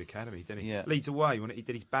came through the academy, didn't he? Yeah. Leeds away when he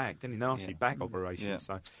did his back, didn't he? Nasty back operation. Yeah.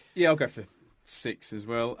 So Yeah, I'll go for 6 as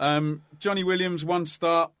well. Johnny Williams, 1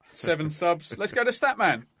 start, 7 subs. Let's go to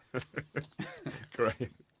Statman. great.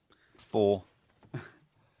 4.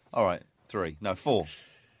 All right, 3. No, 4.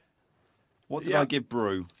 What did I give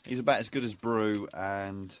Brew? He's about as good as Brew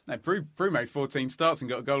and... No, Brew made 14 starts and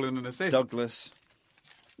got a goal and an assist. Douglas.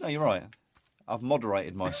 No, you're right. I've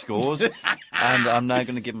moderated my scores, and I'm now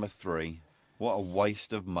going to give him a 3. What a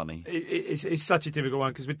waste of money. It's such a difficult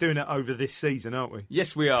one because we're doing it over this season, aren't we?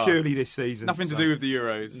 Yes, we are. Purely this season. Nothing to do with the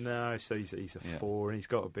Euros. No, so he's a 4, and he's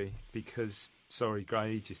got to be because, sorry,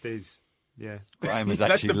 Gray, he just is. Yeah. Graham has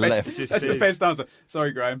That's actually the left. best, that's the best answer.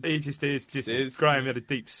 Sorry, Graham. He just is. Graham had a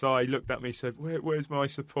deep sigh, looked at me and said, where's my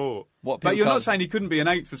support? But you're not saying he couldn't be an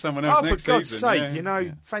 8 for someone else next season. For God's sake,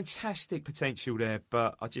 Yeah. fantastic potential there,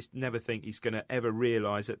 but I just never think he's going to ever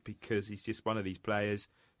realise it because he's just one of these players.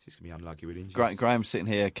 He's just going to be unlucky with injuries. Graham's sitting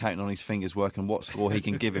here counting on his fingers, working what score he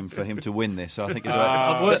can give him for him to win this. So I think it's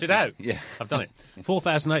I've worked it out. Yeah, I've done it.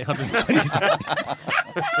 4,820.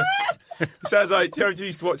 Sounds like, do you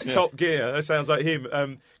used to watch Top Gear? That sounds like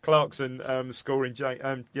him, Clarkson scoring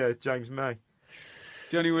James May.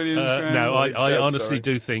 Johnny Williams. Graham, No, I himself, honestly sorry.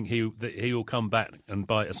 do think he will come back and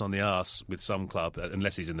bite us on the arse with some club,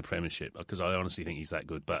 unless he's in the Premiership, because I honestly think he's that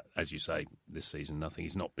good. But as you say, this season, nothing.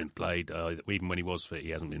 He's not been played. Even when he was fit,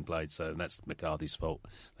 he hasn't been played. So that's McCarthy's fault.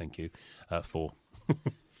 Thank you. 4.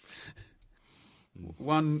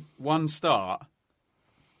 One start.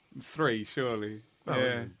 3, surely. Oh,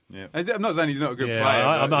 yeah. I'm not saying he's not a good player.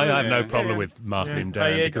 I have no problem with marking him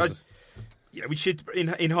down. Because we should,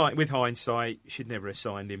 with hindsight, should never have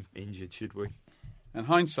signed him injured, should we? And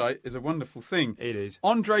hindsight is a wonderful thing. It is.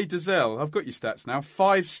 Andre Dazelle, I've got your stats now.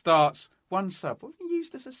 5 starts, 1 sub. What have you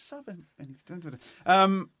used as a sub?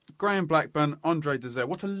 Graham Blackburn, Andre Dazelle.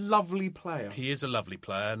 What a lovely player. he is a lovely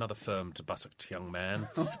player, another firm-to buttocked young man.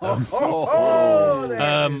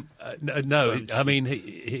 No, I mean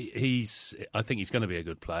he's. I think he's going to be a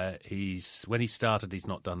good player. When he started, he's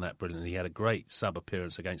not done that brilliantly. He had a great sub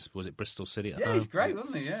appearance against Bristol City at home? He's great,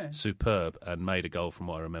 wasn't he? Yeah. Superb, and made a goal from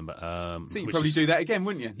what I remember. I think you'd probably do that again,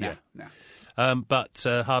 wouldn't you? Yeah. No. But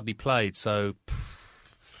hardly played, so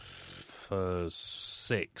for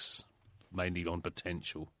 6, mainly on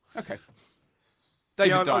potential. Okay.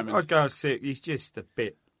 David Diamond. I'd go 6. He's just a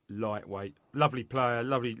bit lightweight. Lovely player,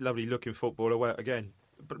 lovely looking footballer. Well, again,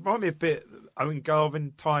 but remind me a bit Owen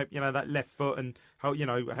Garvin type. That left foot and how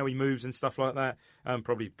he moves and stuff like that.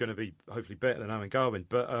 Probably going to be hopefully better than Owen Garvin,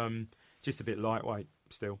 but just a bit lightweight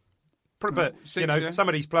still. But 6, some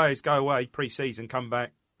of these players go away pre-season, come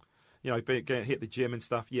back. Hit the gym and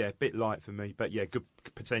stuff. Yeah, a bit light for me, but yeah, good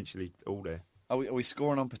potentially all there. Are we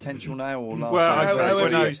scoring on potential now or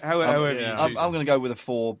last? However I'm going to go with a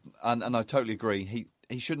 4, and I totally agree.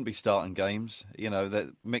 He shouldn't be starting games.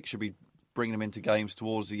 That Mick should be bringing him into games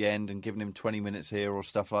towards the end and giving him 20 minutes here or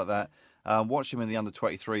stuff like that. Watched him in the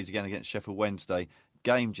under-23s again against Sheffield Wednesday.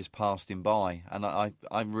 Game just passed him by, and I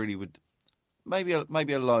really would maybe a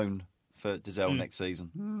loan for Dazelle next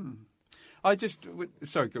season.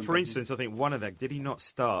 For instance, I think one of them, did he not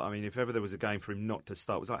start? I mean, if ever there was a game for him not to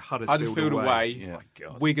start, it was like Huddersfield away. Oh, my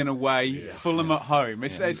God. Wigan away, Fulham at home.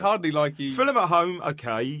 It's hardly like he... Fulham at home,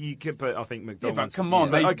 okay, you could, but I think McDonald's... Yeah, but come on,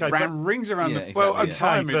 they ran rings around the... Exactly, well, okay,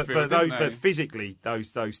 midfield, but physically, those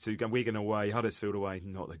two, Wigan away, Huddersfield away,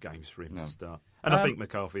 not the games for him to start. And I think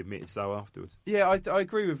McCarthy admitted so afterwards. Yeah, I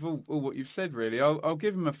agree with all what you've said, really. I'll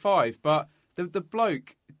give him a 5, but the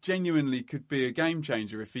bloke genuinely could be a game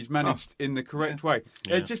changer if he's managed in the correct way.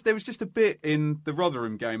 Yeah. There was just a bit in the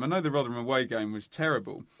Rotherham game. I know the Rotherham away game was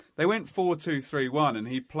terrible. They went 4-2-3-1 and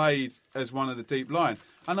he played as one of the deep line.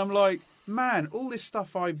 And I'm like, man, all this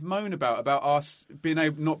stuff I moan about us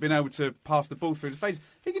not being able to pass the ball through the face,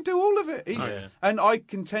 he can do all of it. And I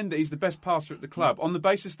contend that he's the best passer at the club on the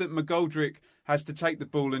basis that McGoldrick has to take the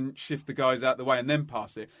ball and shift the guys out the way and then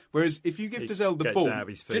pass it. Whereas if you give Dazelle the ball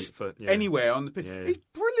anywhere on the pitch, he's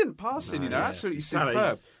brilliant passing, absolutely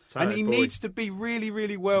superb. And he needs to be really,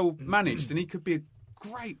 really well managed, and he could be a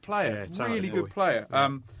great player, Yeah, really good player.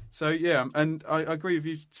 So, and I agree with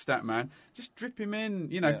you, Statman. Just drip him in,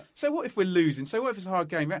 So what if we're losing? So what if it's a hard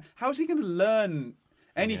game? How's he going to learn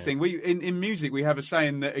anything? Yeah. In music, we have a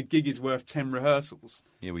saying that a gig is worth 10 rehearsals.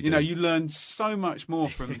 Yeah, we do. You learn so much more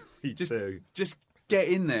from just get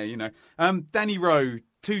in there, Danny Rowe,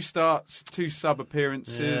 2 starts, 2 sub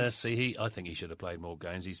appearances. Yeah, see, I think he should have played more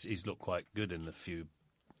games. He's looked quite good in the few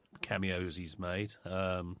cameos he's made.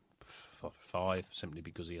 5, simply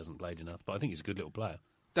because he hasn't played enough. But I think he's a good little player.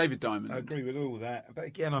 David Diamond. I agree with all that. But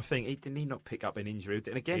again, I think, didn't he not pick up an injury?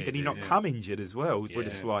 And again, did he not come injured as well with a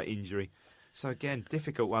slight injury? So again,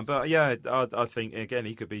 difficult one. But yeah, I think, again,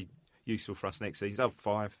 he could be useful for us next season.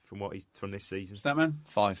 5 from this season. Statman?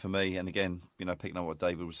 5 for me. And again, picking up what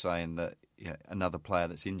David was saying, that another player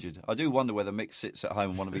that's injured. I do wonder whether Mick sits at home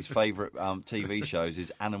and one of his favourite TV shows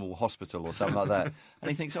is Animal Hospital or something like that. And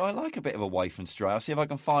he thinks, I like a bit of a waif and stray. I'll see if I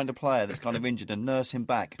can find a player that's kind of injured and nurse him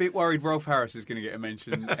back. Bit worried Rolf Harris is going to get a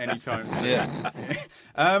mention anytime soon. Yeah.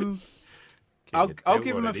 I'll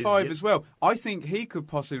give him a 5 as well. I think he could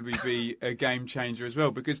possibly be a game changer as well,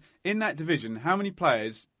 because in that division, how many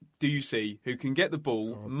players do you see who can get the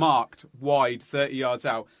ball marked wide 30 yards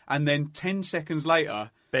out, and then 10 seconds later...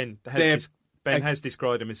 Ben has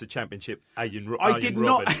described him as a championship Arjen I did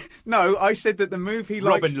not. Robben. No, I said that the move he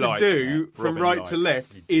likes to do from right to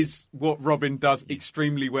left is what Robin does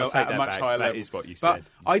extremely well at a much higher level. That is what you But said.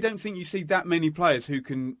 I don't think you see that many players who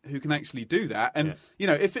can actually do that. And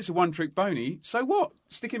if it's a one-trick Boney, so what?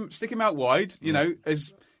 Stick him out wide.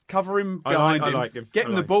 As cover him behind him, like him. Get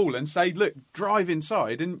him the ball, and say, look, drive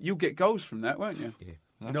inside, and you'll get goals from that, won't you? Yeah.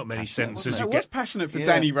 Not many sentences It you was get. passionate for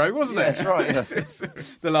Danny Rowe, wasn't it? That's right. Yeah.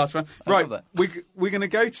 The last one. Right, we're going to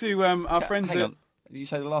go to our friends. Hang on. Did you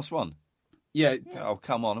say the last one? Yeah. Oh,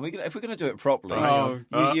 come on. If we're going to do it properly,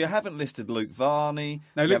 Oh. you haven't listed Luke Varney.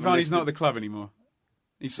 No, You Luke haven't Varney's listed not at the club anymore.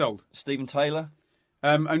 He's sold. Stephen Taylor.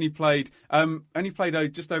 Only played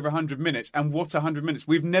just over 100 minutes, and what 100 minutes?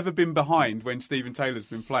 We've never been behind when Stephen Taylor's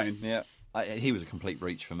been playing. Yeah, he was a complete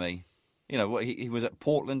breach for me. He was at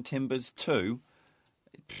Portland Timbers 2.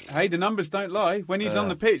 Hey, the numbers don't lie. When he's on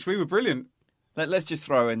the pitch, we were brilliant. Let's just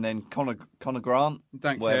throw in then Connor Grant.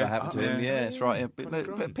 Don't whatever care. happened to him? Yeah, that's right. Yeah.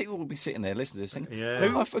 But people will be sitting there listening to this thing. Yeah.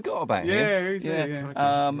 Who I forgot about him. Who's there?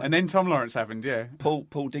 And then Tom Lawrence happened. Yeah,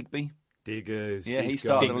 Paul Digby. Diggers. Yeah, he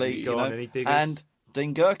started the league. And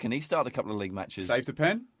Dean Gherkin, he started a couple of league matches. Saved a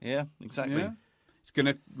pen. Yeah, exactly. Yeah. It's going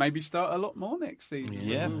to maybe start a lot more next season.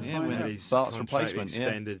 Yeah, With his Bart's contract replacement.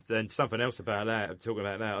 extended. And something else about that, talking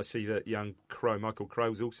about that, I see that young Michael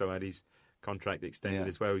Crowe's also had his contract extended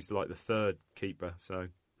as well. He's like the 3rd keeper. So,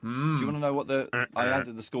 Do you want to know what I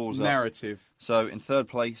added the scores up? Narrative. So in 3rd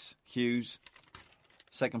place, Hughes.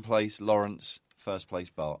 2nd place, Lawrence. 1st place,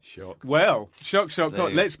 Bart. shock. Well, shock. There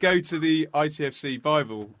you Let's go to the ITFC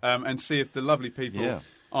Bible and see if the lovely people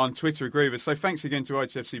on Twitter agree with us. So thanks again to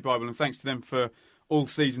ITFC Bible, and thanks to them for all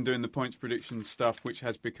season doing the points prediction stuff, which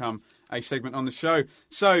has become a segment on the show.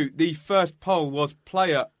 So the first poll was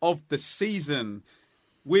Player of the Season.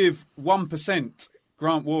 With 1%,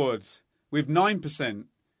 Grant Ward. With 9%,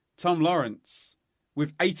 Tom Lawrence.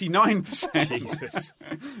 With 89%, Jesus.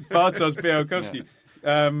 Bartosz Białkowski.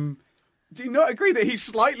 Do you not agree that he's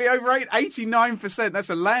slightly over 89%? That's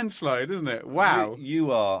a landslide, isn't it? Wow.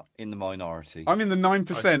 You are in the minority. I'm in the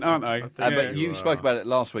 9%, aren't I? But you spoke about it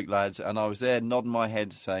last week, lads, and I was there nodding my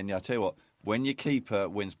head saying, I tell you what, when your keeper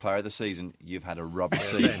wins Player of the Season, you've had a rubbish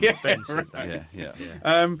season. Ben said that.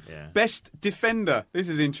 Yeah. Best defender. This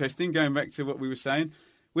is interesting, going back to what we were saying.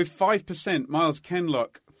 With 5%, Miles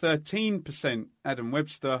Kenlock. 13%, Adam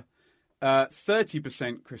Webster.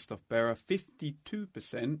 30%, Christoph Berra.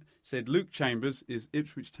 52% said Luke Chambers is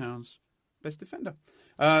Ipswich Town's best defender.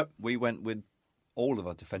 We went with all of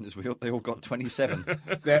our defenders. They all got 27.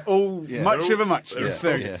 They're all much of a muchness.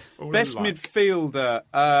 So, best midfielder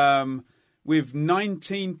with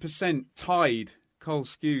 19% tied, Cole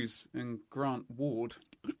Skews and Grant Ward.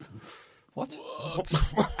 What?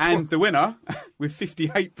 And the winner with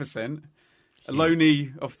 58%, a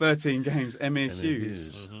loanee of 13 games, Emir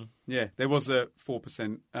Hughes. Mm-hmm. Yeah, there was a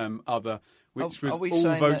 4% other, which was are we all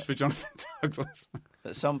saying votes that- for Jonathan Douglas.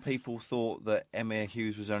 That some people thought that Emir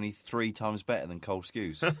Hughes was only 3 times better than Cole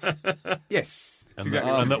Skews. Yes. That's And, exactly that,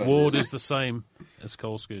 right. and that Ward is the same as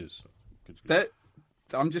Cole Skews.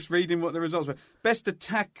 I'm just reading what the results were. Best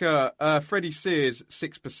attacker, Freddie Sears,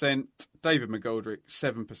 6%. David McGoldrick,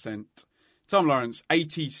 7%. Tom Lawrence,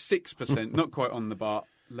 86%. Not quite on the Bart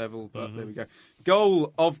level, but there we go.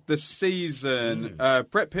 Goal of the season,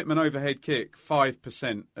 Brett Pittman overhead kick,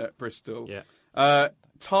 5% at Bristol. Yeah.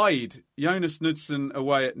 Tied, Jonas Knudsen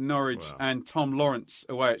away at Norwich and Tom Lawrence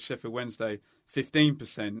away at Sheffield Wednesday,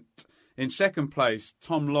 15%. In second place,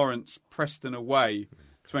 Tom Lawrence, Preston away,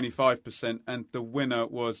 25%. And the winner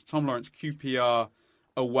was Tom Lawrence, QPR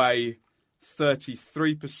away,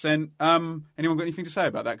 33%. Anyone got anything to say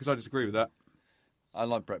about that? Because I disagree with that. I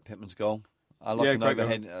like Brett Pitman's goal. I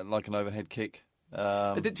like an overhead kick.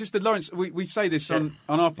 Just the Lawrence, we say this on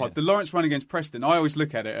our pod, the Lawrence run against Preston, I always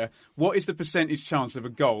look at it, what is the percentage chance of a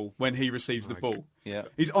goal when he receives the ball? Yeah.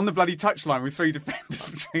 He's on the bloody touchline with 3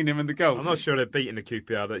 defenders between him and the goal. I'm not sure they're beating the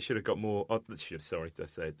QPR. That should have got more. Sorry,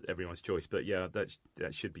 that's everyone's choice. But yeah,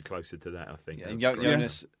 that should be closer to that, I think. Yeah,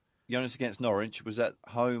 Jonas against Norwich, was that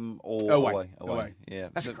home or away? Yeah.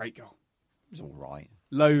 That's a great goal. It was all right.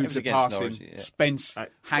 Loads of passing. Norwich, Spence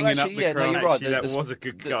hanging up the cross. No, you're right. That was a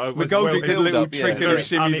good goal. McGoldrick did a little trick and a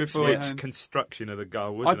shimmy before. Construction of the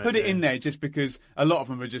goal, wasn't it? I put it in there just because a lot of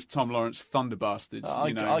them are just Tom Lawrence thunder bastards.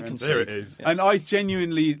 I can see there it is. Yeah. And I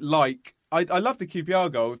genuinely like... I love the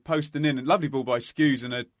QPR goal with posting in, and lovely ball by Skews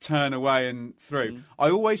and a turn away and through. I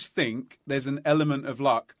always think there's an element of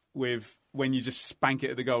luck with when you just spank it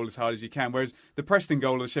at the goal as hard as you can, whereas the Preston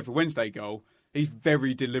goal or the Sheffield Wednesday goal, he's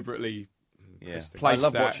very deliberately... Yeah, I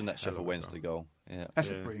love watching that Sheffield Wednesday goal. Yeah,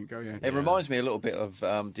 that's a brilliant goal. Yeah, it reminds me a little bit of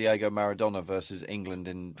Diego Maradona versus England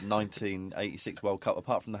in 1986 World Cup.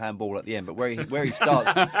 Apart from the handball at the end, but where he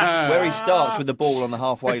starts with the ball on the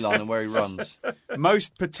halfway line and where he runs.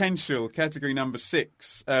 Most potential, category number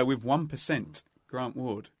 6, with 1%, Grant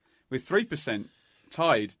Ward, with 3%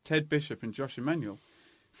 tied Ted Bishop and Josh Emanuel,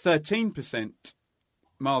 13%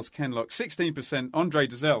 Miles Kenlock, 16% Andre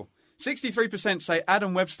Dazelle, 63% say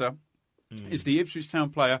Adam Webster. Is the Ipswich Town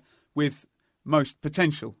player with most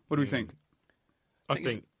potential. What do we think? I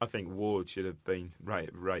think Ward should have been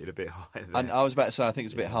rated a bit higher. And I was about to say I think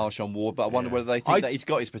it's a bit harsh on Ward, but I wonder whether they think that he's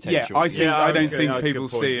got his potential. Yeah, I don't think people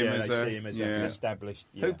see him as established.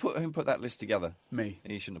 Who put that list together? Me.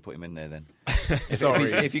 You shouldn't have put him in there then. Sorry.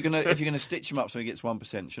 If you're gonna stitch him up so he gets 1%,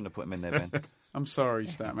 shouldn't have put him in there, Ben. I'm sorry,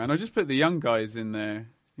 Statman. I just put the young guys in there.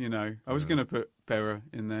 You know, I was going to put Berra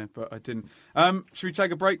in there, but I didn't. Should we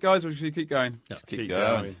take a break, guys, or should we keep going? Let's keep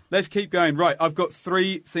going. Let's keep going. Right, I've got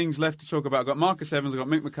 3 things left to talk about. I've got Marcus Evans, I've got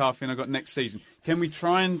Mick McCarthy, and I've got next season. Can we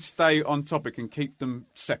try and stay on topic and keep them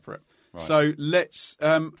separate? Right. So let's...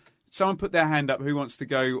 someone put their hand up who wants to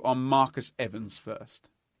go on Marcus Evans first.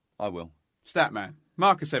 I will. Statman.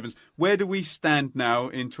 Marcus Evans. Where do we stand now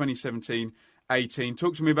in 2017-18?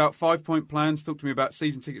 Talk to me about 5-point plans. Talk to me about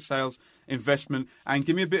season ticket sales, investment, and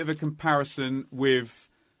give me a bit of a comparison with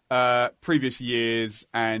previous years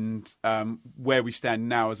and where we stand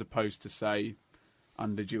now as opposed to, say,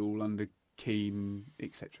 under Jewell, under Keane,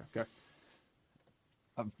 etc. Go.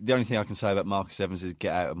 The only thing I can say about Marcus Evans is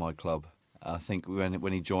get out of my club. I think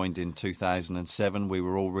when he joined in 2007, we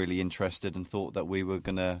were all really interested and thought that we were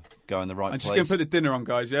going to go in the right place. I'm just going to put the dinner on,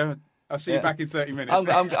 guys, yeah? I'll see you back in 30 minutes.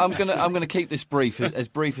 I'm going to keep this brief, as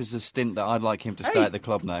brief as the stint that I'd like him to stay at the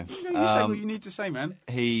club now. You say what you need to say, man.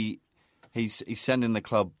 He's sending the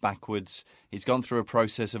club backwards. He's gone through a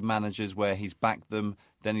process of managers where he's backed them,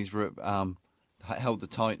 then he's held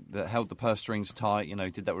the purse strings tight. You know,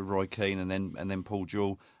 he did that with Roy Keane and then Paul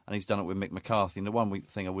Jewell, and he's done it with Mick McCarthy. And the one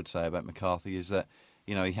thing I would say about McCarthy is that,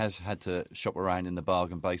 you know, he has had to shop around in the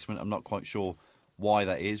bargain basement. I'm not quite sure why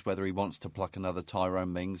that is, whether he wants to pluck another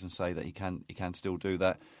Tyrone Mings and say that he can still do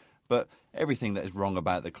that. But everything that is wrong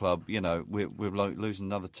about the club, you know, we're losing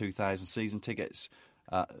another 2,000 season tickets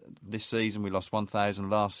this season. We lost 1,000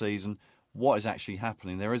 last season. What is actually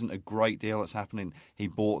happening? There isn't a great deal that's happening. He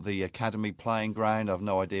bought the academy playing ground. I've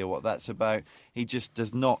no idea what that's about. He just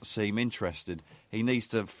does not seem interested. He needs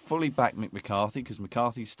to fully back Mick McCarthy, because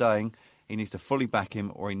McCarthy's staying. He needs to fully back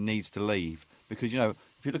him, or he needs to leave. Because, you know,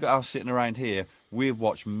 if you look at us sitting around here, we've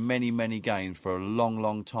watched many, many games for a long,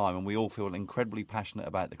 long time, and we all feel incredibly passionate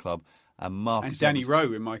about the club. And Danny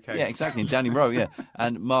Rowe, in my case. Yeah, exactly. Danny Rowe, yeah.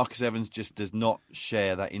 And Marcus Evans just does not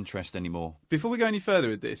share that interest anymore. Before we go any further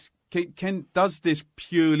with this, does this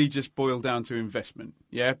purely just boil down to investment?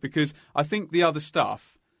 Yeah, because I think the other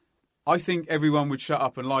stuff, I think everyone would shut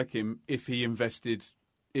up and like him if he invested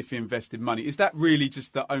money. Is that really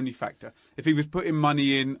just the only factor? If he was putting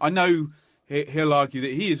money in, I know he'll argue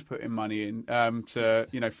that he is putting money in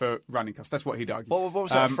for running costs. That's what he'd argue. What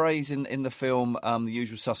was that phrase in the film The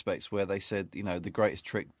Usual Suspects, where they said, you know, the greatest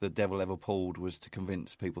trick the devil ever pulled was to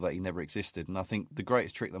convince people that he never existed? And I think the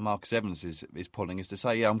greatest trick that Marcus Evans is pulling is to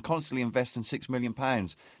say, yeah, I'm constantly investing £6 million.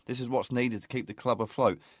 This is what's needed to keep the club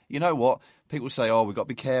afloat. You know what? People say, oh, we've got to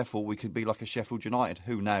be careful. We could be like a Sheffield United,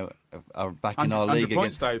 who now are back in our league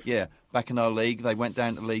again. Dave. Yeah, back in our league. They went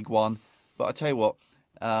down to League One. But I tell you what,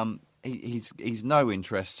 he's no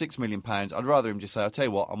interest. £6 million. I'd rather him just say, "I'll tell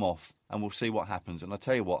you what, I'm off, and we'll see what happens." And I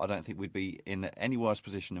tell you what, I don't think we'd be in any worse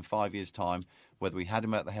position in 5 years' time, whether we had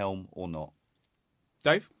him at the helm or not.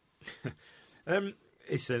 Dave? I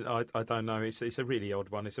don't know. It's a really odd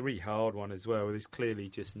one. It's a really hard one as well. There's clearly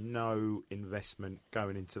just no investment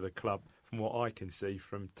going into the club from what I can see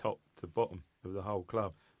from top to bottom of the whole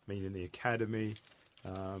club. Meaning the academy.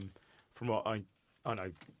 From what I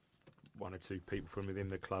know, one or two people from within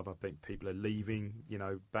the club. I think people are leaving.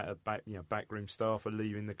 Backroom staff are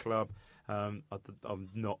leaving the club. I'm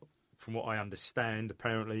not. From what I understand,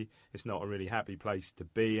 apparently it's not a really happy place to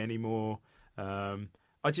be anymore. I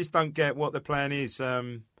just don't get what the plan is.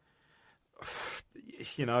 Who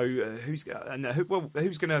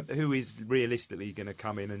is realistically going to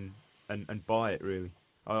come in and buy it? Really,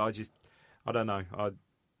 I don't know.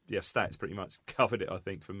 Stats pretty much covered it, I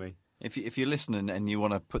think, for me. If you're listening and you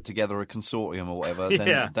want to put together a consortium or whatever,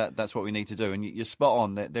 then that's what we need to do. And you're spot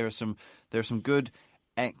on. There are some good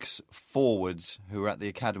ex-forwards who are at the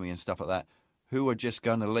academy and stuff like that who are just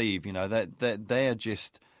going to leave. They're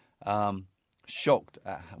just shocked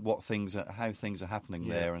at how things are happening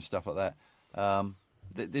there and stuff like that.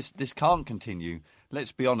 This can't continue.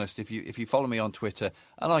 Let's be honest. If you follow me on Twitter,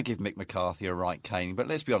 and I give Mick McCarthy a right caning, but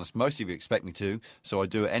let's be honest, most of you expect me to, so I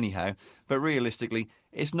do it anyhow. But realistically,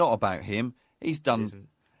 it's not about him. He's done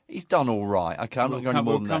all right. Okay, I'm not going any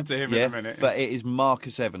more than that. We'll come to him in a minute. But it is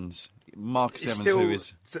Marcus Evans. Who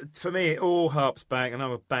is... For me, it all harps back, and I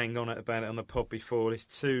was banged on about it on the pod before. It's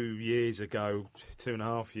 2 years ago,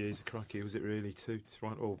 2.5 years. Crikey, was it really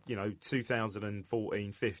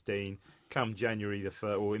 2014, 15. Come January the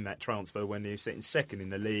 3rd, or in that transfer when he was sitting second in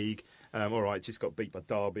the league. All right, just got beat by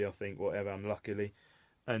Derby, I think, whatever, unluckily.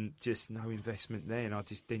 And just no investment then. I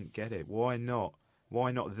just didn't get it. Why not?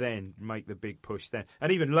 Why not then make the big push then?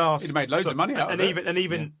 And even he'd made loads of money out of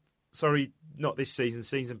it. Sorry, not this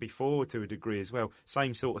season before to a degree as well.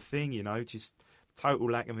 Same sort of thing, just total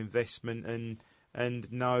lack of investment and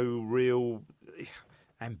no real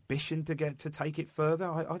ambition to take it further.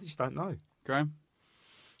 I just don't know. Graham?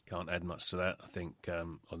 Can't add much to that. I think, I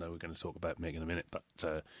know we're going to talk about Mick in a minute, but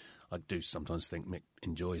I do sometimes think Mick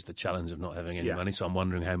enjoys the challenge of not having any money, so I'm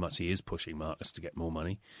wondering how much he is pushing Marcus to get more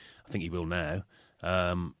money. I think he will now.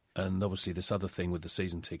 And obviously this other thing with the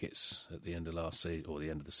season tickets at the end of last season, or the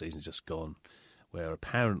end of the season just gone, where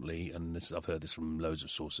apparently, and I've heard this from loads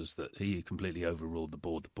of sources, that he completely overruled the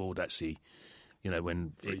board. The board actually,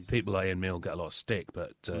 when people like Ian Mill get a lot of stick,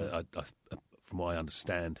 but from what I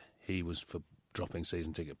understand, he was for dropping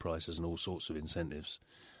season ticket prices and all sorts of incentives,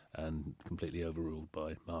 and completely overruled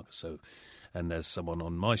by Marcus. So, and as someone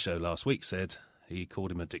on my show last week said, he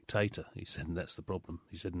called him a dictator. He said, and that's the problem.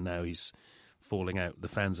 He said, now he's falling out. The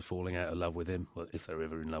fans are falling out of love with him, well, if they're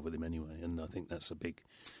ever in love with him anyway. And I think that's a big.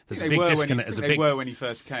 There's a big disconnect. They were when he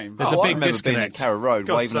first came. There's a big disconnect. Being at Carrow Road,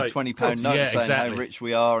 waving a £20 note, saying how rich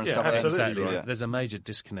we are and stuff like that. Exactly. Right. There's a major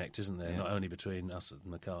disconnect, isn't there? Not only between us and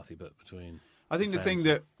McCarthy, but between. I think the thing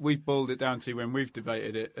that we've boiled it down to when we've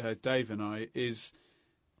debated it, Dave and I, is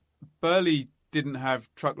Burley didn't have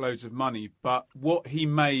truckloads of money, but what he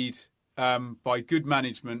made by good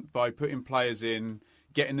management, by putting players in,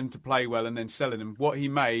 getting them to play well and then selling them, what he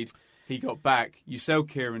made, he got back. You sell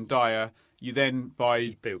Kieran Dyer, you then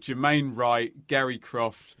buy Jermaine Wright, Gary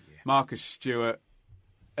Croft, Marcus Stewart.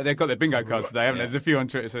 They've got their bingo cards today, haven't they? There's a few on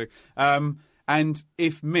Twitter too. And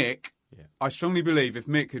if Mick... I strongly believe if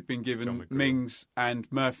Mick had been given Mings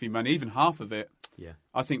and Murphy money, even half of it,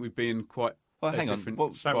 I think we'd be in quite hang on.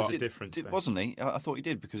 That was a difference. Wasn't he? I thought he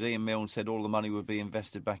did, because Ian Milne said all the money would be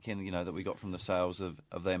invested back in, that we got from the sales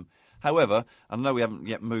of them. However, I know we haven't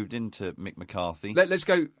yet moved into Mick McCarthy. Let's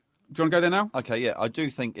go. Do you want to go there now? Okay, yeah. I do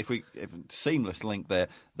think if seamless link there,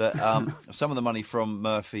 that some of the money from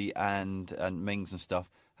Murphy and Mings and stuff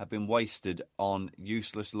have been wasted on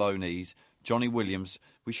useless loanees. Johnny Williams,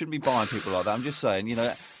 we shouldn't be buying people like that. I'm just saying,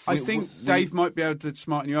 I think Dave might be able to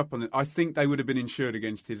smarten you up on it. I think they would have been insured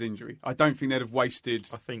against his injury. I don't think they'd have wasted.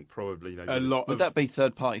 I think probably they a lot. Would that be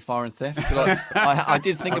third-party fire and theft? I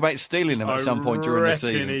did think about stealing them at some point during the season.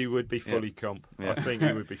 I reckon he would be fully comp. I think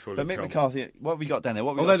he would be fully comp. But Mick McCarthy, what have we got down there?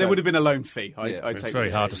 Although there would have been a loan fee. It's very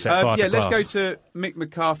hard to set fire to let's go to Mick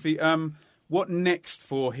McCarthy. What next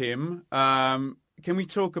for him? Can we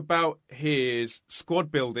talk about his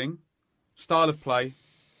squad building, style of play,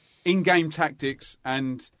 in-game tactics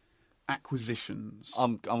and acquisitions?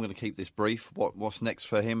 I'm going to keep this brief. What's next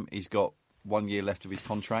for him? He's got 1 year left of his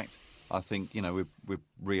contract. I think we're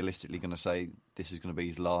realistically going to say this is going to be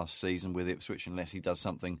his last season with Ipswich unless he does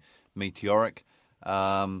something meteoric.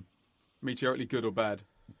 Meteorically good or bad?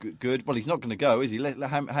 good. Well, he's not going to go, is he?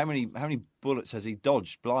 How many bullets has he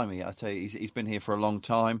dodged? Blimey, I tell you, he's been here for a long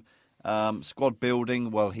time. Squad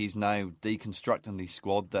building. Well, he's now deconstructing the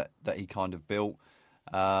squad that he kind of built.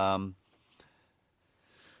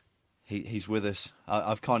 He's with us.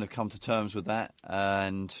 I've kind of come to terms with that,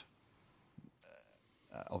 and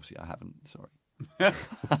obviously I haven't. Sorry.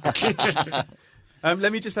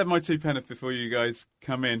 Let me just have my two penneth before you guys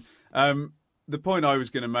come in. The point I was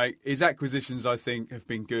going to make is acquisitions, I think, have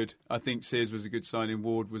been good. I think Sears was a good signing.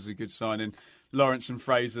 Ward was a good signing. Lawrence and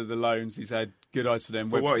Fraser, the loans, he's had good eyes for them.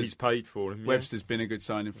 For what he's paid for him. Webster's been a good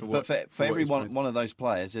signing for what. But for every one of those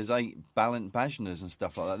players, there's 8 Bajners and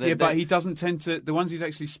stuff like that. But he doesn't tend to. The ones he's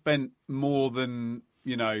actually spent more than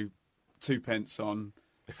 2 pence on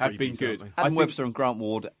have been good. Adam Webster and Grant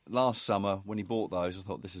Ward last summer when he bought those, I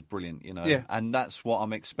thought this is brilliant. Yeah. And that's what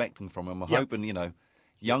I'm expecting from him. I'm hoping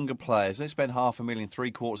younger players. Let's spend $500,000,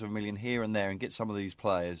 $750,000 here and there and get some of these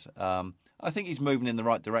players. I think he's moving in the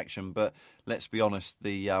right direction, but let's be honest,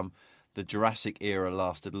 the Jurassic era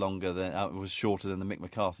lasted longer than it was shorter than the Mick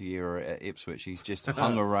McCarthy era at Ipswich. He's just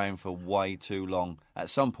hung around for way too long. At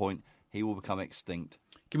some point, he will become extinct.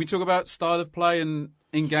 Can we talk about style of play and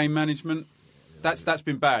in-game management? That's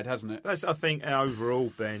been bad, hasn't it? I think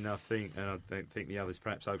overall, Ben, and I think the others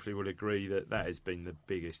perhaps hopefully will agree that has been the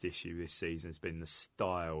biggest issue this season. Has been the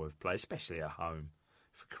style of play, especially at home.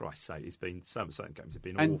 For Christ's sake, it's been certain games have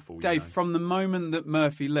been awful. Dave, from the moment that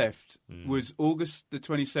Murphy left was August the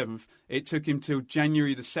 27th. It took him till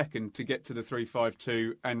January the 2nd to get to the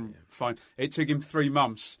 3-5-2 and fine. It took him 3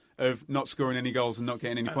 months of not scoring any goals and not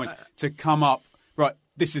getting any points to come up. Right,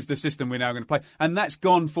 this is the system we're now going to play, and that's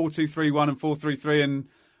gone 4-2-3-1 and 4-3-3 and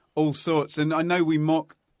all sorts. And I know we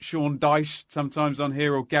mock Sean Dyche sometimes on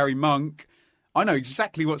here or Gary Monk. I know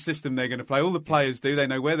exactly what system they're going to play. All the players do. They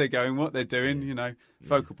know where they're going, what they're doing,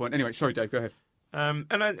 focal point. Anyway, sorry, Dave, go ahead.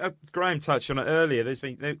 And Graham touched on it earlier. There's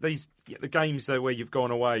been the games though where you've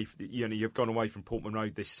gone away. You've gone away from Portman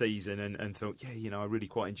Road this season and thought, I really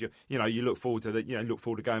quite enjoy. You look forward to look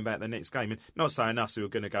forward to going back to the next game. And not saying us who are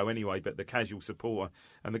going to go anyway, but the casual supporter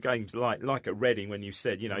and the games like at Reading when you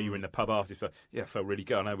said, you were in the pub after. It felt really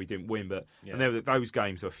good. I know we didn't win, but those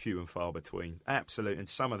games are few and far between. Absolute, and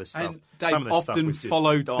some of the stuff. And Dave, some of the often stuff was just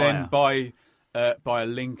followed then by a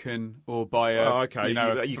Lincoln or by a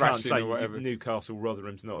you can't say Newcastle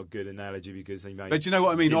Rotherham's not a good analogy because they made. But do you know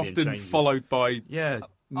what I mean? Often changes. Followed by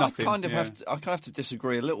nothing. I kind of have to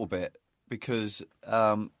disagree a little bit because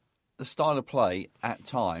the style of play at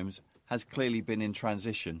times has clearly been in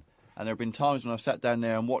transition, and there have been times when I've sat down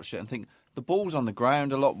there and watched it and think the ball's on the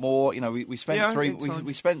ground a lot more. We spent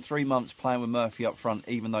we spent 3 months playing with Murphy up front,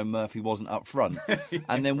 even though Murphy wasn't up front,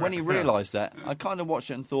 and then when he realised that, I kind of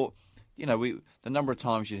watched it and thought. The number of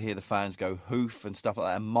times you'd hear the fans go hoof and stuff like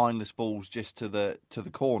that, and mindless balls just to the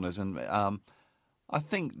corners. And I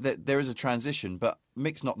think that there is a transition, but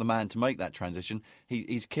Mick's not the man to make that transition.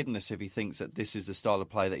 He's kidding us if he thinks that this is the style of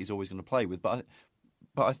play that he's always going to play with. But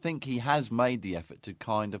I think he has made the effort to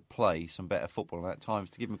kind of play some better football at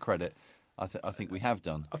times. To give him credit, I think we have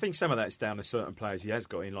done. I think some of that's down to certain players he has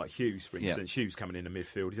got in, like Hughes, for instance. Hughes coming in the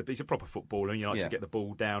midfield. He's a proper footballer and he likes to get the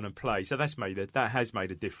ball down and play. So that has made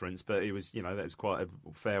a difference. But it was, that was quite a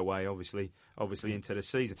fair way, obviously into the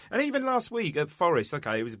season. And even last week at Forest,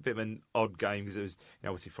 it was a bit of an odd game because it was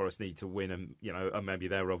obviously Forest need to win and and maybe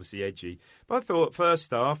they were obviously edgy. But I thought first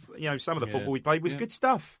half, some of the football we played was good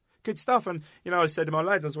stuff. Good stuff, and I said to my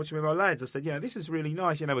lads, I was watching with my lads. I said, this is really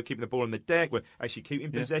nice. We're keeping the ball on the deck. We're actually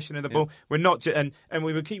keeping possession of the ball. We're not, and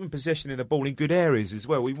we were keeping possession of the ball in good areas as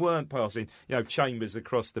well. We weren't passing, Chambers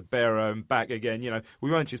across the Barrow and back again.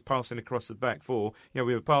 We weren't just passing across the back four. We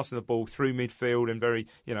were passing the ball through midfield and very,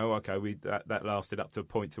 that lasted up to a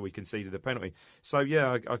point till we conceded the penalty. So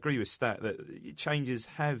I agree with Stat that changes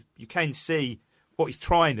you can see what he's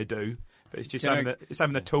trying to do. But it's just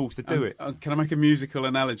having the tools to do it. Can I make a musical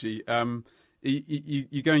analogy?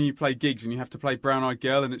 You go and you play gigs and you have to play Brown Eyed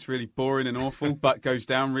Girl and it's really boring and awful, but goes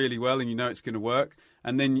down really well and it's going to work.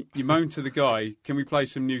 And then you moan to the guy, can we play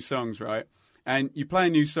some new songs, right? And you play a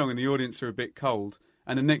new song and the audience are a bit cold.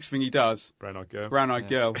 And the next thing he does, Brown Eyed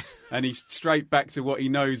Girl, and he's straight back to what he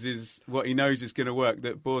knows is going to work.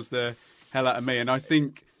 That bores the hell out of me. And I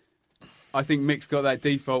think Mick's got that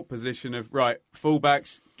default position of right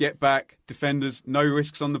fullbacks. Get back, defenders, no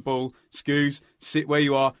risks on the ball. Scoos, sit where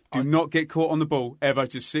you are. Do not get caught on the ball, ever.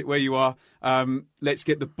 Just sit where you are. Let's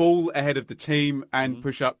get the ball ahead of the team and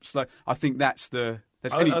push up slow. I think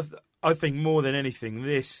I think more than anything,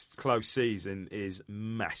 this close season is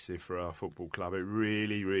massive for our football club. It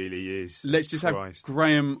really, really is. Let's just have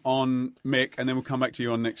Graham on Mick, and then we'll come back to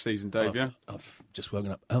you on next season, Dave, I've just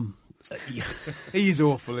woken up. He is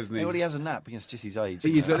awful, isn't he? Well, he has a nap against just his age.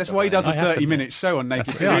 He is, that's why he does a 30-minute show on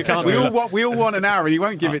Naked Yeah, Fitness. We all want an hour, and he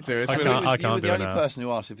won't give it to us. I will can't. he? You were the do only an hour. person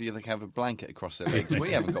who asked if you have a blanket across their legs.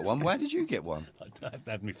 We haven't got one. Where did you get one? I haven't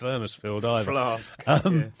had my thermos filled either. Flask.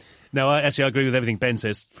 No, I agree with everything Ben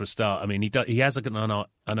says for a start. I mean, he has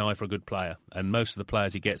an eye for a good player, and most of the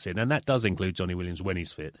players he gets in, and that does include Johnny Williams when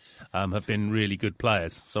he's fit, have been really good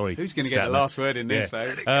players. Sorry, Who's going to get the last word in this?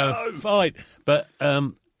 Fine,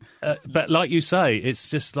 but like you say, it's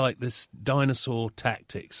just like this dinosaur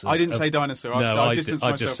tactics. I didn't say dinosaur. I distanced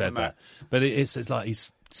myself just said from that. But it's like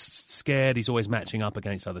he's scared. He's always matching up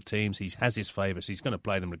against other teams. He has his favourites. He's going to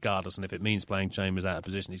play them regardless. And if it means playing Chambers out of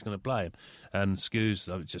position, he's going to play him. And Scouse,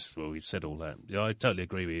 we've said all that. Yeah, I totally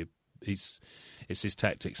agree with you. It's his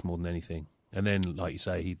tactics more than anything. And then, like you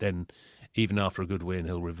say, even after a good win,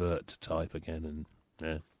 he'll revert to type again. And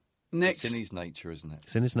yeah. It's in his nature, isn't it?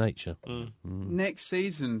 It's in his nature. Next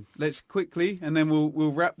season, let's quickly, and then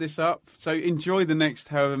we'll wrap this up. So enjoy the next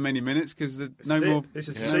however many minutes, because more. This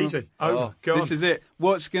is the season. Oh, God. This is it.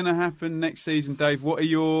 What's going to happen next season, Dave? What are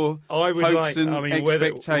your hopes and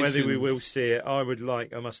expectations? Whether we will see it, I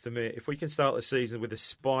must admit, if we can start the season with the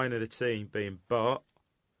spine of the team being Bart,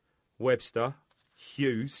 Webster,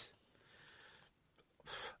 Hughes,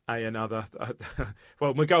 another.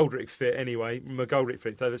 Well, McGoldrick fit anyway.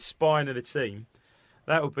 So the spine of the team,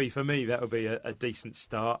 that would be, for me, that would be a decent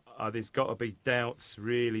start. There's got to be doubts,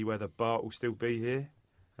 really, whether Bart will still be here.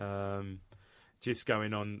 Just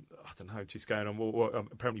going on, I don't know,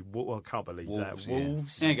 apparently, I can't believe Wolves, that.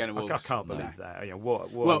 Wolves? Yeah. Ain't going to Wolves. I can't believe that.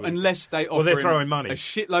 Unless they offer they're throwing money. a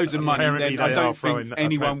shitloads of money, Apparently then I they don't are think throwing-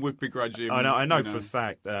 anyone would begrudge him. I know for a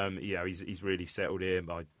fact, he's really settled here.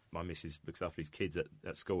 My missus looks after his kids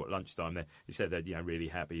at school at lunchtime. He said they're really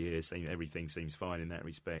happy here. Everything seems fine in that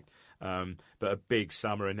respect. But a big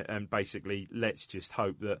summer, and basically, let's just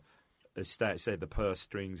hope that, as Stat said, the purse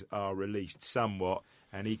strings are released somewhat,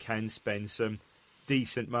 and he can spend some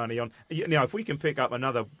decent money on. If we can pick up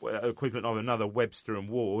another equivalent of another Webster and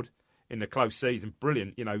Ward in the close season,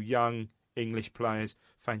 brilliant. Young English players,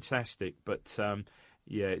 fantastic. But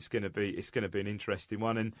it's going to be an interesting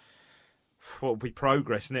one. And what will be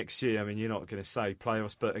progress next year? I mean, you're not going to say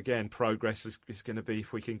playoffs, but again, progress is going to be,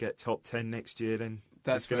 if we can get top 10 next year, then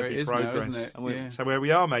that's going to be progress. Now, isn't it? So where we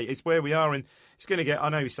are, mate, it's where we are, and it's going to get. I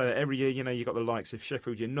know you say that every year. You've got the likes of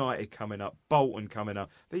Sheffield United coming up, Bolton coming up.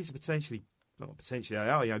 These are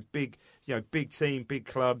they are big team, big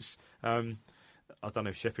clubs. I don't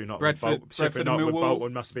know if Sheffield United Bradford and with Millwall.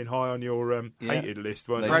 Bolton must have been high on your hated list,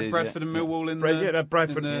 weren't they? Bradford and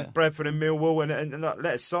Millwall Bradford and Millwall, and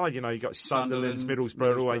let aside, you got Sunderland,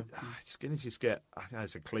 Middlesbrough. It's going to just get.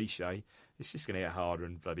 It's a cliche. It's just going to get harder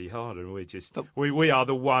and bloody harder. And we are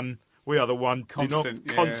the one. We are the one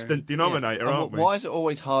constant denominator, aren't we? Why is it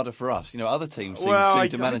always harder for us? Other teams seem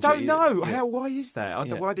to manage it. I don't know. Yeah. Why is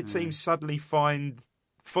that? Why did teams suddenly find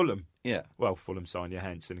Fulham? Yeah. Well, Fulham signed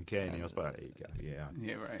Johansson and Kearney, I suppose. Yeah,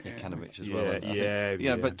 right. Kanovich as well.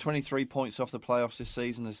 Yeah. But 23 points off the playoffs this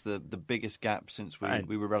season is the biggest gap since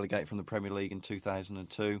we were relegated from the Premier League in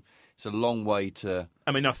 2002. It's a long way to.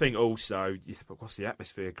 I mean, I think also, what's the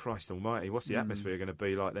atmosphere? Christ Almighty, what's the atmosphere going to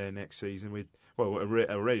be like there next season?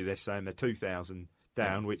 Already they're saying they're 2,000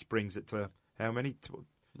 down, which brings it to how many?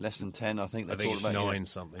 Less than 10, I think. I think it's 9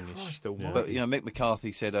 something. But Mick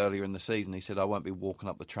McCarthy said earlier in the season, he said, I won't be walking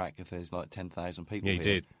up the track if there's like 10,000 people here. He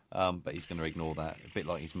did. But he's going to ignore that, a bit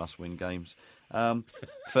like his must-win games.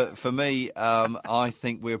 For me, I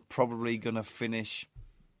think we're probably going to finish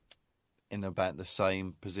in about the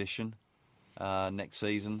same position next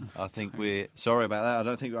season. I think we're... Sorry about that. I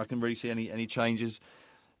don't think I can really see any changes.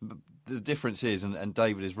 But the difference is, and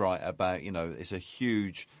David is right about, it's a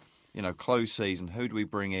huge... close season. Who do we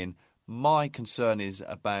bring in? My concern is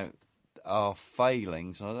about our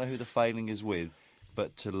failings. And I don't know who the failing is with,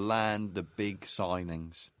 but to land the big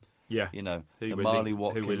signings. Yeah. The Marley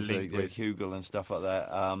Watkins, Hugel and stuff like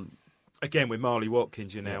that. Again, with Marley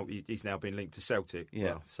Watkins, he's now been linked to Celtic. Yeah.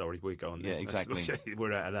 Well, sorry, we're gone. Yeah, exactly.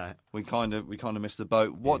 We're out of that. We kind of missed the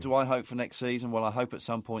boat. What do I hope for next season? Well, I hope at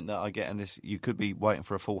some point that I get, and this, you could be waiting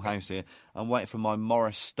for a full house here. I'm waiting for my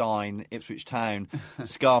Morris Stein Ipswich Town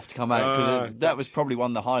scarf to come out, because that was probably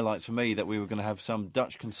one of the highlights for me, that we were going to have some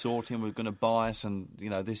Dutch consortium we were going to buy us, and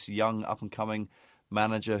this young up and coming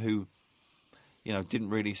manager who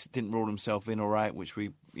didn't rule himself in or out, which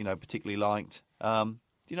we particularly liked.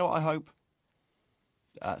 You know what I hope?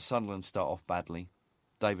 Sunderland start off badly.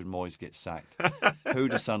 David Moyes gets sacked. Who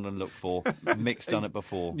does Sunderland look for? Mick's done it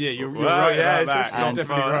before. Yeah, you're right about that. And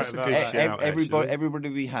Definitely right about everybody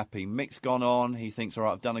will be happy. Mick's gone on. He thinks, all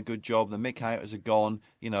right, I've done a good job. The Mick outers are gone.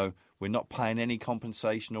 we're not paying any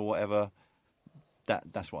compensation or whatever.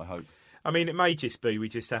 That's what I hope. I mean, it may just be we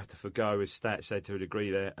just have to forgo, as Stat said to a degree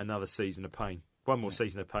there, another season of pain. One more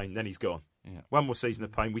season of pain, then he's gone. Yeah. One more season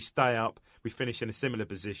of pain. We stay up. We finish in a similar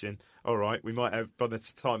position. All right, we might have by the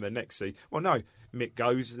time of the next season. Well, no, Mick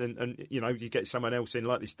goes and you get someone else in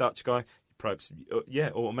like this Dutch guy. Perhaps,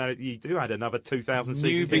 automatically you do add another 2,000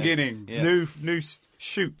 seasons. New beginning. Yeah. New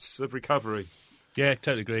shoots of recovery. Yeah,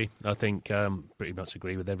 totally agree. I think pretty much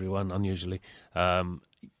agree with everyone, unusually.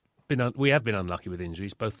 We have been unlucky with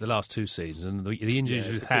injuries, both the last 2 seasons, and the injuries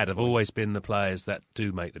we've had have always been the players that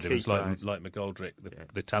do make the difference, like McGoldrick,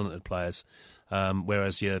 the talented players,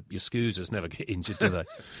 whereas your Scoozers never get injured, do they?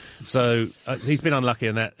 So he's been unlucky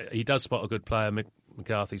in that. He does spot a good player,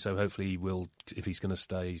 McCarthy, so hopefully he will, if he's going to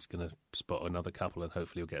stay, he's going to spot another couple, and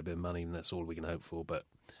hopefully he'll get a bit of money, and that's all we can hope for. But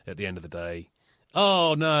at the end of the day...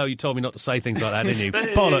 Oh, no, you told me not to say things like that, didn't you?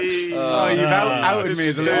 Bollocks. You've outed me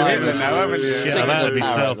as a little hitman now, haven't you? Yeah, I've outed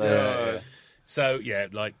myself. Yeah. So,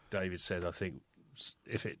 like David said, I think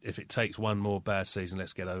if it takes one more bad season,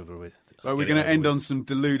 let's get over with. Well, we're going to end on some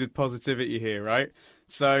deluded positivity here, right?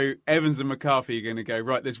 So Evans and McCarthy are going to go,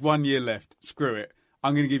 right, there's 1 year left. Screw it.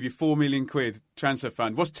 I'm going to give you £4 million transfer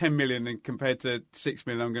fund. What's 10 million compared to 6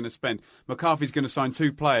 million I'm going to spend? McCarthy's going to sign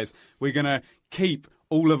 2 players. We're going to keep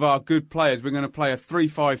all of our good players. We're going to play a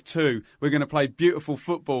 3-5-2. We're going to play beautiful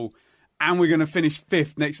football. And we're going to finish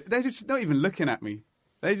 5th next. They're just not even looking at me.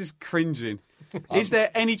 They're just cringing. Is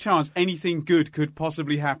there any chance anything good could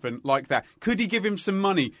possibly happen like that? Could he give him some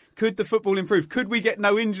money? Could the football improve? Could we get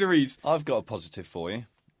no injuries? I've got a positive for you.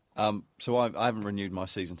 So I haven't renewed my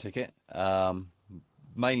season ticket,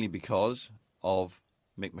 mainly because of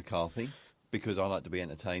Mick McCarthy, because I like to be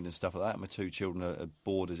entertained and stuff like that. My 2 children are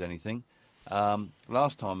bored as anything.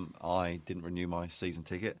 Last time I didn't renew my season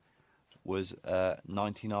ticket was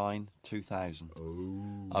 99, 2000.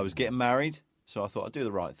 Oh. I was getting married, so I thought I'd do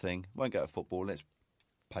the right thing. Won't go to football. Let's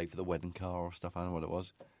pay for the wedding car or stuff. I don't know what it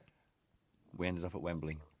was. We ended up at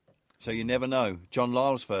Wembley. So you never know. John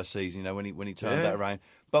Lyle's first season, when he turned that around.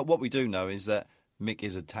 But what we do know is that Mick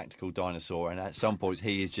is a tactical dinosaur, and at some point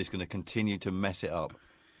he is just going to continue to mess it up.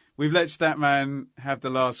 We've let Statman have the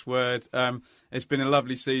last word. It's been a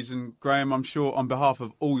lovely season. Graham, I'm sure on behalf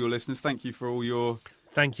of all your listeners, thank you for all your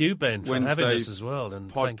Thank you, Ben, for having us as well.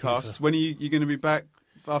 And podcasts. When are you going to be back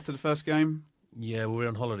after the first game? Yeah, we're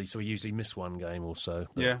on holiday, so we usually miss one game or so.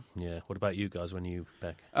 Yeah. What about you guys when you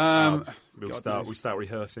back? We start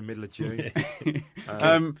rehearsing middle of June.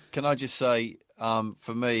 Can I just say,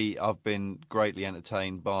 for me, I've been greatly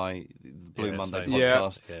entertained by the Blue Monday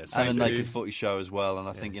podcast and the Naked Footy show as well. And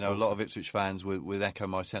I think a lot of Ipswich fans would echo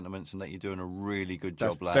my sentiments, and that you're doing a really good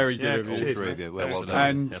job, lads. Very good. All 3 of you. Well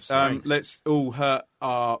done. And let's all hurt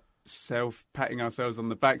ourselves, patting ourselves on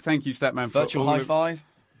the back. Thank you, Statman. Virtual high five.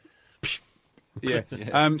 Yeah.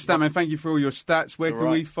 Statman, thank you for all your stats. Where can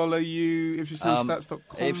we follow you?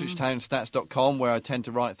 IpswichTownStats.com? IpswichTownStats.com, where I tend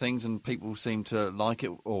to write things and people seem to like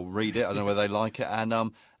it or read it. I don't know whether they like it. And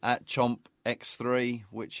at ChompX3,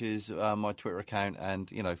 which is my Twitter account. And,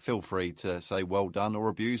 feel free to say well done or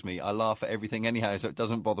abuse me. I laugh at everything anyhow, so it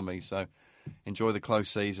doesn't bother me. So enjoy the close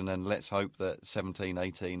season, and let's hope that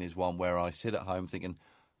 17-18 is one where I sit at home thinking,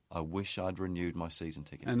 I wish I'd renewed my season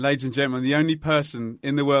ticket. And ladies and gentlemen, the only person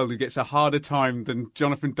in the world who gets a harder time than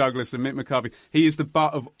Jonathan Douglas and Mick McCarthy, he is the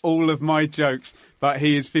butt of all of my jokes, but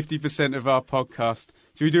he is 50% of our podcast.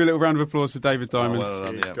 Should we do a little round of applause for David Diamond? Oh,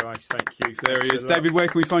 well done, guys. Thank you. There he is. David, where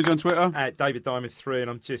can we find you on Twitter? At David Diamond 3,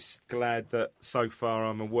 and I'm just glad that so far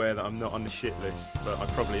I'm aware that I'm not on the shit list, but I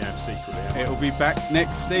probably am secretly. It'll be back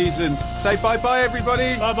next season. Say bye-bye,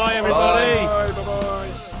 everybody. Bye-bye, everybody.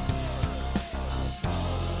 Bye-bye.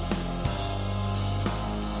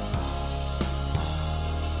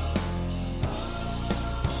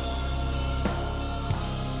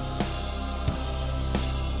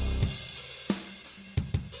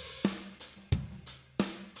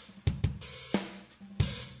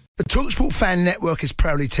 The TalkSport Fan Network is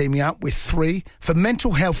proudly teaming up with 3 for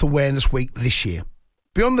Mental Health Awareness Week this year.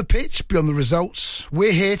 Beyond the pitch, beyond the results,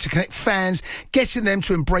 we're here to connect fans, getting them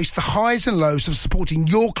to embrace the highs and lows of supporting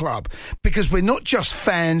your club, because we're not just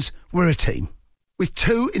fans, we're a team. With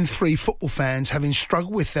 2 in 3 football fans having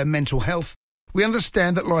struggled with their mental health, we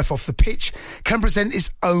understand that life off the pitch can present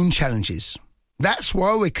its own challenges. That's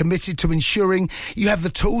why we're committed to ensuring you have the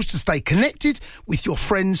tools to stay connected with your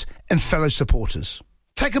friends and fellow supporters.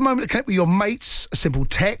 Take a moment to connect with your mates. A simple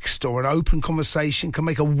text or an open conversation can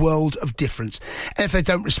make a world of difference. And if they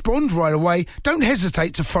don't respond right away, don't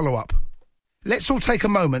hesitate to follow up. Let's all take a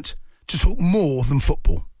moment to talk more than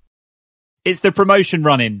football. It's the promotion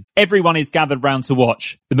running. Everyone is gathered round to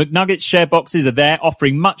watch. The McNuggets share boxes are there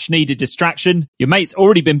offering much needed distraction. Your mate's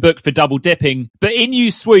already been booked for double dipping, but in you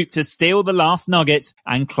swoop to steal the last nugget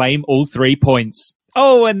and claim all 3 points.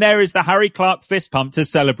 Oh, and there is the Harry Clark fist pump to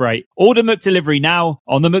celebrate. Order McDelivery now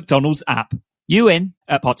on the McDonald's app. You in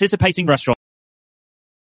at participating restaurants.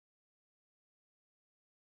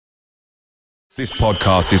 This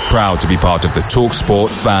podcast is proud to be part of the TalkSport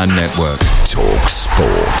Fan Network.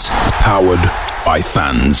 TalkSport. Powered by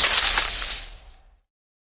fans.